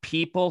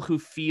people who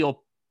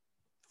feel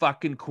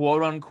fucking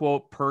quote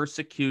unquote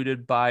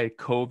persecuted by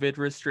COVID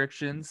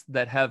restrictions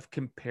that have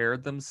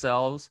compared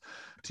themselves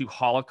to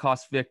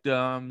Holocaust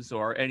victims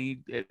or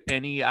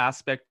any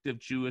aspect of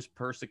Jewish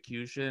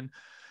persecution.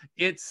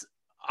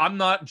 I'm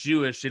not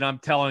Jewish, and I'm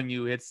telling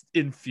you, it's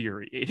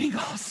infuriating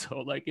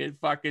also. Like, it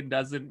fucking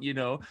doesn't,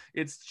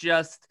 it's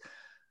just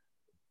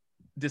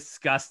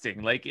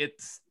disgusting. Like,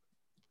 it's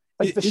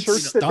like the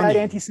shirts that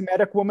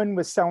anti-Semitic woman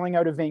was selling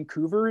out of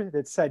Vancouver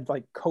that said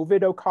like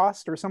COVID o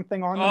cost or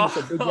something on them with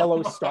a big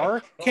yellow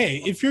star.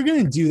 Okay, if you're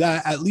gonna do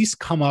that, at least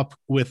come up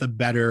with a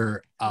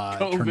better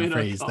turn of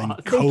phrase than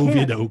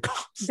COVID o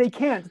cost. They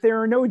can't.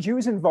 There are no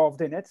Jews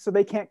involved in it, so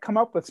they can't come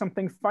up with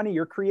something funny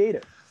or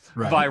creative.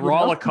 Right.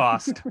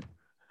 Virolocost.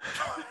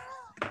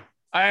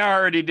 I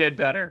already did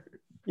better.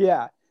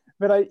 Yeah.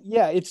 But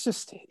it's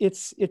just,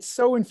 it's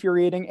so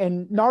infuriating.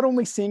 And not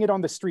only seeing it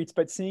on the streets,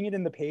 but seeing it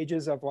in the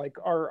pages of like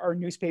our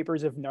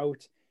newspapers of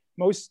note,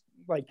 most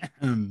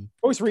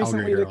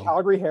recently the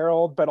Calgary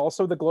Herald, but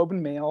also the Globe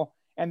and Mail.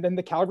 And then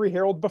the Calgary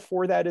Herald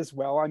before that as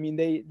well. I mean,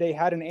 they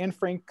had an Anne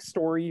Frank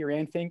story, or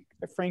Anne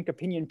Frank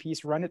opinion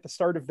piece run at the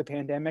start of the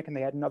pandemic. And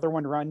they had another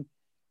one run,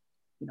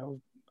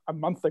 a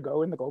month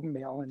ago in the Globe and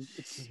Mail, and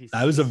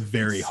that was a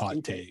very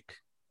hot take.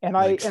 And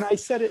I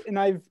said it, and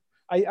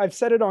I've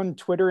said it on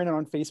Twitter and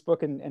on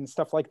Facebook and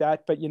stuff like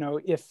that. But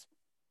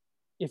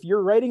if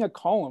you're writing a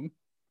column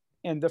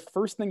and the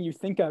first thing you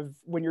think of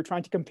when you're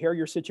trying to compare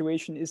your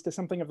situation is to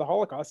something of the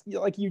Holocaust,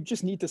 you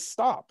just need to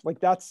stop.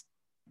 That's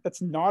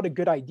not a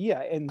good idea.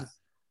 And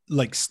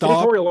stop.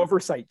 Editorial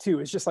oversight too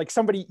is just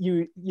somebody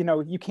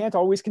you can't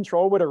always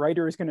control what a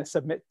writer is going to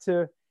submit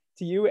to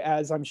you,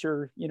 as I'm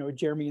sure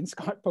Jeremy and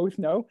Scott both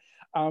know.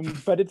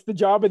 But it's the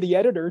job of the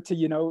editor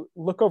to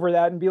look over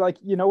that and be like,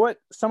 you know what,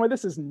 some of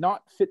this is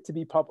not fit to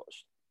be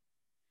published.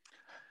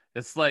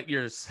 It's like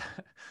it's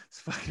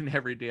fucking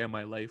every day of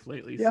my life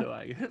lately. Yeah.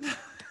 So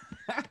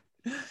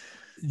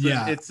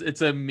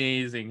it's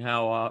amazing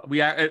how I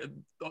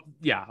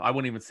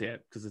wouldn't even say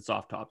it because it's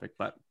off topic,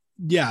 but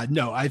yeah,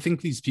 no, I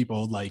think these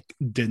people like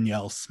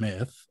Danielle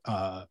Smith,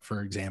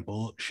 for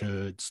example,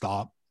 should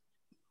stop,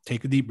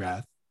 take a deep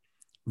breath,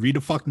 read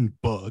a fucking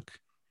book,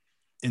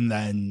 and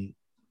then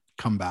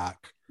come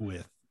back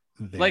with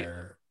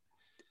their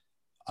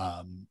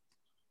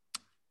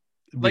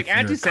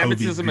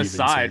anti-Semitism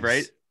aside,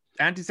 right?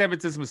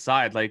 Anti-Semitism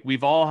aside,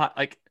 we've all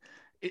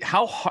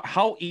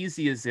how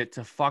easy is it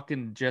to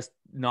fucking just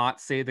not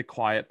say the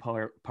quiet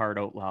part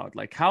out loud?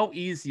 How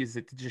easy is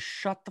it to just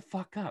shut the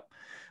fuck up?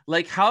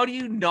 How do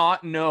you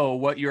not know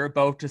what you're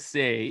about to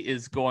say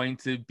is going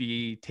to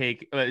be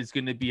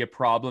a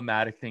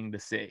problematic thing to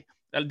say?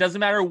 It doesn't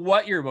matter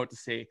what you're about to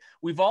say.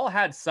 We've all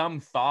had some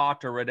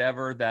thought or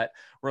whatever that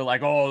we're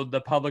like, oh,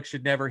 the public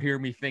should never hear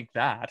me think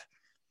that.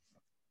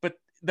 But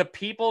the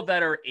people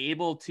that are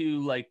able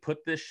to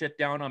put this shit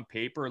down on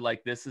paper,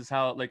 this is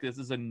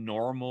a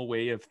normal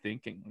way of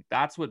thinking.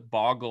 That's what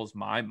boggles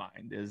my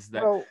mind, is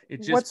that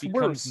it just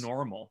becomes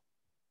normal.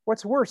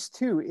 What's worse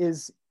too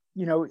is,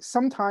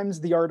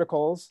 sometimes the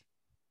articles,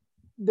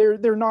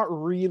 they're not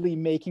really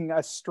making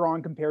a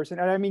strong comparison.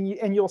 And I mean,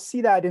 and you'll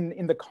see that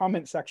in the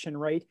comment section,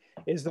 right?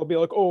 Is they'll be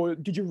like, oh,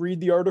 did you read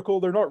the article?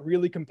 They're not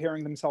really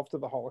comparing themselves to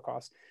the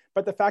Holocaust.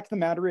 But the fact of the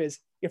matter is,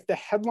 if the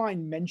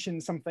headline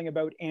mentions something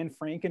about Anne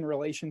Frank in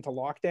relation to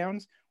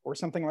lockdowns or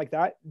something like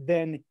that,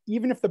 then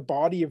even if the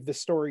body of the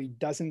story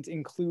doesn't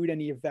include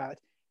any of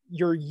that,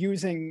 you're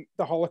using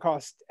the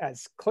Holocaust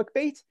as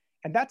clickbait,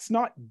 and that's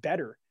not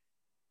better.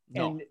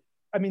 No. And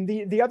I mean,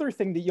 the other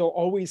thing that you'll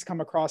always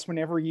come across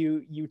whenever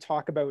you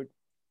talk about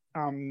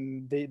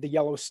the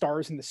yellow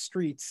stars in the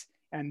streets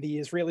and the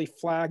Israeli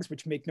flags,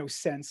 which make no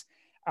sense,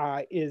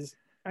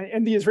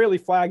 and the Israeli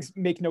flags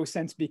make no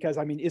sense because,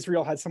 I mean,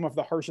 Israel had some of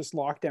the harshest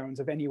lockdowns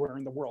of anywhere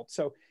in the world.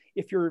 So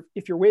if you're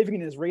waving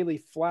an Israeli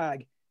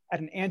flag at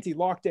an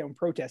anti-lockdown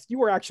protest,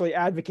 you are actually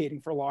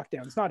advocating for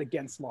lockdowns, not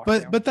against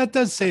lockdown. But that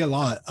does say a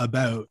lot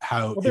about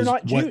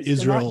what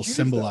Israel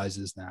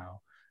symbolizes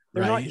now.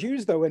 They're not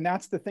Jews, though, and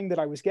that's the thing that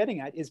I was getting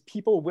at, is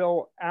people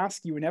will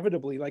ask you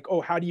inevitably, oh,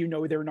 how do you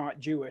know they're not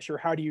Jewish? Or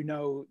how do you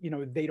know,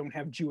 they don't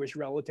have Jewish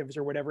relatives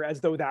or whatever,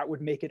 as though that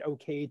would make it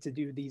okay to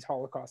do these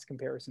Holocaust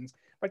comparisons.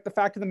 But the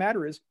fact of the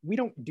matter is, we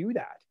don't do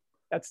that.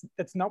 That's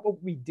not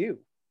what we do.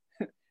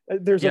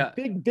 There's a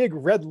big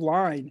red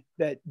line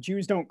that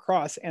Jews don't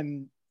cross,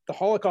 and the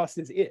Holocaust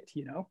is it,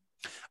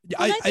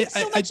 I think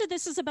so much of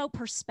this is about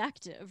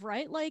perspective,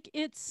 right?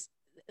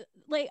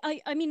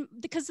 I mean,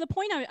 because the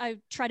point I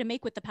try to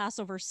make with the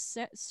Passover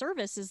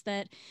service is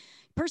that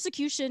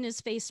persecution is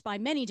faced by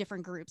many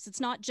different groups. It's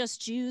not just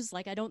Jews.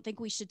 I don't think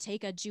we should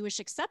take a Jewish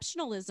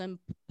exceptionalism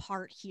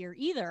part here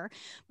either,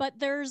 but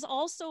there's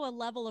also a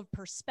level of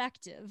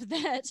perspective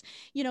that,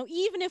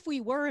 even if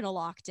we were in a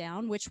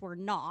lockdown, which we're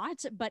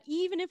not, but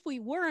even if we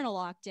were in a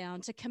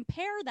lockdown, to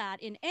compare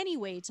that in any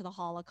way to the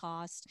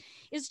Holocaust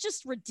is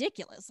just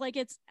ridiculous.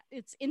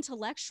 It's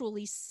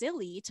intellectually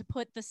silly to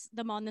put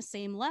them on the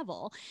same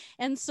level.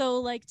 And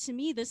so, to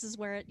me, this is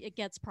where it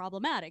gets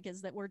problematic,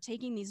 is that we're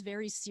taking these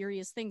very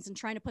serious things and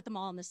trying to put them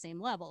all on the same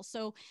level.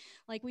 So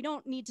we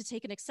don't need to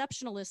take an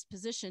exceptionalist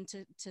position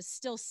to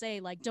still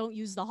say, don't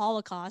use the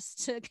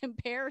Holocaust to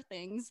compare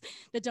things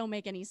that don't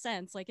make any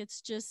sense.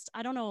 It's just,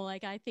 I don't know,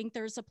 I think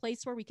there's a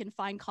place where we can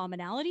find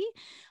commonality,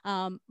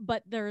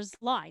 but there's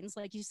lines,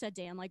 like you said,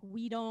 Dan,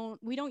 we don't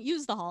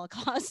use the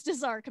Holocaust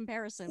as our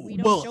comparison. We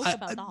don't joke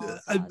about the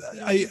Holocaust.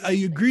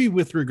 I agree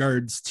with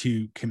regards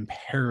to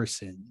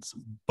comparisons,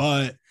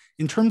 but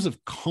in terms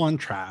of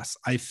contrast,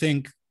 I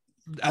think,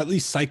 at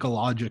least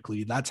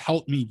psychologically, that's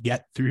helped me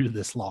get through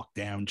this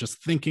lockdown.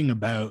 Just thinking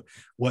about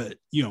what,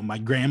 my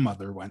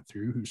grandmother went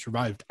through, who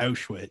survived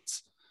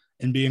Auschwitz,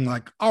 and being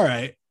like, all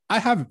right, I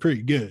have it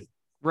pretty good.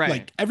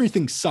 Right.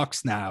 Everything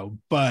sucks now,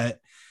 but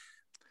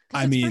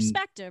I mean,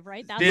 perspective,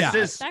 right? That's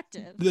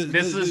perspective.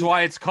 This is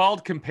why it's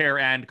called compare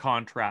and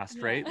contrast,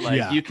 right?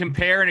 You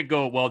compare and it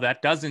go, well,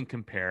 that doesn't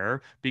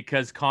compare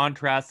because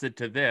contrasted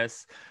to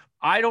this,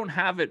 I don't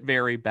have it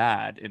very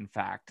bad. In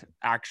fact,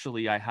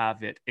 actually, I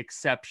have it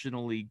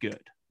exceptionally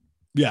good.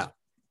 Yeah.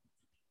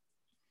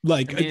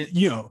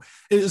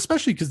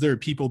 Especially because there are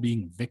people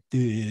being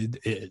evicted,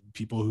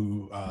 people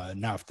who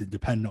now have to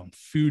depend on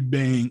food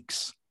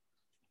banks.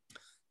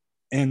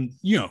 And,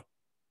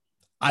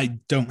 I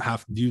don't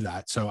have to do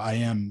that. So I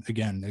am,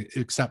 again,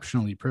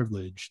 exceptionally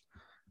privileged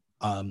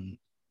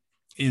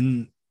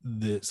in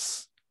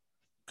this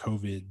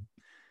COVID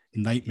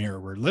nightmare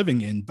we're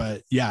living in.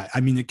 But yeah, I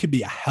mean, it could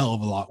be a hell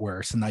of a lot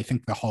worse. And I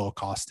think the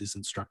Holocaust is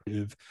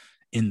instructive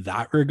in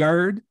that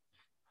regard.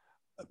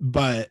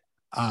 But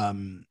I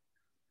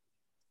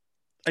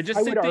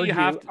just think that you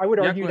have to. I would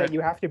argue that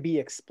you have to be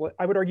explicit.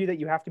 I would argue that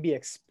you have to be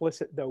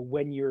explicit though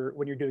when you're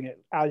doing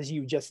it, as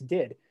you just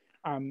did.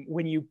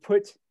 When you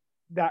put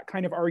that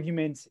kind of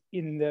argument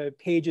in the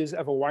pages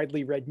of a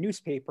widely read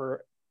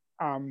newspaper,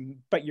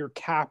 but you're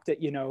capped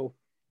at,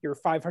 your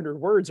 500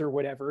 words or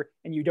whatever,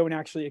 and you don't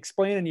actually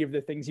explain any of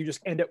the things, you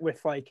just end it with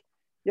like,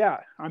 yeah,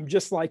 I'm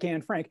just like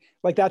Anne Frank.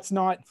 Like that's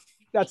not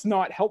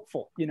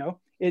helpful.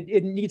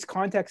 It needs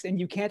context, and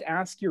you can't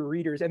ask your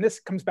readers, and this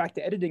comes back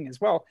to editing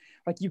as well.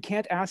 Like you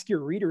can't ask your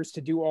readers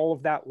to do all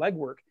of that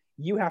legwork.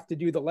 You have to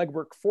do the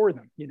legwork for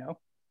them.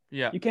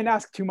 Yeah. You can't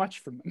ask too much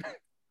from them.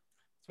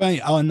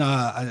 Funny,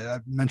 I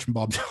mentioned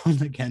Bob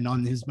Dylan again.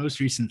 On his most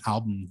recent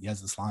album, he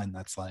has this line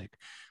that's like,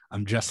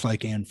 "I'm just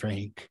like Anne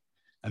Frank.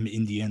 I'm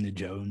Indiana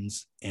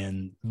Jones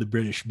and the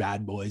British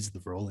bad boys,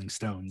 the Rolling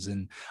Stones."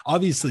 And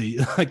obviously,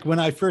 like when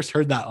I first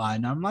heard that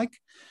line, I'm like,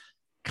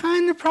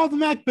 kind of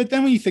problematic. But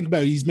then when you think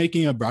about it, he's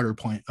making a broader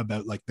point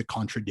about like the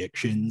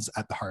contradictions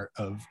at the heart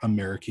of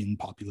American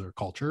popular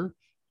culture.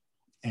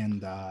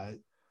 And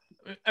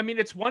I mean,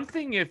 it's one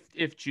thing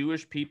if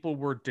Jewish people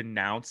were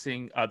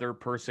denouncing other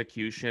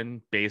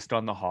persecution based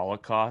on the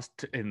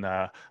Holocaust in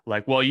the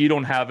like, well, you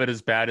don't have it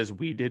as bad as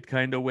we did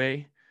kind of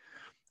way.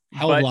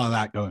 Hell of a lot of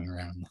that going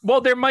around.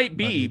 Well, there might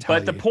be,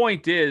 but the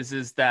point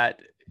is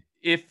that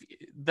if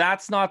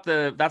that's not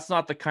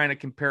the kind of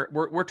compare,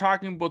 we're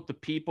talking about the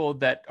people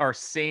that are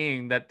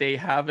saying that they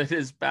have it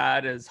as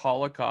bad as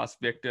Holocaust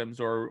victims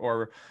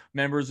or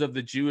members of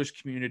the Jewish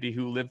community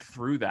who lived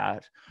through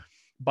that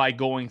by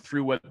going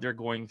through what they're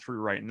going through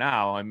right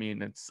now. I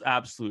mean, it's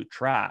absolute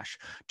trash.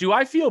 Do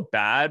I feel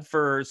bad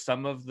for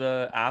some of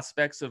the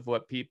aspects of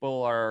what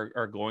people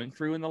are going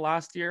through in the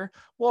last year?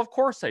 Well, of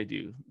course I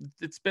do.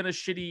 It's been a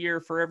shitty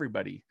year for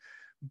everybody.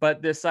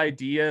 But this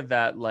idea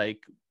that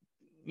like,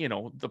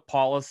 the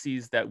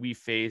policies that we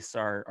face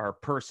are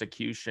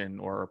persecution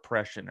or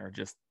oppression are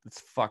just, it's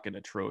fucking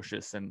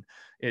atrocious. And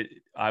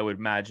I would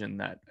imagine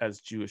that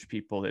as Jewish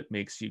people, it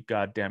makes you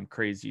goddamn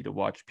crazy to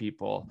watch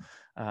people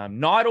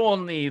not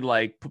only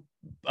like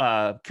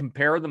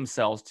compare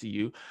themselves to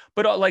you,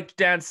 but like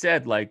Dan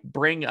said, like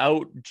bring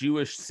out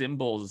Jewish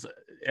symbols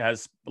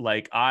as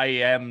like, I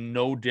am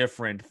no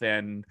different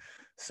than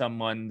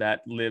someone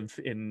that lived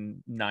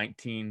in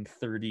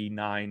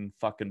 1939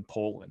 fucking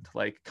Poland.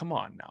 Like, come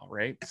on now,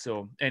 right?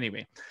 So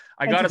anyway,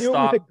 I gotta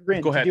stop.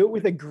 Go ahead. Do it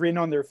with a grin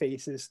on their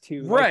faces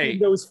too, right? Like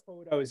those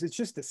photos, it's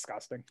just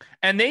disgusting.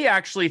 And they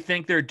actually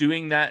think they're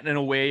doing that in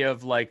a way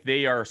of like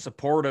they are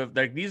supportive.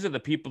 Like these are the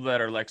people that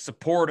are like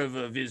supportive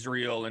of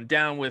Israel and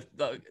down with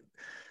the.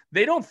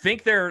 They don't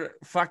think they're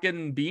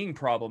fucking being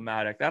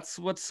problematic. That's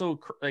what's so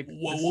like.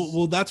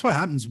 Well, that's what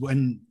happens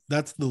when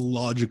that's the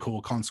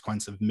logical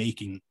consequence of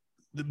making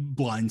the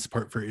blind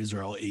support for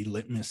Israel a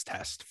litmus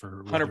test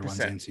for whether 100%. One's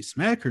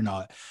anti-Semitic or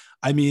not.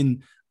 I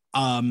mean,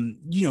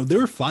 they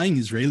were flying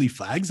Israeli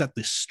flags at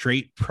the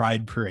Straight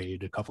Pride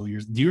Parade a couple of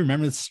years. Do you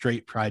remember the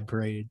Straight Pride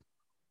Parade?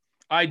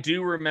 I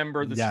do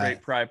remember the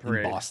Straight Pride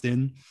Parade in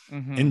Boston.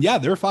 Mm-hmm. And yeah,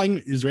 they're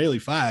flying Israeli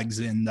flags.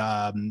 And,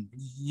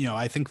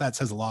 I think that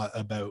says a lot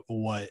about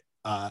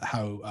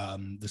how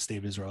the state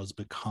of Israel has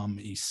become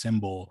a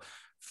symbol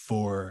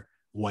for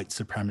white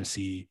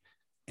supremacy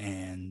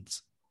and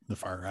the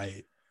far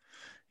right.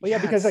 Well, yeah,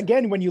 because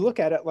again, when you look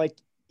at it, like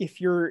if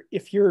you're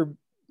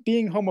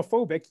being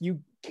homophobic,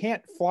 you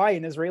can't fly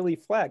an Israeli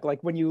flag.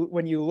 Like when you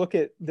look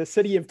at the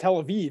city of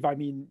Tel Aviv, I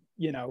mean,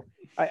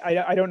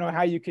 I don't know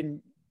how you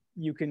can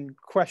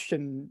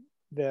question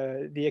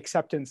the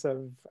acceptance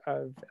of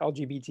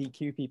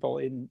LGBTQ people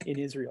in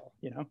Israel.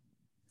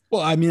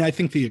 Well, I mean, I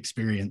think the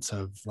experience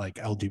of like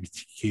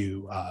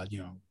LGBTQ,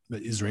 the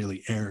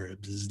Israeli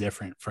Arabs is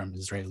different from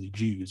Israeli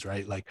Jews,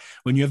 right? Like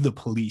when you have the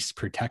police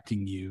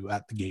protecting you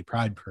at the gay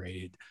pride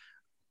parade,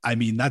 I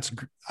mean,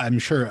 I'm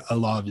sure a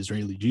lot of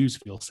Israeli Jews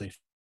feel safe,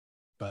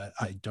 but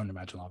I don't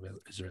imagine a lot of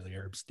Israeli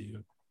Arabs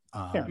do.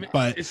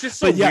 But it's just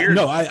so weird.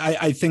 No,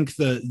 I think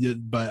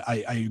but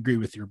I agree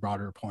with your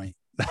broader point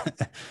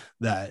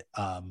that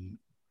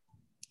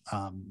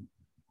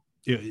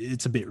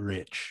it's a bit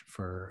rich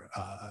for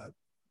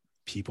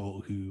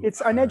people who it's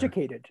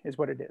uneducated is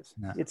what it is.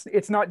 Yeah.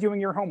 It's not doing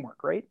your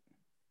homework, right?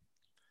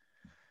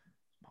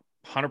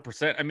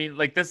 100%. I mean,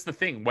 like that's the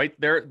thing.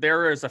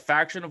 There is a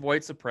faction of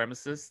white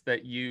supremacists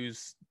that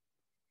use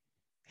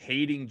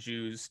hating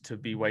Jews to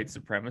be white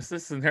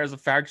supremacists, and there's a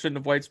faction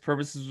of white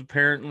supremacists who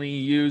apparently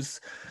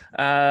use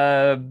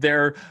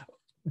their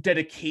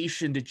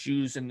dedication to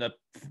Jews and the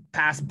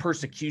past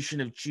persecution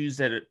of Jews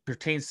that it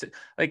pertains to.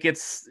 Like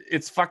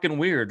it's fucking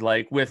weird.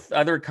 Like with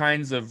other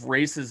kinds of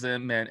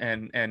racism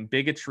and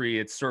bigotry,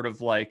 it's sort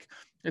of like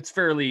it's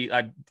fairly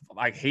I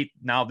hate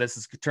now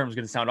this term is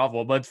going to sound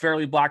awful, but it's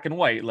fairly black and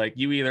white. Like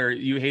you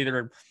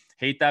either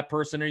hate that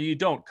person or you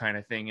don't kind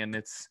of thing. And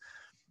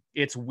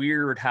it's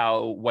weird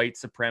how white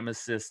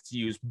supremacists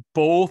use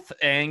both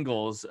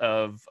angles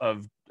of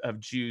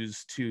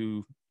Jews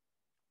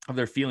of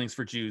their feelings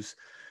for Jews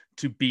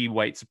to be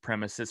white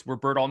supremacists.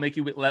 Roberta,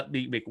 let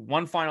me make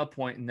one final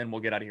point and then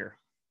we'll get out of here.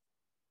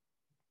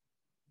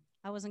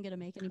 I wasn't going to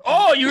make any points.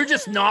 Oh, you were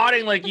just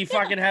nodding like you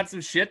fucking had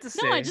some shit to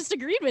say. No, I just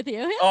agreed with you.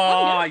 Yeah,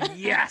 oh,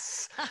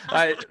 yes.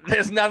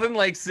 There's nothing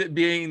like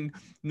being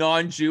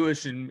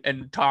non-Jewish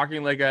and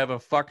talking like I have a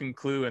fucking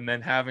clue and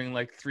then having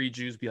like 3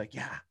 Jews be like,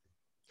 yeah.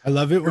 I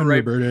love it when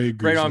Roberta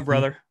agrees. Right on,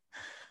 brother.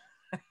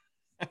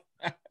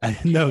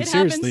 No, it seriously.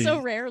 happens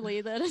so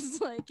rarely that it's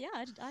like,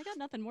 yeah, I got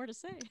nothing more to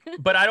say.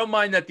 But I don't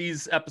mind that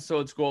these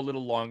episodes go a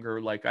little longer.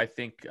 Like I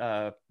think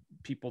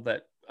people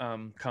that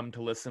come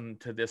to listen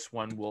to this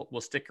one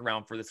will stick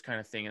around for this kind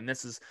of thing. And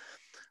this is,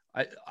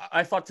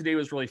 I thought today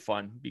was really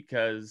fun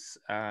because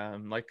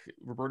like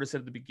Roberta said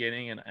at the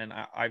beginning, and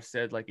I've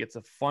said, like, it's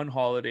a fun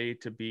holiday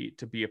to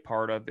be a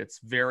part of. It's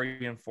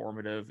very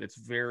informative. It's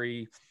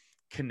very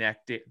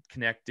connective.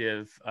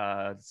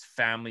 It's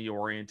family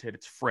oriented.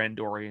 It's friend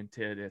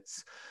oriented.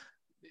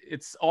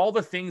 It's all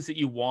the things that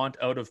you want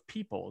out of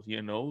people,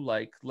 you know,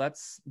 like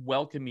let's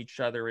welcome each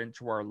other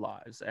into our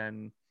lives.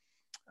 And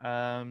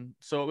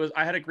so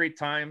I had a great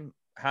time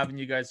having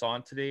you guys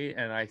on today.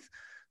 And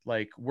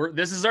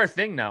this is our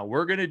thing now.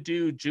 We're going to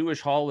do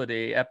Jewish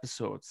holiday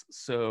episodes.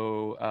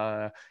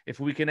 So if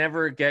we can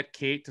ever get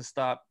Kate to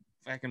stop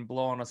fucking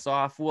blowing us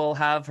off, we'll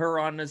have her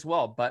on as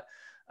well. But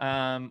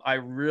I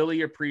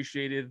really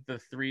appreciated the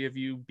 3 of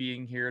you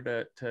being here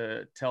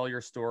to tell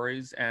your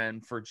stories,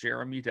 and for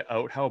Jeremy to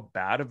out how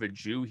bad of a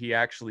Jew he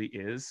actually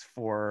is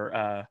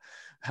for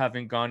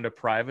having gone to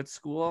private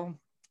school.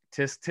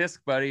 Tisk tisk,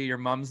 buddy, your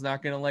mom's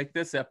not gonna like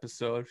this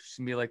episode. She's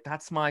gonna be like,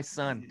 "That's my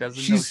son."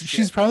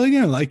 She's probably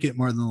gonna like it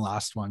more than the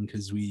last one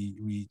because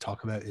we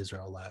talk about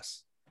Israel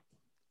less.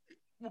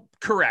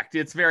 Correct.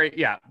 It's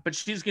but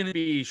she's going to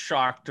be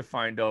shocked to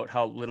find out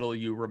how little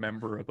you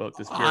remember about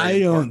this. I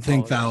don't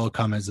think that will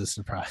come as a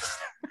surprise.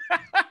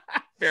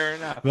 Fair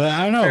enough. But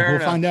I don't know. We'll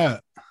find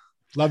out.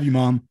 Love you,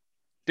 Mom.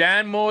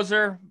 Dan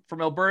Moser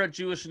from Alberta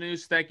Jewish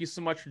News. Thank you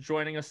so much for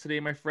joining us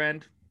today, my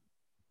friend.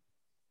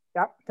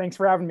 Yeah, thanks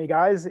for having me,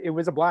 guys. It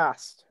was a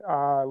blast.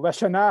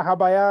 Leshana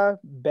Habaya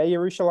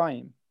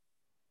Be'Yerushalayim.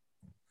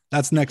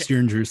 That's next year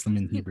in Jerusalem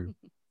in Hebrew.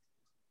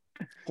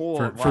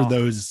 Cool. For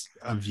those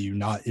of you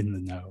not in the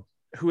know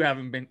who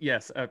haven't been.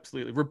 Yes,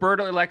 absolutely.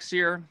 Roberta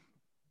Alexier,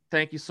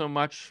 thank you so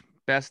much,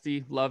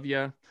 bestie. Love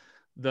you.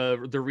 The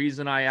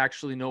reason I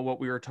actually know what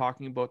we were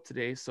talking about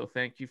today, so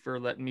thank you for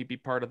letting me be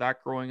part of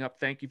that growing up.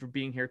 Thank you for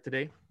being here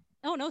today.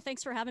 Oh, no,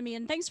 thanks for having me.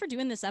 And thanks for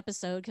doing this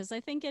episode, because I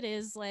think it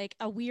is like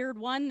a weird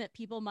one that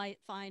people might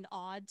find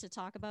odd to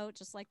talk about,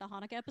 just like the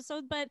Hanukkah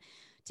episode. But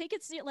take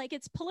it like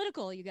it's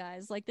political, you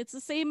guys. Like, it's the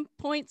same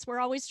points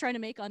we're always trying to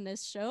make on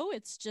this show.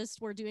 It's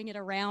just we're doing it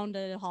around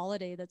a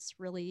holiday that's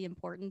really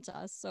important to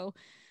us. So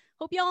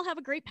hope you all have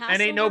a great Passover.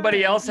 And ain't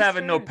nobody else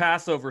having no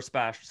Passover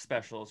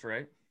specials,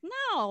 right?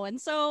 No. And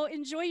so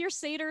enjoy your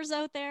Seders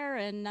out there.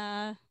 And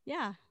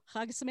yeah,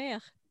 Chag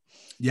Sameach.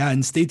 Yeah,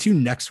 and stay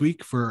tuned next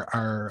week for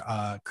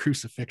our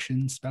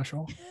crucifixion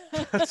special.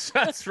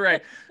 That's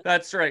right.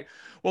 That's right.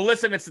 Well,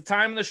 listen, it's the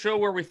time of the show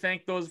where we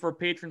thank those of our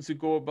patrons who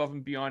go above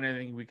and beyond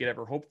anything we could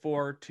ever hope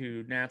for.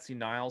 To Nancy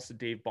Niles, to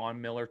Dave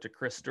Bondmiller, to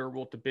Chris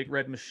Sturwell, to Big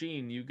Red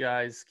Machine. You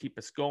guys keep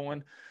us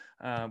going.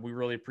 We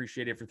really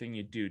appreciate everything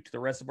you do. To the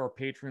rest of our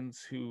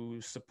patrons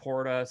who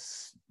support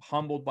us,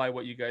 humbled by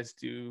what you guys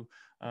do.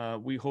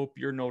 We hope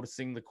you're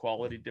noticing the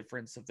quality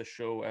difference of the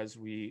show as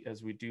we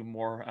do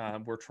more.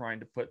 We're trying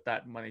to put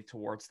that money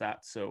towards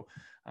that. So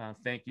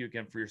thank you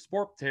again for your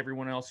support. To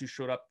everyone else who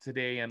showed up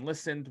today and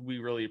listened, we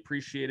really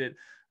appreciate it.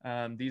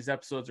 These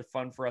episodes are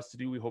fun for us to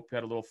do. We hope you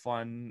had a little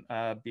fun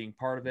being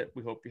part of it.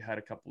 We hope you had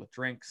a couple of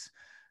drinks.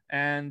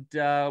 And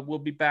we'll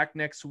be back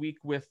next week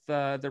with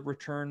the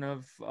return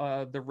of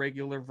the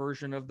regular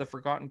version of The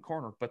Forgotten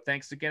Corner. But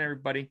thanks again,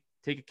 everybody.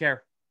 Take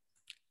care.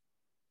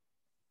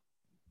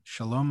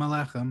 Shalom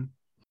Aleichem.